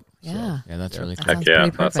 That's dope. Yeah. So, that's really cool. Heck yeah,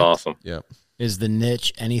 that's awesome. Yeah. Is the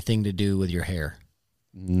niche anything to do with your hair?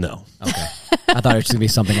 No. Okay. I thought it was going to be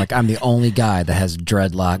something like I'm the only guy that has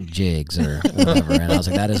dreadlock jigs or whatever. And I was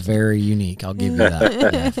like, that is very unique. I'll give you that.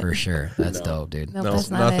 Yeah, for sure. That's dope, dude. No,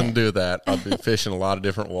 nothing to do with that. I'll be fishing a lot of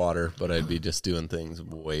different water, but I'd be just doing things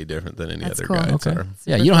way different than any other guides are.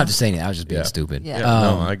 Yeah, you don't have to say anything. I was just being stupid. Yeah.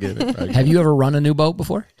 No, I get it. Have you ever run a new boat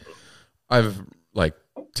before? I've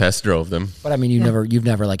test drove them. But I mean, you've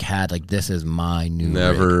never like had like, this is my new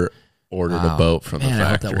rig. Ordered a boat from the factory. I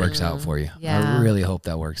hope that works out for you. Yeah. I really hope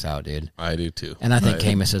that works out, dude. I do too. And I think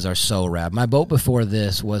Camuses are so rad. My boat before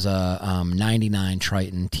this was a 99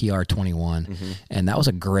 Triton TR21, and that was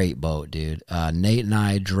a great boat, dude. Nate and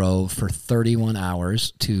I drove for 31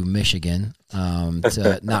 hours to Michigan.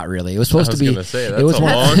 Not really. It was supposed to be. Say, it was a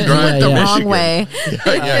long drive to Michigan. Wrong way.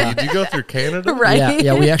 Did you go through Canada? Right.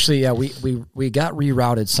 Yeah. We actually, we got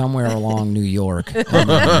rerouted somewhere along New York.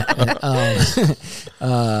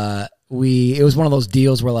 It was one of those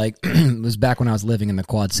deals where like it was back when I was living in the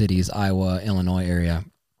Quad Cities, Iowa, Illinois area.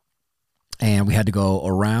 And we had to go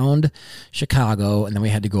around Chicago, and then we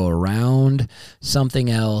had to go around something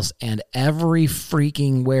else. And every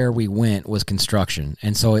freaking where we went was construction.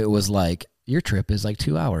 And so it was like, your trip is like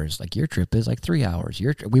 2 hours. Like, your trip is like 3 hours.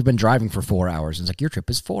 We've been driving for 4 hours. And it's like, your trip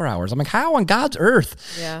is 4 hours. I'm like, how on God's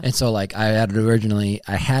earth? Yeah. And so like I had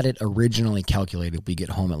it originally calculated we get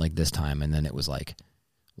home at like this time. And then it was like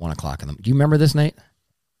 1 o'clock in the. Do you remember this, Nate?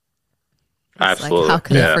 Absolutely. Like, how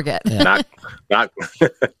could I forget? Yeah.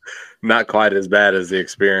 Not quite as bad as the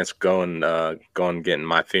experience going getting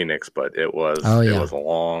my Phoenix, but it was it was a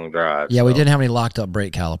long drive. Yeah, we didn't have any locked up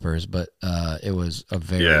brake calipers, but it was a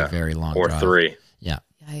very very long drive. Or 3. Yeah.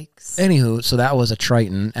 Yikes. Anywho, so that was a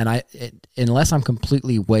Triton, and unless I'm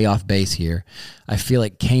completely way off base here, I feel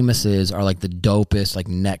like Camuses are like the dopest like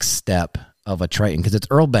next step of a Triton, because it's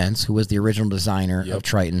Earl Bentz, who was the original designer of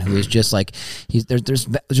Triton, who is just like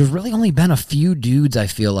there's really only been a few dudes, I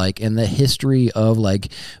feel like, in the history of like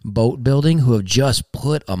boat building who have just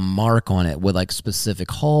put a mark on it with like specific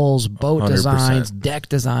hulls, boat 100%. Designs, deck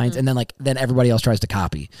designs, and then everybody else tries to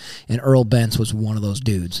copy. And Earl Bentz was one of those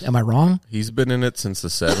dudes. Am I wrong? He's been in it since the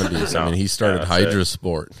 70s. I mean, he started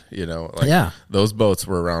Hydrosport. Those boats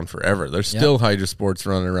were around forever. There's still Hydrosports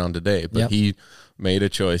running around today, but he made a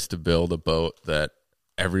choice to build a boat that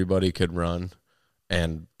everybody could run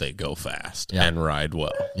and they go fast and ride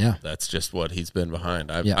well. Yeah. That's just what he's been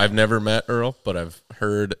behind. I've never met Earl, but I've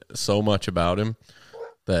heard so much about him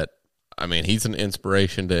that, I mean, he's an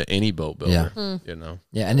inspiration to any boat builder, you know?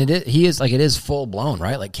 Yeah, and it is full blown,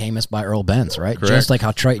 right? Like Camus by Earl Bentz, right? Correct. Just like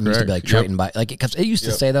how Triton used to be like Triton by, like, because it used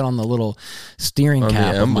to say that on the little steering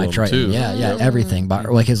cap of my Triton. Too. Yeah, everything, by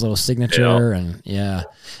like his little signature, and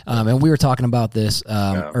and we were talking about this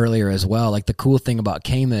earlier as well. Like, the cool thing about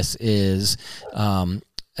Camus is,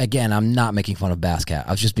 again, I'm not making fun of Bass Cat.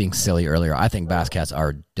 I was just being silly earlier. I think Bass Cats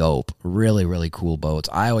are dope. Really, really cool boats.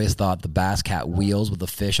 I always thought the Bass Cat wheels with the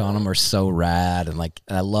fish on them are so rad. And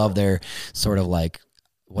I love their sort of like,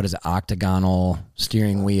 what is it, octagonal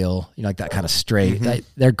steering wheel, like that kind of straight.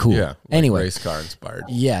 They're cool. Yeah. Anyway. Race car inspired.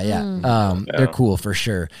 Yeah. They're cool for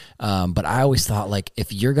sure. But I always thought, like,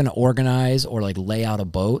 if you're going to organize or like lay out a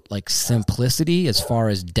boat, like simplicity as far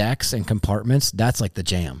as decks and compartments, that's like the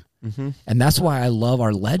jam. And that's why I love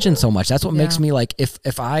our Legend so much. That's what makes me like,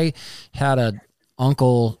 if I had a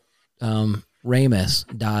Uncle Ramus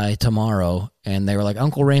die tomorrow and they were like,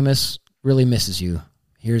 Uncle Ramus really misses you,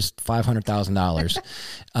 here's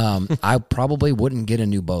 $500,000. I probably wouldn't get a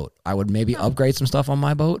new boat. I would maybe upgrade some stuff on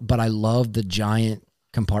my boat, but I love the giant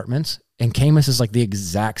compartments, and Camus is like the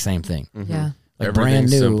exact same thing. Yeah. Like brand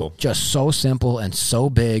new, simple. Just so simple and so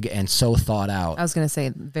big and so thought out. I was going to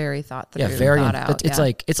say very thought through. Yeah, very thought out. It's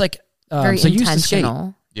like very so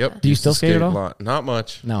intentional. Yep. Do you still skate at all? Not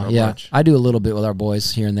much. No. Not yeah. much. I do a little bit with our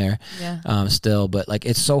boys here and there. Yeah. Still, but like,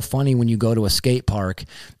 it's so funny when you go to a skate park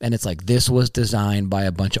and it's like, this was designed by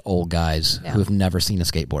a bunch of old guys who have never seen a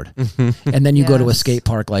skateboard. And then you go to a skate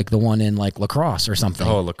park like the one in like La Crosse or something.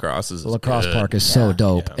 Oh, La Crosse park is so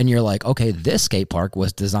dope. Yeah. And you're like, okay, this skate park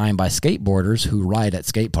was designed by skateboarders who ride at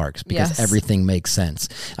skate parks because everything makes sense.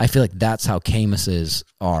 I feel like that's how Camuses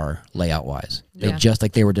are layout wise.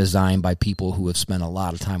 They were designed by people who have spent a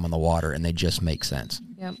lot of time on the water, and they just make sense.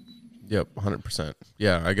 Yep. Yep, 100%.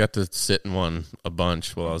 Yeah, I got to sit in one a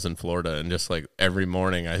bunch while I was in Florida, and just like every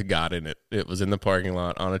morning I got in it. It was in the parking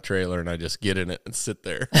lot on a trailer, and I just get in it and sit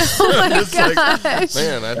there. Oh my gosh. Like,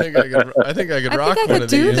 man, I think I could rock one of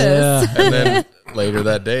these. This. Yeah. And then later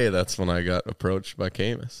that day, that's when I got approached by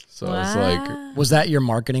Camus. So I was like, was that your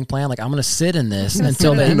marketing plan? Like, I'm going to sit in this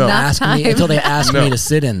until they ask me to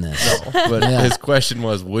sit in this. no. But his question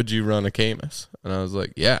was, would you run a Camus? And I was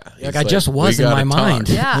like, yeah. Like, I just was in my mind.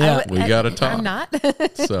 Yeah. We got to talk. I'm not.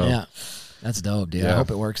 So yeah. That's dope, dude. I hope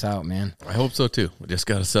it works out, man. I hope so too. We just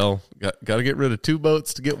got to got to get rid of 2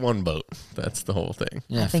 boats to get 1 boat. That's the whole thing.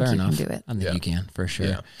 Yeah, I think fair you enough. can do it. I think you can, for sure.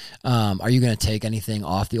 Yeah. Are you going to take anything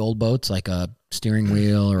off the old boats, like a steering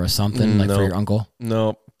wheel or something, like for your uncle?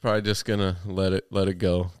 No, probably just gonna let it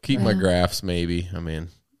go. Keep my graphs, maybe. I mean,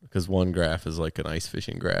 because one graph is like an ice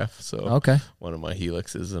fishing graph. So one of my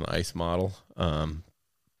Helix is an ice model.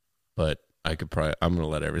 But I'm going to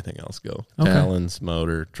let everything else go. Okay. Talons,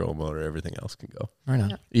 motor, troll motor, everything else can go. Right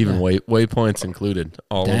on. Even waypoints included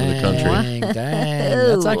all over the country. Dang.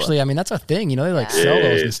 That's actually, that's a thing. They like sell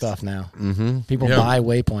those and stuff now. Mm-hmm. People buy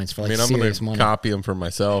waypoints for like I'm serious gonna money. Copy them for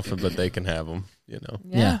myself, but they can have them,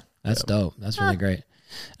 Yeah, that's dope. That's really great.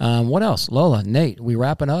 What else? Lola, Nate, we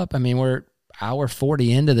wrapping up. We're hour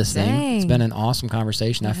 40 into this thing. It's been an awesome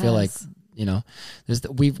conversation. I feel like,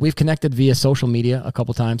 we've connected via social media a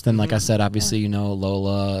couple times. Then, like I said, obviously,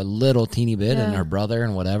 Lola a little teeny bit and her brother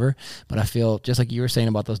and whatever. But I feel just like you were saying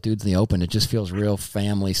about those dudes in the open, it just feels real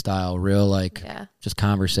family style, real like just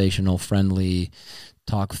conversational, friendly,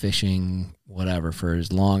 talk fishing, whatever, for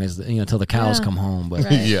as long as till the cows come home. But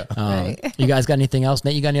you guys got anything else?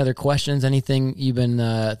 Nate, you got any other questions? Anything you've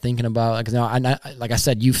been thinking about? Because like I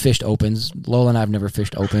said, you fished opens. Lola and I've never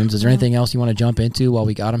fished opens. Is there anything else you want to jump into while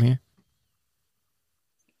we got them here?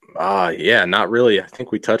 Not really. I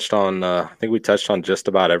think we touched on just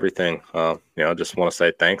about everything. Just want to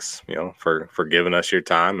say thanks, for giving us your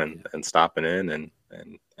time and stopping in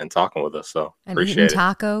and talking with us. So and appreciate eating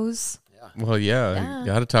tacos. Well,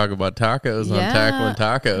 got to talk about tacos on Tackling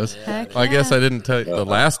Tacos. I guess I didn't tell you the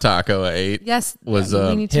last taco I ate. Yes, was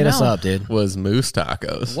hit us up, dude. Was moose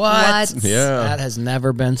tacos. What? Yeah, that has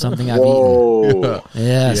never been something I've eaten.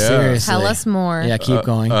 Yeah, seriously. Tell us more. Yeah, keep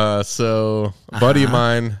going. So a buddy of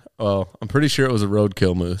mine. Well, I'm pretty sure it was a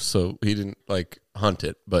roadkill moose, so he didn't hunt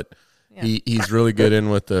it, but. He's really good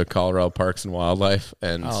in with the Colorado Parks and Wildlife,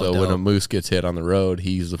 and so dope. When a moose gets hit on the road,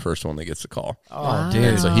 he's the first one that gets the call. Dude!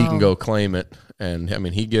 And so he can go claim it, and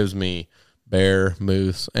he gives me bear,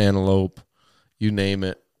 moose, antelope, you name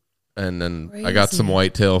it, and then I got some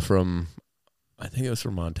whitetail from, I think it was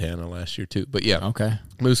from Montana last year too. But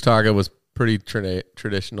moose taco was pretty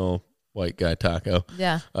traditional white guy taco.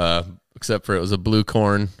 Yeah. Except for it was a blue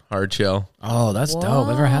corn hard shell. Oh, that's dope. I've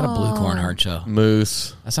never had a blue corn hard shell.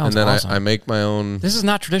 Moose. That sounds awesome. And then I make my own. This is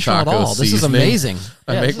not traditional at all. This is amazing.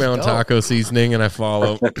 I make my own taco seasoning, and I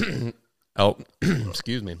follow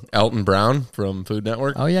Elton Brown from Food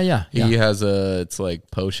Network. Oh, yeah. He has it's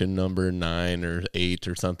like potion number 9 or 8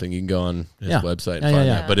 or something. You can go on his website and find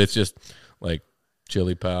that. But it's just like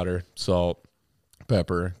chili powder, salt,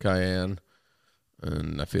 pepper, cayenne.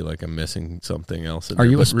 And I feel like I'm missing something else. Are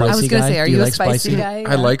you a spicy guy? I was going to say, are you a spicy guy?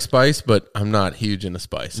 I like spice, but I'm not huge into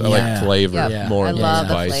spice. I like flavor more than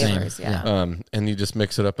spice. Flavors, and you just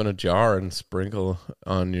mix it up in a jar and sprinkle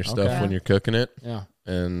on your stuff when you're cooking it. Yeah.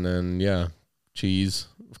 And then, cheese,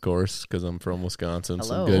 of course, because I'm from Wisconsin.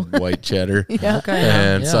 Some good white cheddar.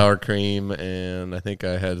 And sour cream. And I think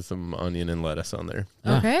I had some onion and lettuce on there.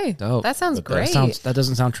 Okay. Dope. That sounds great. That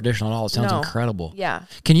doesn't sound traditional at all. It sounds incredible. Yeah.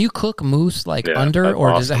 Can you cook moose under,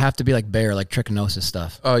 or does it have to be like bear, like trichinosis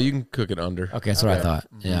stuff? Oh, you can cook it under. Okay, that's what I thought.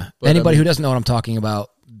 Yeah. But anybody who doesn't know what I'm talking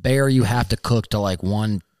about, bear you have to cook to like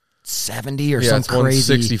 170 or something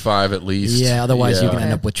crazy. 165 at least. Yeah, otherwise you can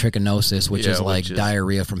end up with trichinosis, which is like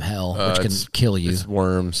diarrhea from hell, which can kill you. It's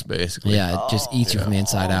worms, basically. Yeah, it just eats you from the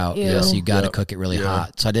inside out. Yeah, so you got to cook it really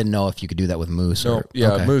hot. So I didn't know if you could do that with moose.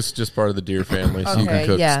 Moose is just part of the deer family, so you can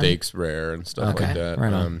cook steaks rare and stuff like that.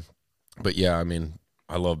 Right on. But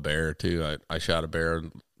I love bear too. I shot a bear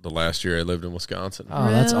the last year I lived in Wisconsin. Oh,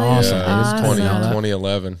 that's awesome. Yeah, it was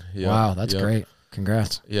 2011. Yeah. Wow, that's great.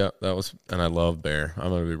 Congrats. Yeah, and I love bear. I'm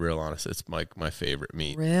gonna be real honest. It's my favorite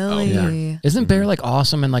meat. Really? Yeah. Isn't bear like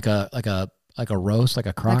awesome in like a roast, like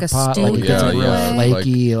a crock pot? Stew real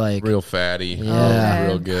flaky, like real fatty. Yeah.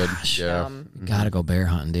 Real good. Gosh, yeah. Gotta go bear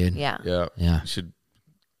hunting, dude. Yeah. Yeah. Yeah. You should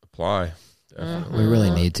apply. Definitely. We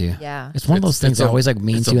really need to. Yeah. It's one of those things I always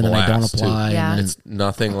mean to, and then I don't apply. Yeah. And then, it's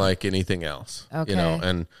nothing like anything else. Okay.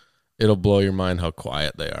 And it'll blow your mind how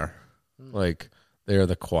quiet they are. Like They are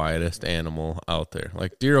the quietest animal out there.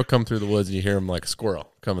 Like deer will come through the woods and you hear them like a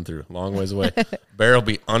squirrel coming through a long ways away. Bear will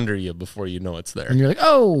be under you before you know it's there. And you're like,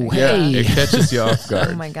 oh, hey. Yeah, it catches you off guard.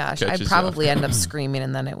 Oh my gosh. I'd probably end up screaming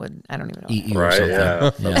and then it would, I don't even know. Eat you or something.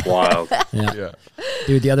 Yeah. That's wild. Yeah.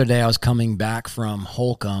 Dude, the other day I was coming back from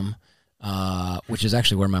Holcomb, which is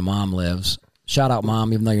actually where my mom lives. Shout out,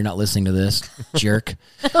 Mom, even though you're not listening to this, jerk.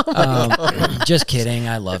 Just kidding.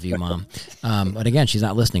 I love you, Mom. But again, she's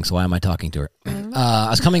not listening, so why am I talking to her? I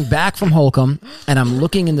was coming back from Holcomb, and I'm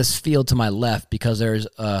looking in this field to my left because there's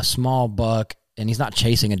a small buck, and he's not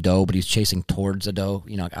chasing a doe, but he's chasing towards a doe.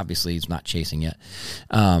 You know, obviously he's not chasing yet.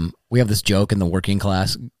 We have this joke in the working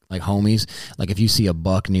class, like homies, like if you see a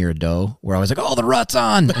buck near a doe, we're always like, oh, the rut's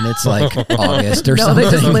on, and it's like August or something.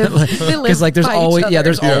 Because like there's always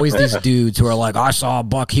always these dudes who are like, I saw a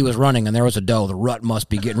buck, he was running, and there was a doe. The rut must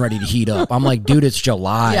be getting ready to heat up. I'm like, dude, it's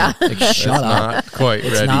July. Yeah. Like, shut up. Not quite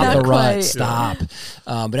it's ready. not the quite. rut. Stop.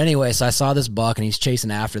 But anyway, so I saw this buck, and he's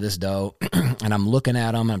chasing after this doe, and I'm looking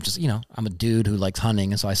at him. I'm just, I'm a dude who likes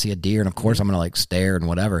hunting, and so I see a deer, and of course I'm gonna like stare and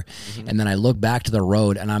whatever. And then I look back to the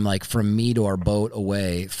road, and I'm like, from me to our boat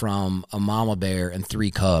away from a mama bear and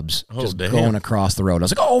 3 cubs going across the road. I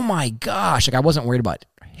was like, oh my gosh. Like I wasn't worried about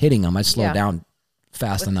hitting them. I slowed down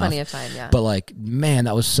fast enough. Plenty of time, yeah. But like, man,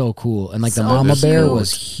 that was so cool. And like the mama bear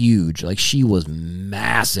was huge. Like she was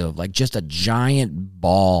massive, like just a giant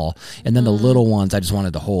ball. And then the little ones, I just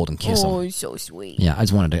wanted to hold and kiss them. Oh, so sweet. Yeah, I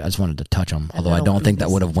just wanted to touch them. Although I don't think that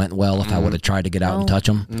would have went well if I would have tried to get out and touch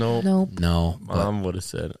them. No. Mom would have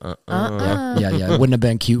said, Yeah, it wouldn't have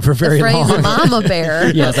been cute for very long. Mama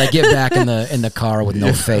bear. Yes, I get back in the car with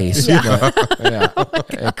no face. Yeah.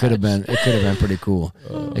 It could have been pretty cool.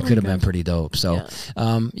 It could have been pretty dope. So,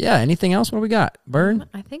 anything else? What do we got? Bird?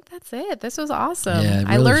 I think that's it. This was awesome. Yeah, really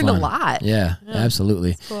I learned fun. a lot. Yeah,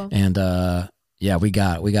 absolutely. Cool. And we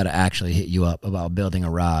got to actually hit you up about building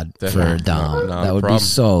a rod for Dom. That would be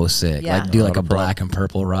so sick. Yeah. Like do like a black and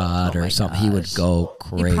purple rod or something. Gosh. He would go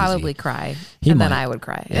crazy. He'd probably cry. He might. Then I would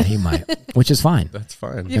cry. Yeah, he might. Which is fine. That's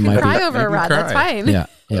fine. You can cry over a rod. That's fine.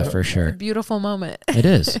 Yeah, for sure. Beautiful moment. It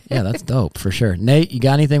is. Yeah, that's dope for sure. Nate, you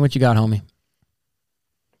got anything? What you got, homie?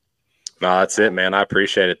 No, that's it, man. I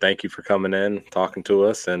appreciate it. Thank you for coming in, talking to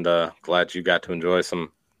us, and glad you got to enjoy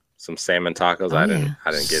some salmon tacos. I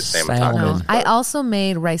didn't get salmon tacos. No, I also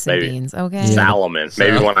made rice and beans. Okay, Salmon.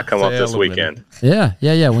 Maybe when I come up this weekend. Yeah.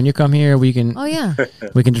 When you come here, we can. Oh yeah.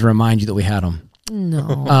 We can just remind you that we had them.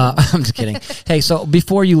 No, I'm just kidding. Hey, so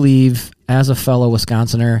before you leave, as a fellow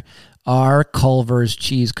Wisconsinner, are Culver's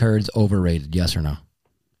cheese curds overrated? Yes or no?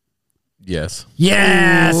 Yes.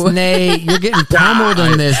 Yes, ooh. Nate, you're getting pummeled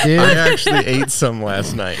in this, dude. I actually ate some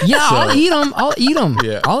last night. Yeah, so. I'll eat them.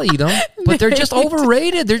 Yeah. I'll eat them. But they're just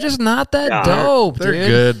overrated. They're just not that dope, they're dude.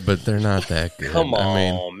 Good, but they're not that good. Come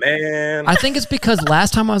on, man. I think it's because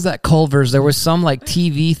last time I was at Culver's, there was some like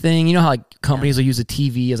TV thing. You know how like companies will use a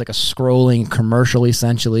TV as like a scrolling commercial,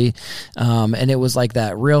 essentially. And it was like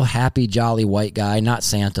that real happy, jolly white guy, not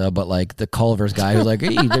Santa, but like the Culver's guy who's like,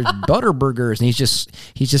 hey, there's butter burgers. And he's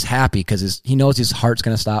just happy because he knows his heart's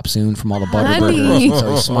going to stop soon from all the butter burgers.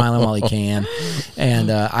 So he's smiling while he can.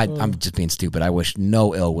 And I'm just being stupid. I wish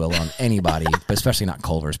no ill will on anybody, but especially not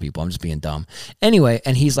Culver's people. I'm just being dumb. Anyway,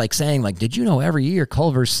 and he's like saying, like, did you know every year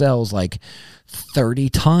Culver's sells like 30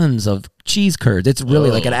 tons of cheese curds? It's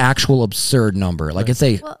really like an actual absurd number. Like it's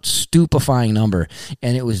a stupefying number.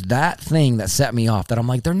 And it was that thing that set me off that I'm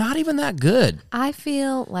like, they're not even that good. I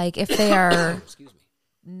feel like if they are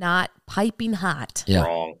not piping hot,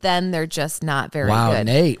 then they're just not very good.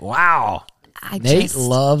 Nate. Wow. Nate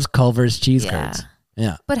loves Culver's cheese curds.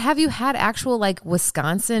 Yeah. But have you had actual like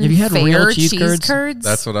Wisconsin have you had fair real cheese curds?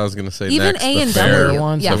 That's what I was going to say. Even next. A&W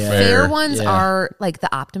ones. Yeah, fair ones are like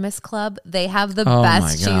the Optimist Club. They have the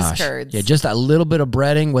best cheese curds. Yeah, just a little bit of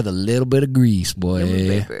breading with a little bit of grease, boy.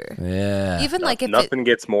 Yeah. Even like if nothing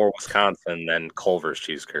gets more Wisconsin than Culver's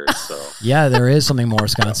cheese curds. So yeah, there is something more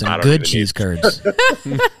Wisconsin. Good cheese curds.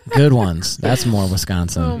 Good ones. That's more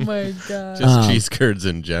Wisconsin. Oh my god. Just cheese curds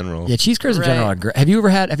in general. Yeah, cheese curds in general are great. Have you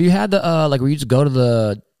had the like where you just go to the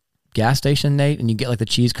gas station, Nate, and you get like the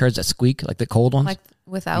cheese curds that squeak, like the cold ones? Like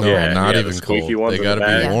without not even cold. They got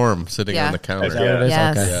to be warm sitting on the counter.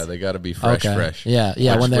 Yeah, they got to be fresh. Yeah.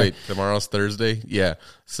 Wait, tomorrow's Thursday? Yeah.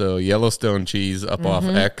 So Yellowstone cheese up off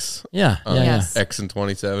X. X and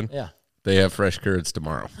 27. Yeah. They have fresh curds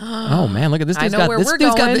tomorrow. Oh man, look at this dude's got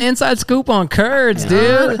going. The inside scoop on curds,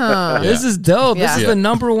 dude. This is dope. This is the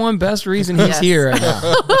number one best reason he's here right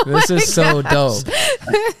now. This is so dope.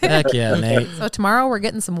 Heck yeah, Nate. So tomorrow we're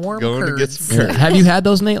getting some warm curds. To get some curds. Have you had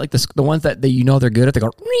those, Nate? Like the ones that you know they're good at? They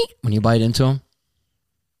go when you bite into them.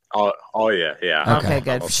 Oh yeah. Okay, I'm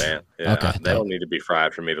good. a fan. Yeah, Okay, they don't need to be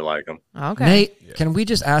fried for me to like them. Okay. Nate, can we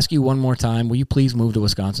just ask you one more time? Will you please move to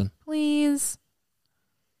Wisconsin? Please.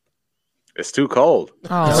 It's too cold.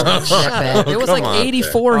 Oh, shit, It was like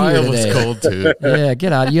 84 here Iowa's today. cold too. Yeah,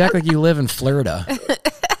 get out. You act like you live in Florida.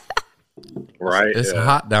 Right? It's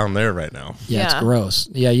hot down there right now. Yeah, it's Yeah. gross.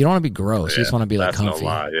 Yeah, you don't want to be gross. You just want to be like that's comfy. no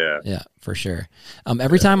lie. Yeah. Yeah, for sure.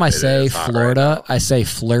 Every time I say is hot right Florida, now. I say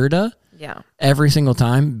Florida Yeah. every single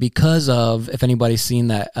time because of, if anybody's seen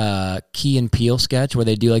that Key and Peele sketch where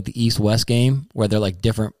they do like the East-West game where they're like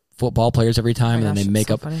different football players every time, and then gosh, they make it's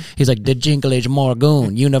so up. funny. He's like the Jinglage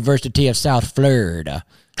Morgoon, University of South Florida,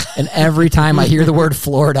 and every time I hear the word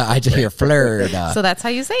Florida, I just hear Florida. So that's how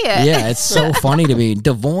you say it. Yeah, it's so funny to me.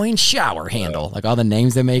 Devoyne Shower Handle, like all the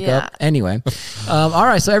names they make up. Anyway, all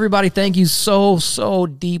right. So everybody, thank you so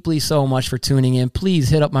deeply, so much for tuning in. Please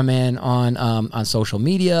hit up my man on social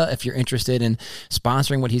media if you're interested in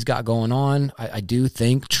sponsoring what he's got going on. I do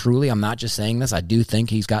think, truly, I'm not just saying this. I do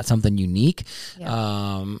think he's got something unique.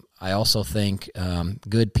 Yeah. I also think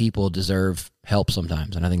good people deserve help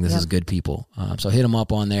sometimes, and I think this is good people. So hit them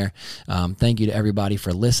up on there. Thank you to everybody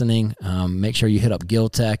for listening. Make sure you hit up Gill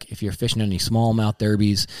Tech if you're fishing any smallmouth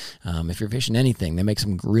derbies. If you're fishing anything, they make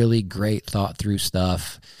some really great thought-through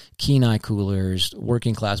stuff. Kenai coolers,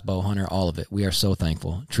 working class bow hunter, all of it. We are so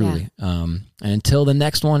thankful, truly. And until the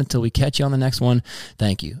next one, until we catch you on the next one,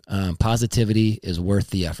 thank you. Positivity is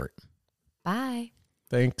worth the effort. Bye.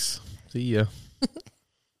 Thanks. See ya.